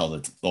not tell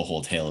the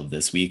whole tale of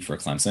this week for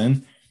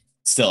Clemson.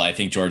 Still, I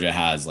think Georgia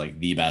has like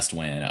the best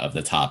win of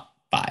the top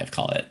 5,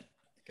 call it.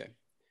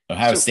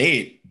 Ohio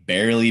State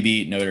barely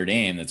beat Notre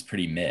Dame. That's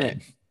pretty mid.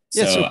 Right.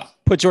 Yeah, so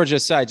put Georgia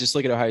aside. Just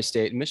look at Ohio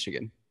State and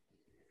Michigan.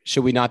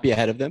 Should we not be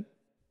ahead of them?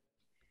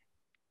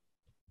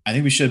 I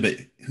think we should, but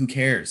who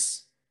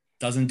cares?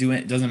 Doesn't do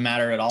it. Doesn't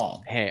matter at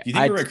all. Hey, do you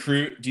think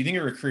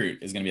a recruit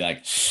is going to be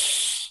like,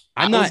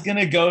 I'm not going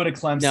to go to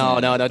Clemson? No.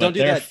 Don't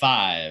do that.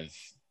 5.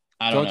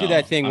 Don't do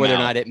that thing whether or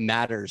not it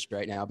matters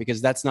right now,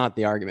 because that's not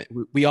the argument.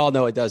 We all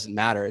know it doesn't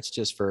matter. It's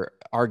just for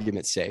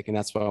argument's sake. And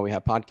that's why we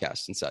have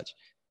podcasts and such.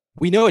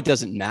 We know it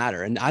doesn't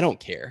matter, and I don't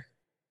care.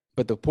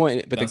 But the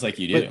point, sounds like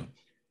you do.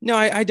 No,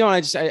 I don't.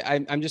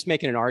 I'm just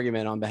making an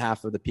argument on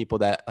behalf of the people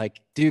that like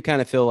do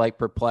kind of feel like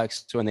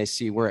perplexed when they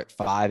see we're at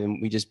 5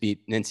 and we just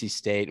beat NC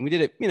State, and we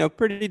did it,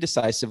 pretty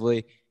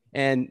decisively.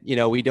 And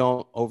we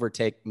don't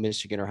overtake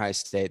Michigan or Ohio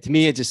State. To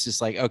me, it's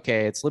just like,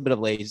 okay, it's a little bit of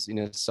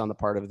laziness on the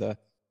part of the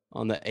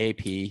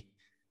AP.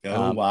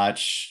 Go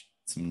watch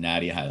some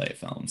Natty highlight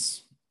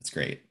films. It's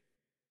great.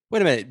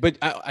 Wait a minute, but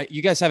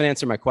you guys haven't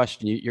answered my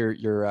question.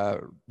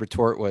 Your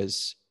retort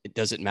was, it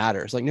doesn't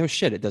matter. It's like, no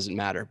shit, it doesn't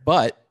matter.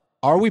 But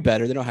are we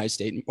better than Ohio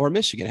State or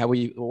Michigan?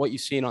 What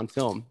you've seen on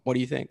film? What do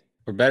you think?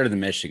 We're better than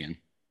Michigan.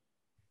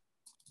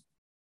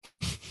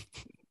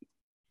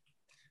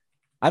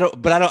 I don't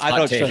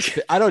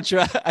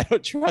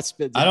trust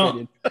Ben's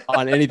opinion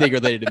on anything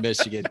related to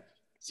Michigan.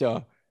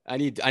 So I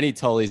need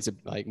Tully's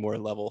like more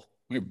level.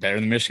 We were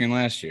better than Michigan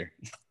last year.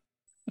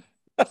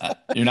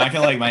 You're not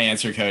gonna like my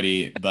answer,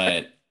 Cody,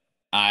 but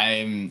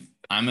I'm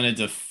gonna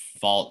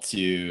default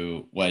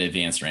to what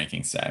advanced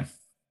rankings say,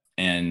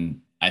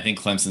 and I think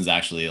Clemson's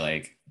actually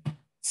like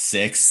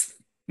 6th,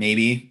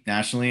 maybe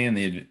nationally in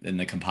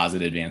the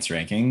composite advanced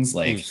rankings.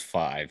 Like who's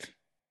 5?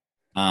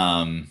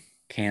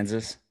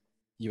 Kansas,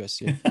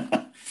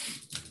 USC,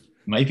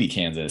 might be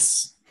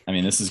Kansas. I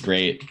mean, this is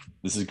great.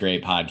 This is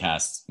great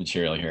podcast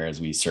material here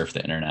as we surf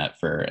the internet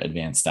for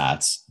advanced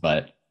stats.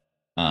 But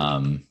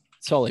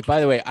Totally. By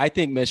the way, I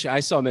think Michigan.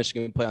 I saw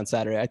Michigan play on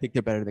Saturday. I think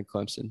they're better than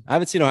Clemson. I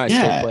haven't seen Ohio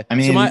Yeah, State play. I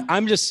mean-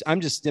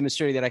 I'm just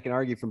demonstrating that I can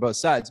argue from both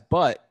sides.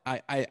 But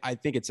I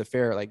think it's a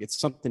fair, like, it's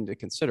something to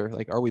consider.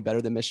 Like, are we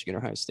better than Michigan or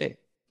Ohio State?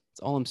 That's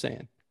all I'm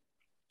saying.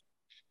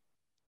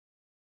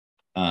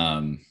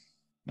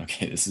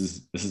 Okay, this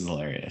is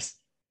hilarious.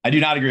 I do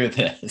not agree with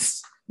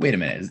this. Wait a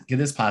minute. Could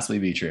this possibly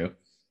be true?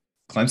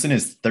 Clemson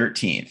is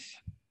 13th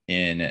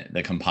in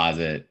the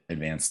composite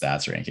advanced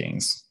stats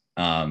rankings.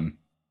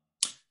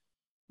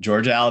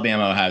 Georgia,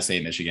 Alabama, Ohio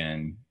State,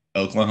 Michigan,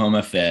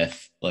 Oklahoma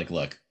 5th. Like,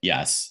 look,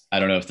 yes. I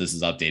don't know if this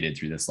is updated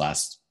through this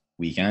last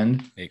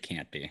weekend. It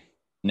can't be.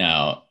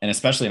 No, and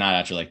especially not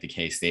after like the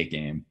K-State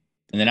game.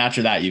 And then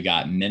after that, you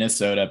got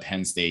Minnesota,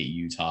 Penn State,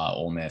 Utah,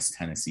 Ole Miss,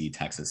 Tennessee,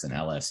 Texas, and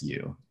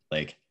LSU.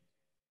 Like,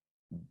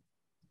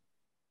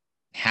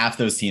 half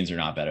those teams are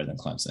not better than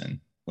Clemson.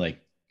 Like,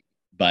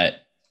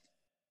 but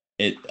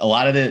a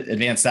lot of the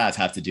advanced stats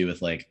have to do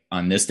with, like,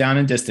 on this down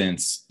and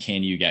distance,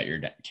 can you get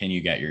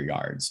your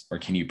yards, or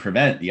can you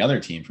prevent the other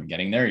team from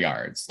getting their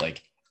yards?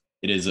 Like,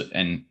 it is,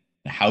 and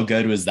how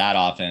good was that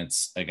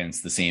offense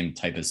against the same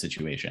type of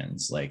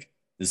situations? Like,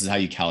 this is how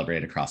you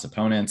calibrate across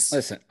opponents.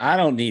 Listen, I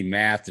don't need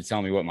math to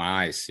tell me what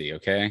my eyes see.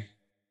 Okay.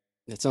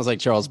 It sounds like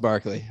Charles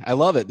Barkley. I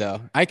love it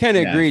though. I kind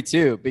of agree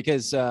too,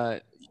 because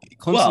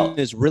Clemson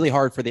is really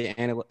hard for the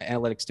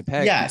analytics to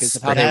peg because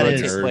of how they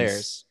rotate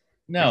players.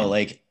 No,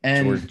 like,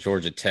 and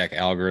Georgia Tech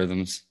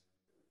algorithms.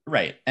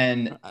 Right.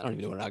 And I don't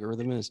even know what an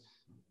algorithm is.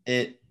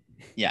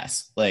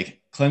 Yes. Like,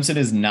 Clemson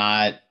is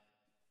not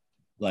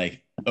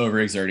like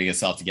overexerting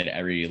itself to get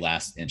every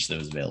last inch that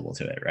was available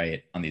to it,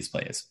 right, on these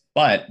plays,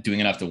 but doing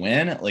enough to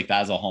win. Like,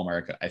 that's a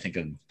hallmark, I think,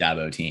 of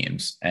Dabo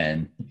teams.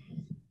 And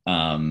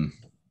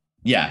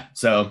yeah,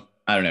 so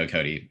I don't know,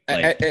 Cody.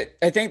 Like,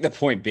 I think the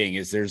point being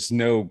is there's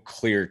no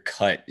clear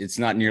cut. It's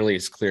not nearly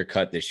as clear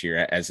cut this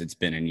year as it's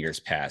been in years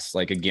past.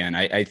 Like, again,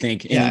 I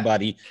think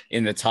anybody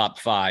in the top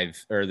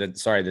 5 or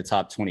the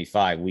top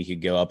 25, we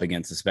could go up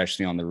against,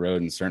 especially on the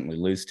road, and certainly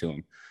lose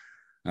to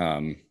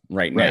them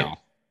right now.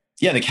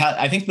 Yeah.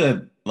 I think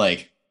the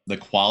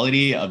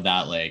quality of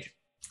that, like,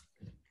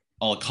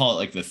 I'll call it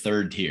like the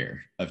third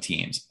tier of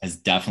teams, has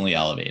definitely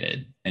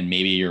elevated. And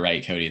maybe you're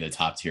right, Cody, the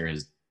top tier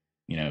has,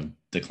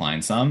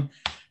 declined some.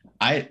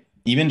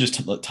 Even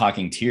just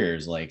talking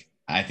tiers, like,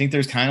 I think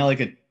there's kind of like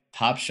a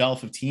top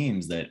shelf of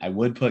teams that I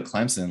would put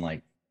Clemson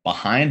like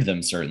behind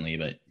them, certainly,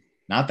 but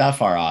not that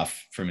far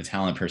off from a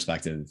talent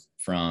perspective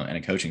and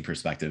a coaching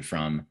perspective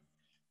from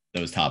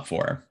those top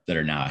 4 that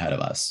are now ahead of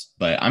us.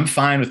 But I'm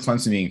fine with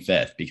Clemson being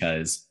 5th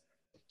because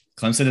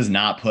Clemson has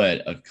not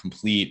put a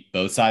complete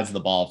both sides of the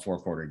ball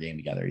 4-quarter game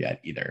together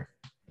yet either.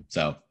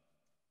 So,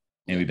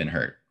 and we've been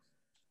hurt.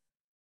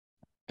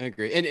 I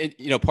agree.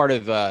 And part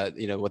of,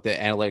 what the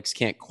analytics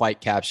can't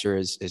quite capture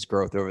is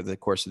growth over the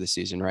course of the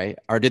season, right?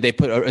 Or did they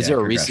is there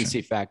a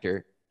recency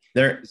factor?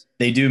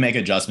 They do make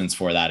adjustments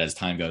for that as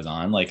time goes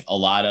on. Like, a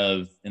lot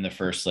of, in the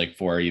first like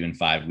 4 or even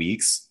 5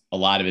 weeks, a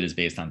lot of it is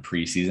based on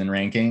preseason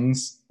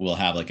rankings. We'll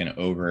have like an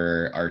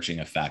overarching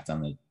effect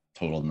on the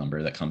total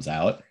number that comes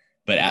out.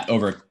 But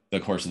over the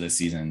course of this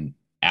season,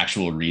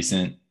 actual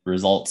recent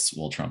results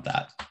will trump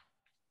that.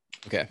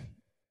 Okay.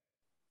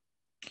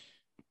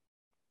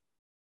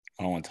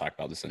 I don't want to talk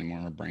about this anymore.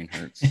 My brain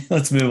hurts.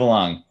 Let's move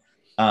along.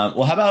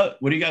 Well, how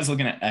about, what are you guys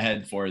looking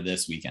ahead for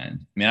this weekend?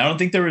 I mean, I don't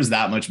think there was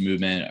that much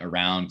movement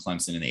around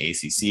Clemson in the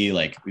ACC.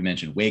 Like we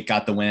mentioned, Wake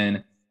got the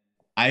win.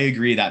 I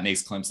agree that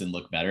makes Clemson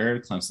look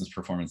better. Clemson's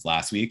performance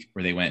last week,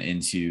 where they went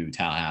into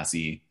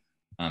Tallahassee,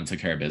 took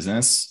care of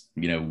business.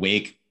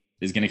 Wake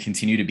is going to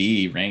continue to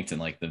be ranked in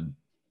like the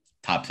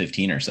top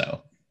 15 or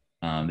so.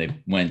 They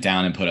went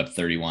down and put up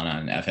 31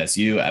 on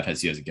FSU.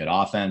 FSU has a good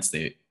offense.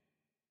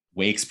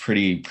 Wake's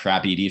pretty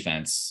crappy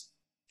defense.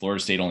 Florida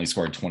State only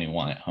scored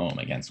 21 at home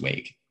against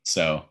Wake.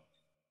 So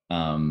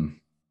that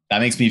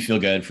makes me feel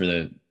good for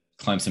the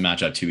Clemson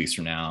matchup 2 weeks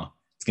from now.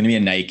 It's going to be a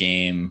night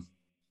game.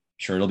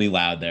 Sure, it'll be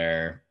loud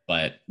there,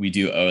 but we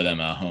do owe them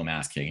a home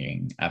ass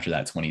kicking after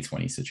that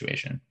 2020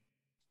 situation.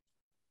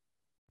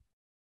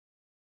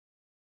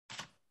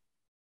 How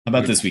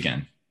about this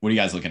weekend? What are you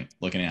guys looking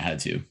ahead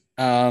to?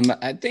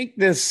 I think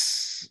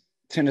this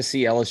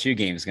Tennessee LSU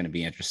game is going to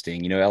be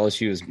interesting.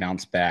 LSU has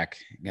bounced back.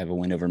 You have a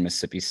win over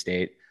Mississippi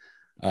State.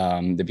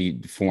 To be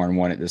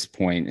 4-1 at this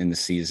point in the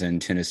season.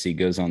 Tennessee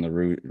goes on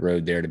the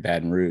road there to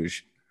Baton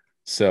Rouge.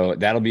 So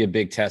that'll be a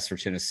big test for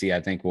Tennessee.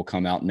 I think we'll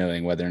come out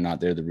knowing whether or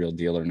not they're the real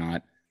deal or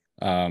not.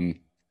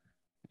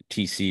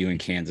 TCU and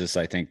Kansas,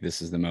 I think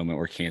this is the moment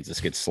where Kansas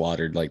gets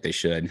slaughtered like they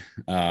should.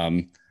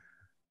 About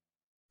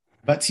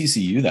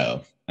TCU,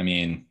 though, I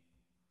mean,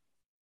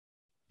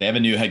 they have a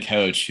new head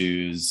coach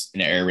who's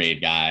an air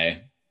raid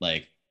guy.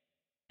 Like,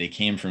 we're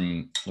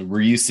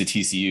used to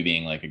TCU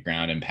being like a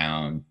ground and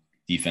pound,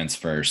 defense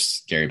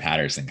first, Gary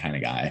Patterson kind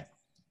of guy.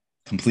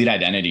 Complete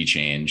identity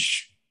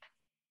change.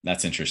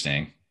 That's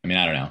interesting. I mean,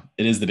 I don't know.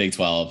 It is the Big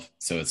 12,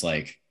 so it's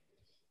like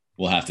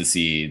we'll have to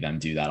see them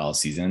do that all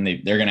season.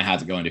 They're going to have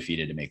to go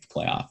undefeated to make the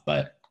playoff,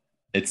 but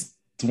it's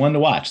one to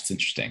watch. It's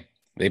interesting.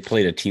 They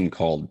played a team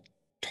called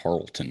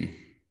Tarleton.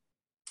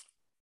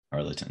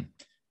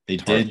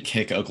 They did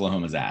kick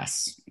Oklahoma's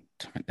ass.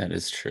 That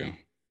is true.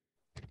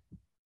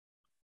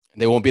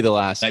 They won't be the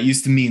last. That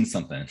used to mean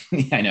something.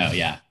 I know.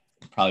 Yeah.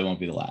 Probably won't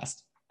be the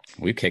last.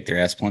 We've kicked their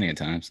ass plenty of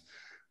times.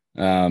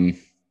 How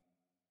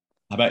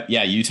about,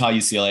 Utah,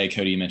 UCLA,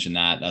 Cody, you mentioned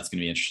that. That's going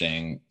to be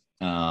interesting.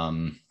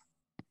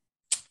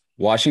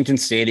 Washington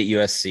State at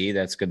USC.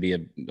 That's going to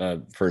be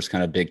a first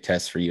kind of big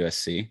test for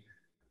USC.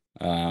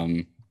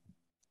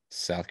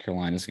 South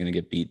Carolina is going to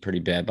get beat pretty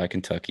bad by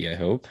Kentucky, I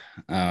hope.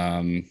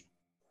 Definitely.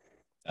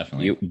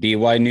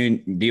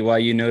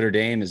 BYU Notre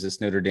Dame. Is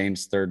this Notre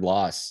Dame's third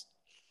loss?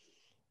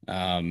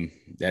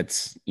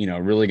 That's,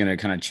 really going to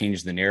kind of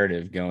change the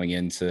narrative going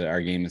into our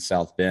game in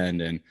South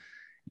Bend. And,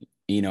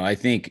 I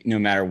think no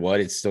matter what,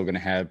 it's still going to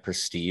have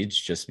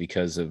prestige just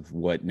because of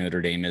what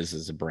Notre Dame is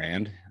as a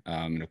brand.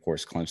 And of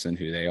course, Clemson,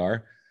 who they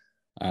are.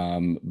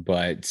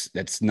 But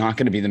that's not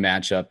going to be the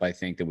matchup, I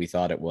think, that we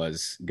thought it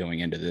was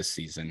going into this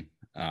season.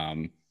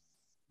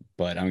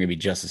 But I'm going to be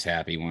just as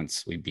happy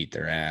once we beat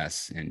their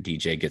ass and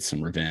DJ gets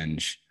some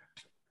revenge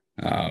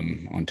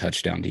on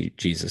touchdown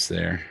Jesus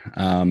there.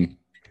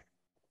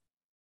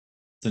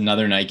 It's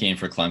another night game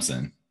for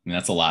Clemson. I mean,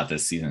 that's a lot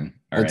this season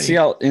already. Let's see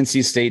how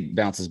NC State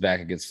bounces back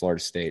against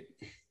Florida State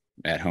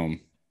at home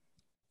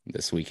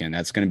this weekend.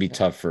 That's going to be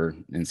tough for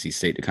NC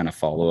State to kind of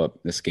follow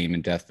up this game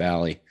in Death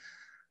Valley.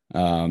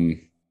 And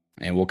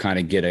we'll kind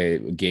of get a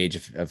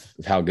gauge of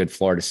how good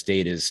Florida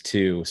State is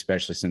too,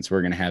 especially since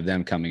we're going to have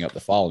them coming up the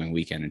following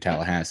weekend in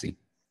Tallahassee.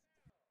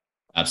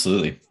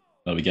 Absolutely.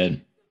 That'll be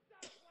good.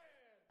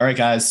 All right,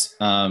 guys.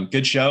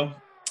 Good show.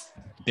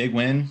 Big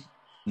win.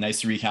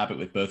 Nice to recap it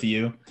with both of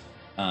you.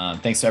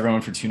 Thanks to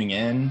everyone for tuning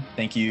in.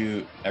 Thank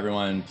you,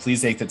 everyone.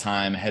 Please take the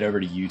time, head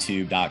over to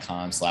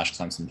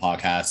youtube.com/Clemson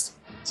podcast.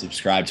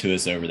 Subscribe to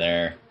us over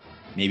there.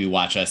 Maybe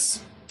watch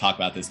us talk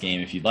about this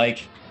game if you'd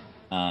like.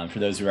 For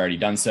those who've already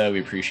done so, we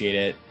appreciate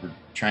it. We're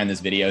trying this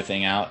video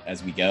thing out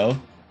as we go.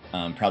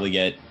 Probably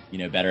get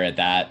better at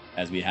that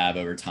as we have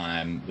over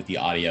time with the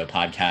audio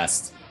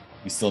podcast.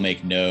 We still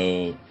make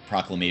no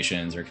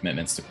proclamations or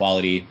commitments to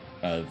quality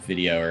of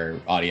video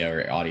or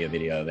audio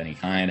video of any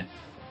kind.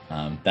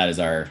 That is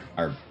our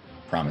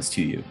promise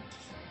to you.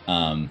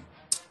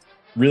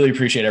 Really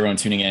appreciate everyone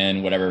tuning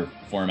in, whatever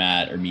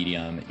format or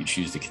medium that you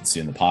choose to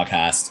consume the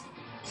podcast.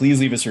 Please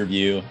leave us a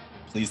review.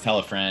 Please tell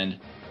a friend.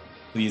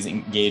 Please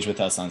engage with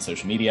us on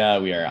social media.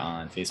 We are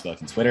on Facebook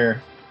and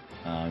Twitter.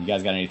 You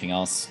guys got anything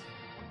else?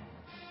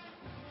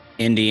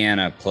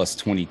 Indiana plus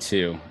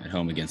 22 at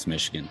home against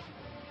Michigan,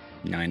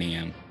 9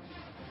 a.m.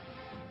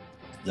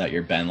 Is that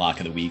your Ben lock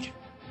of the week?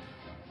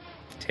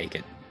 Take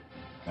it.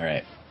 All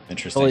right.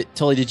 Interesting.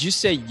 Tully, did you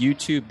say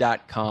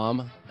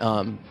youtube.com?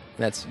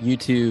 That's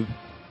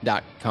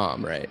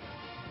youtube.com, right?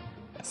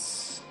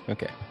 Yes.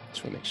 Okay.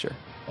 Just want to make sure.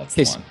 That's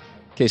the one.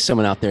 In case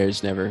someone out there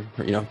is never,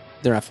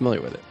 they're not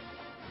familiar with it.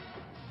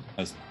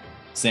 I was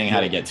saying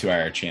how to get to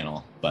our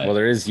channel, but well,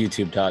 there is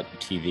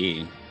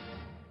youtube.tv.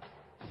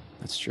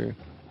 That's true.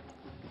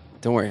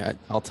 Don't worry.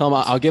 I'll tell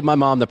I'll give my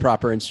mom the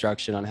proper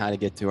instruction on how to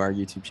get to our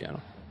YouTube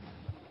channel.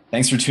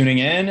 thanks for tuning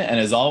in. And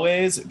as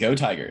always, go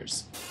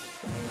Tigers.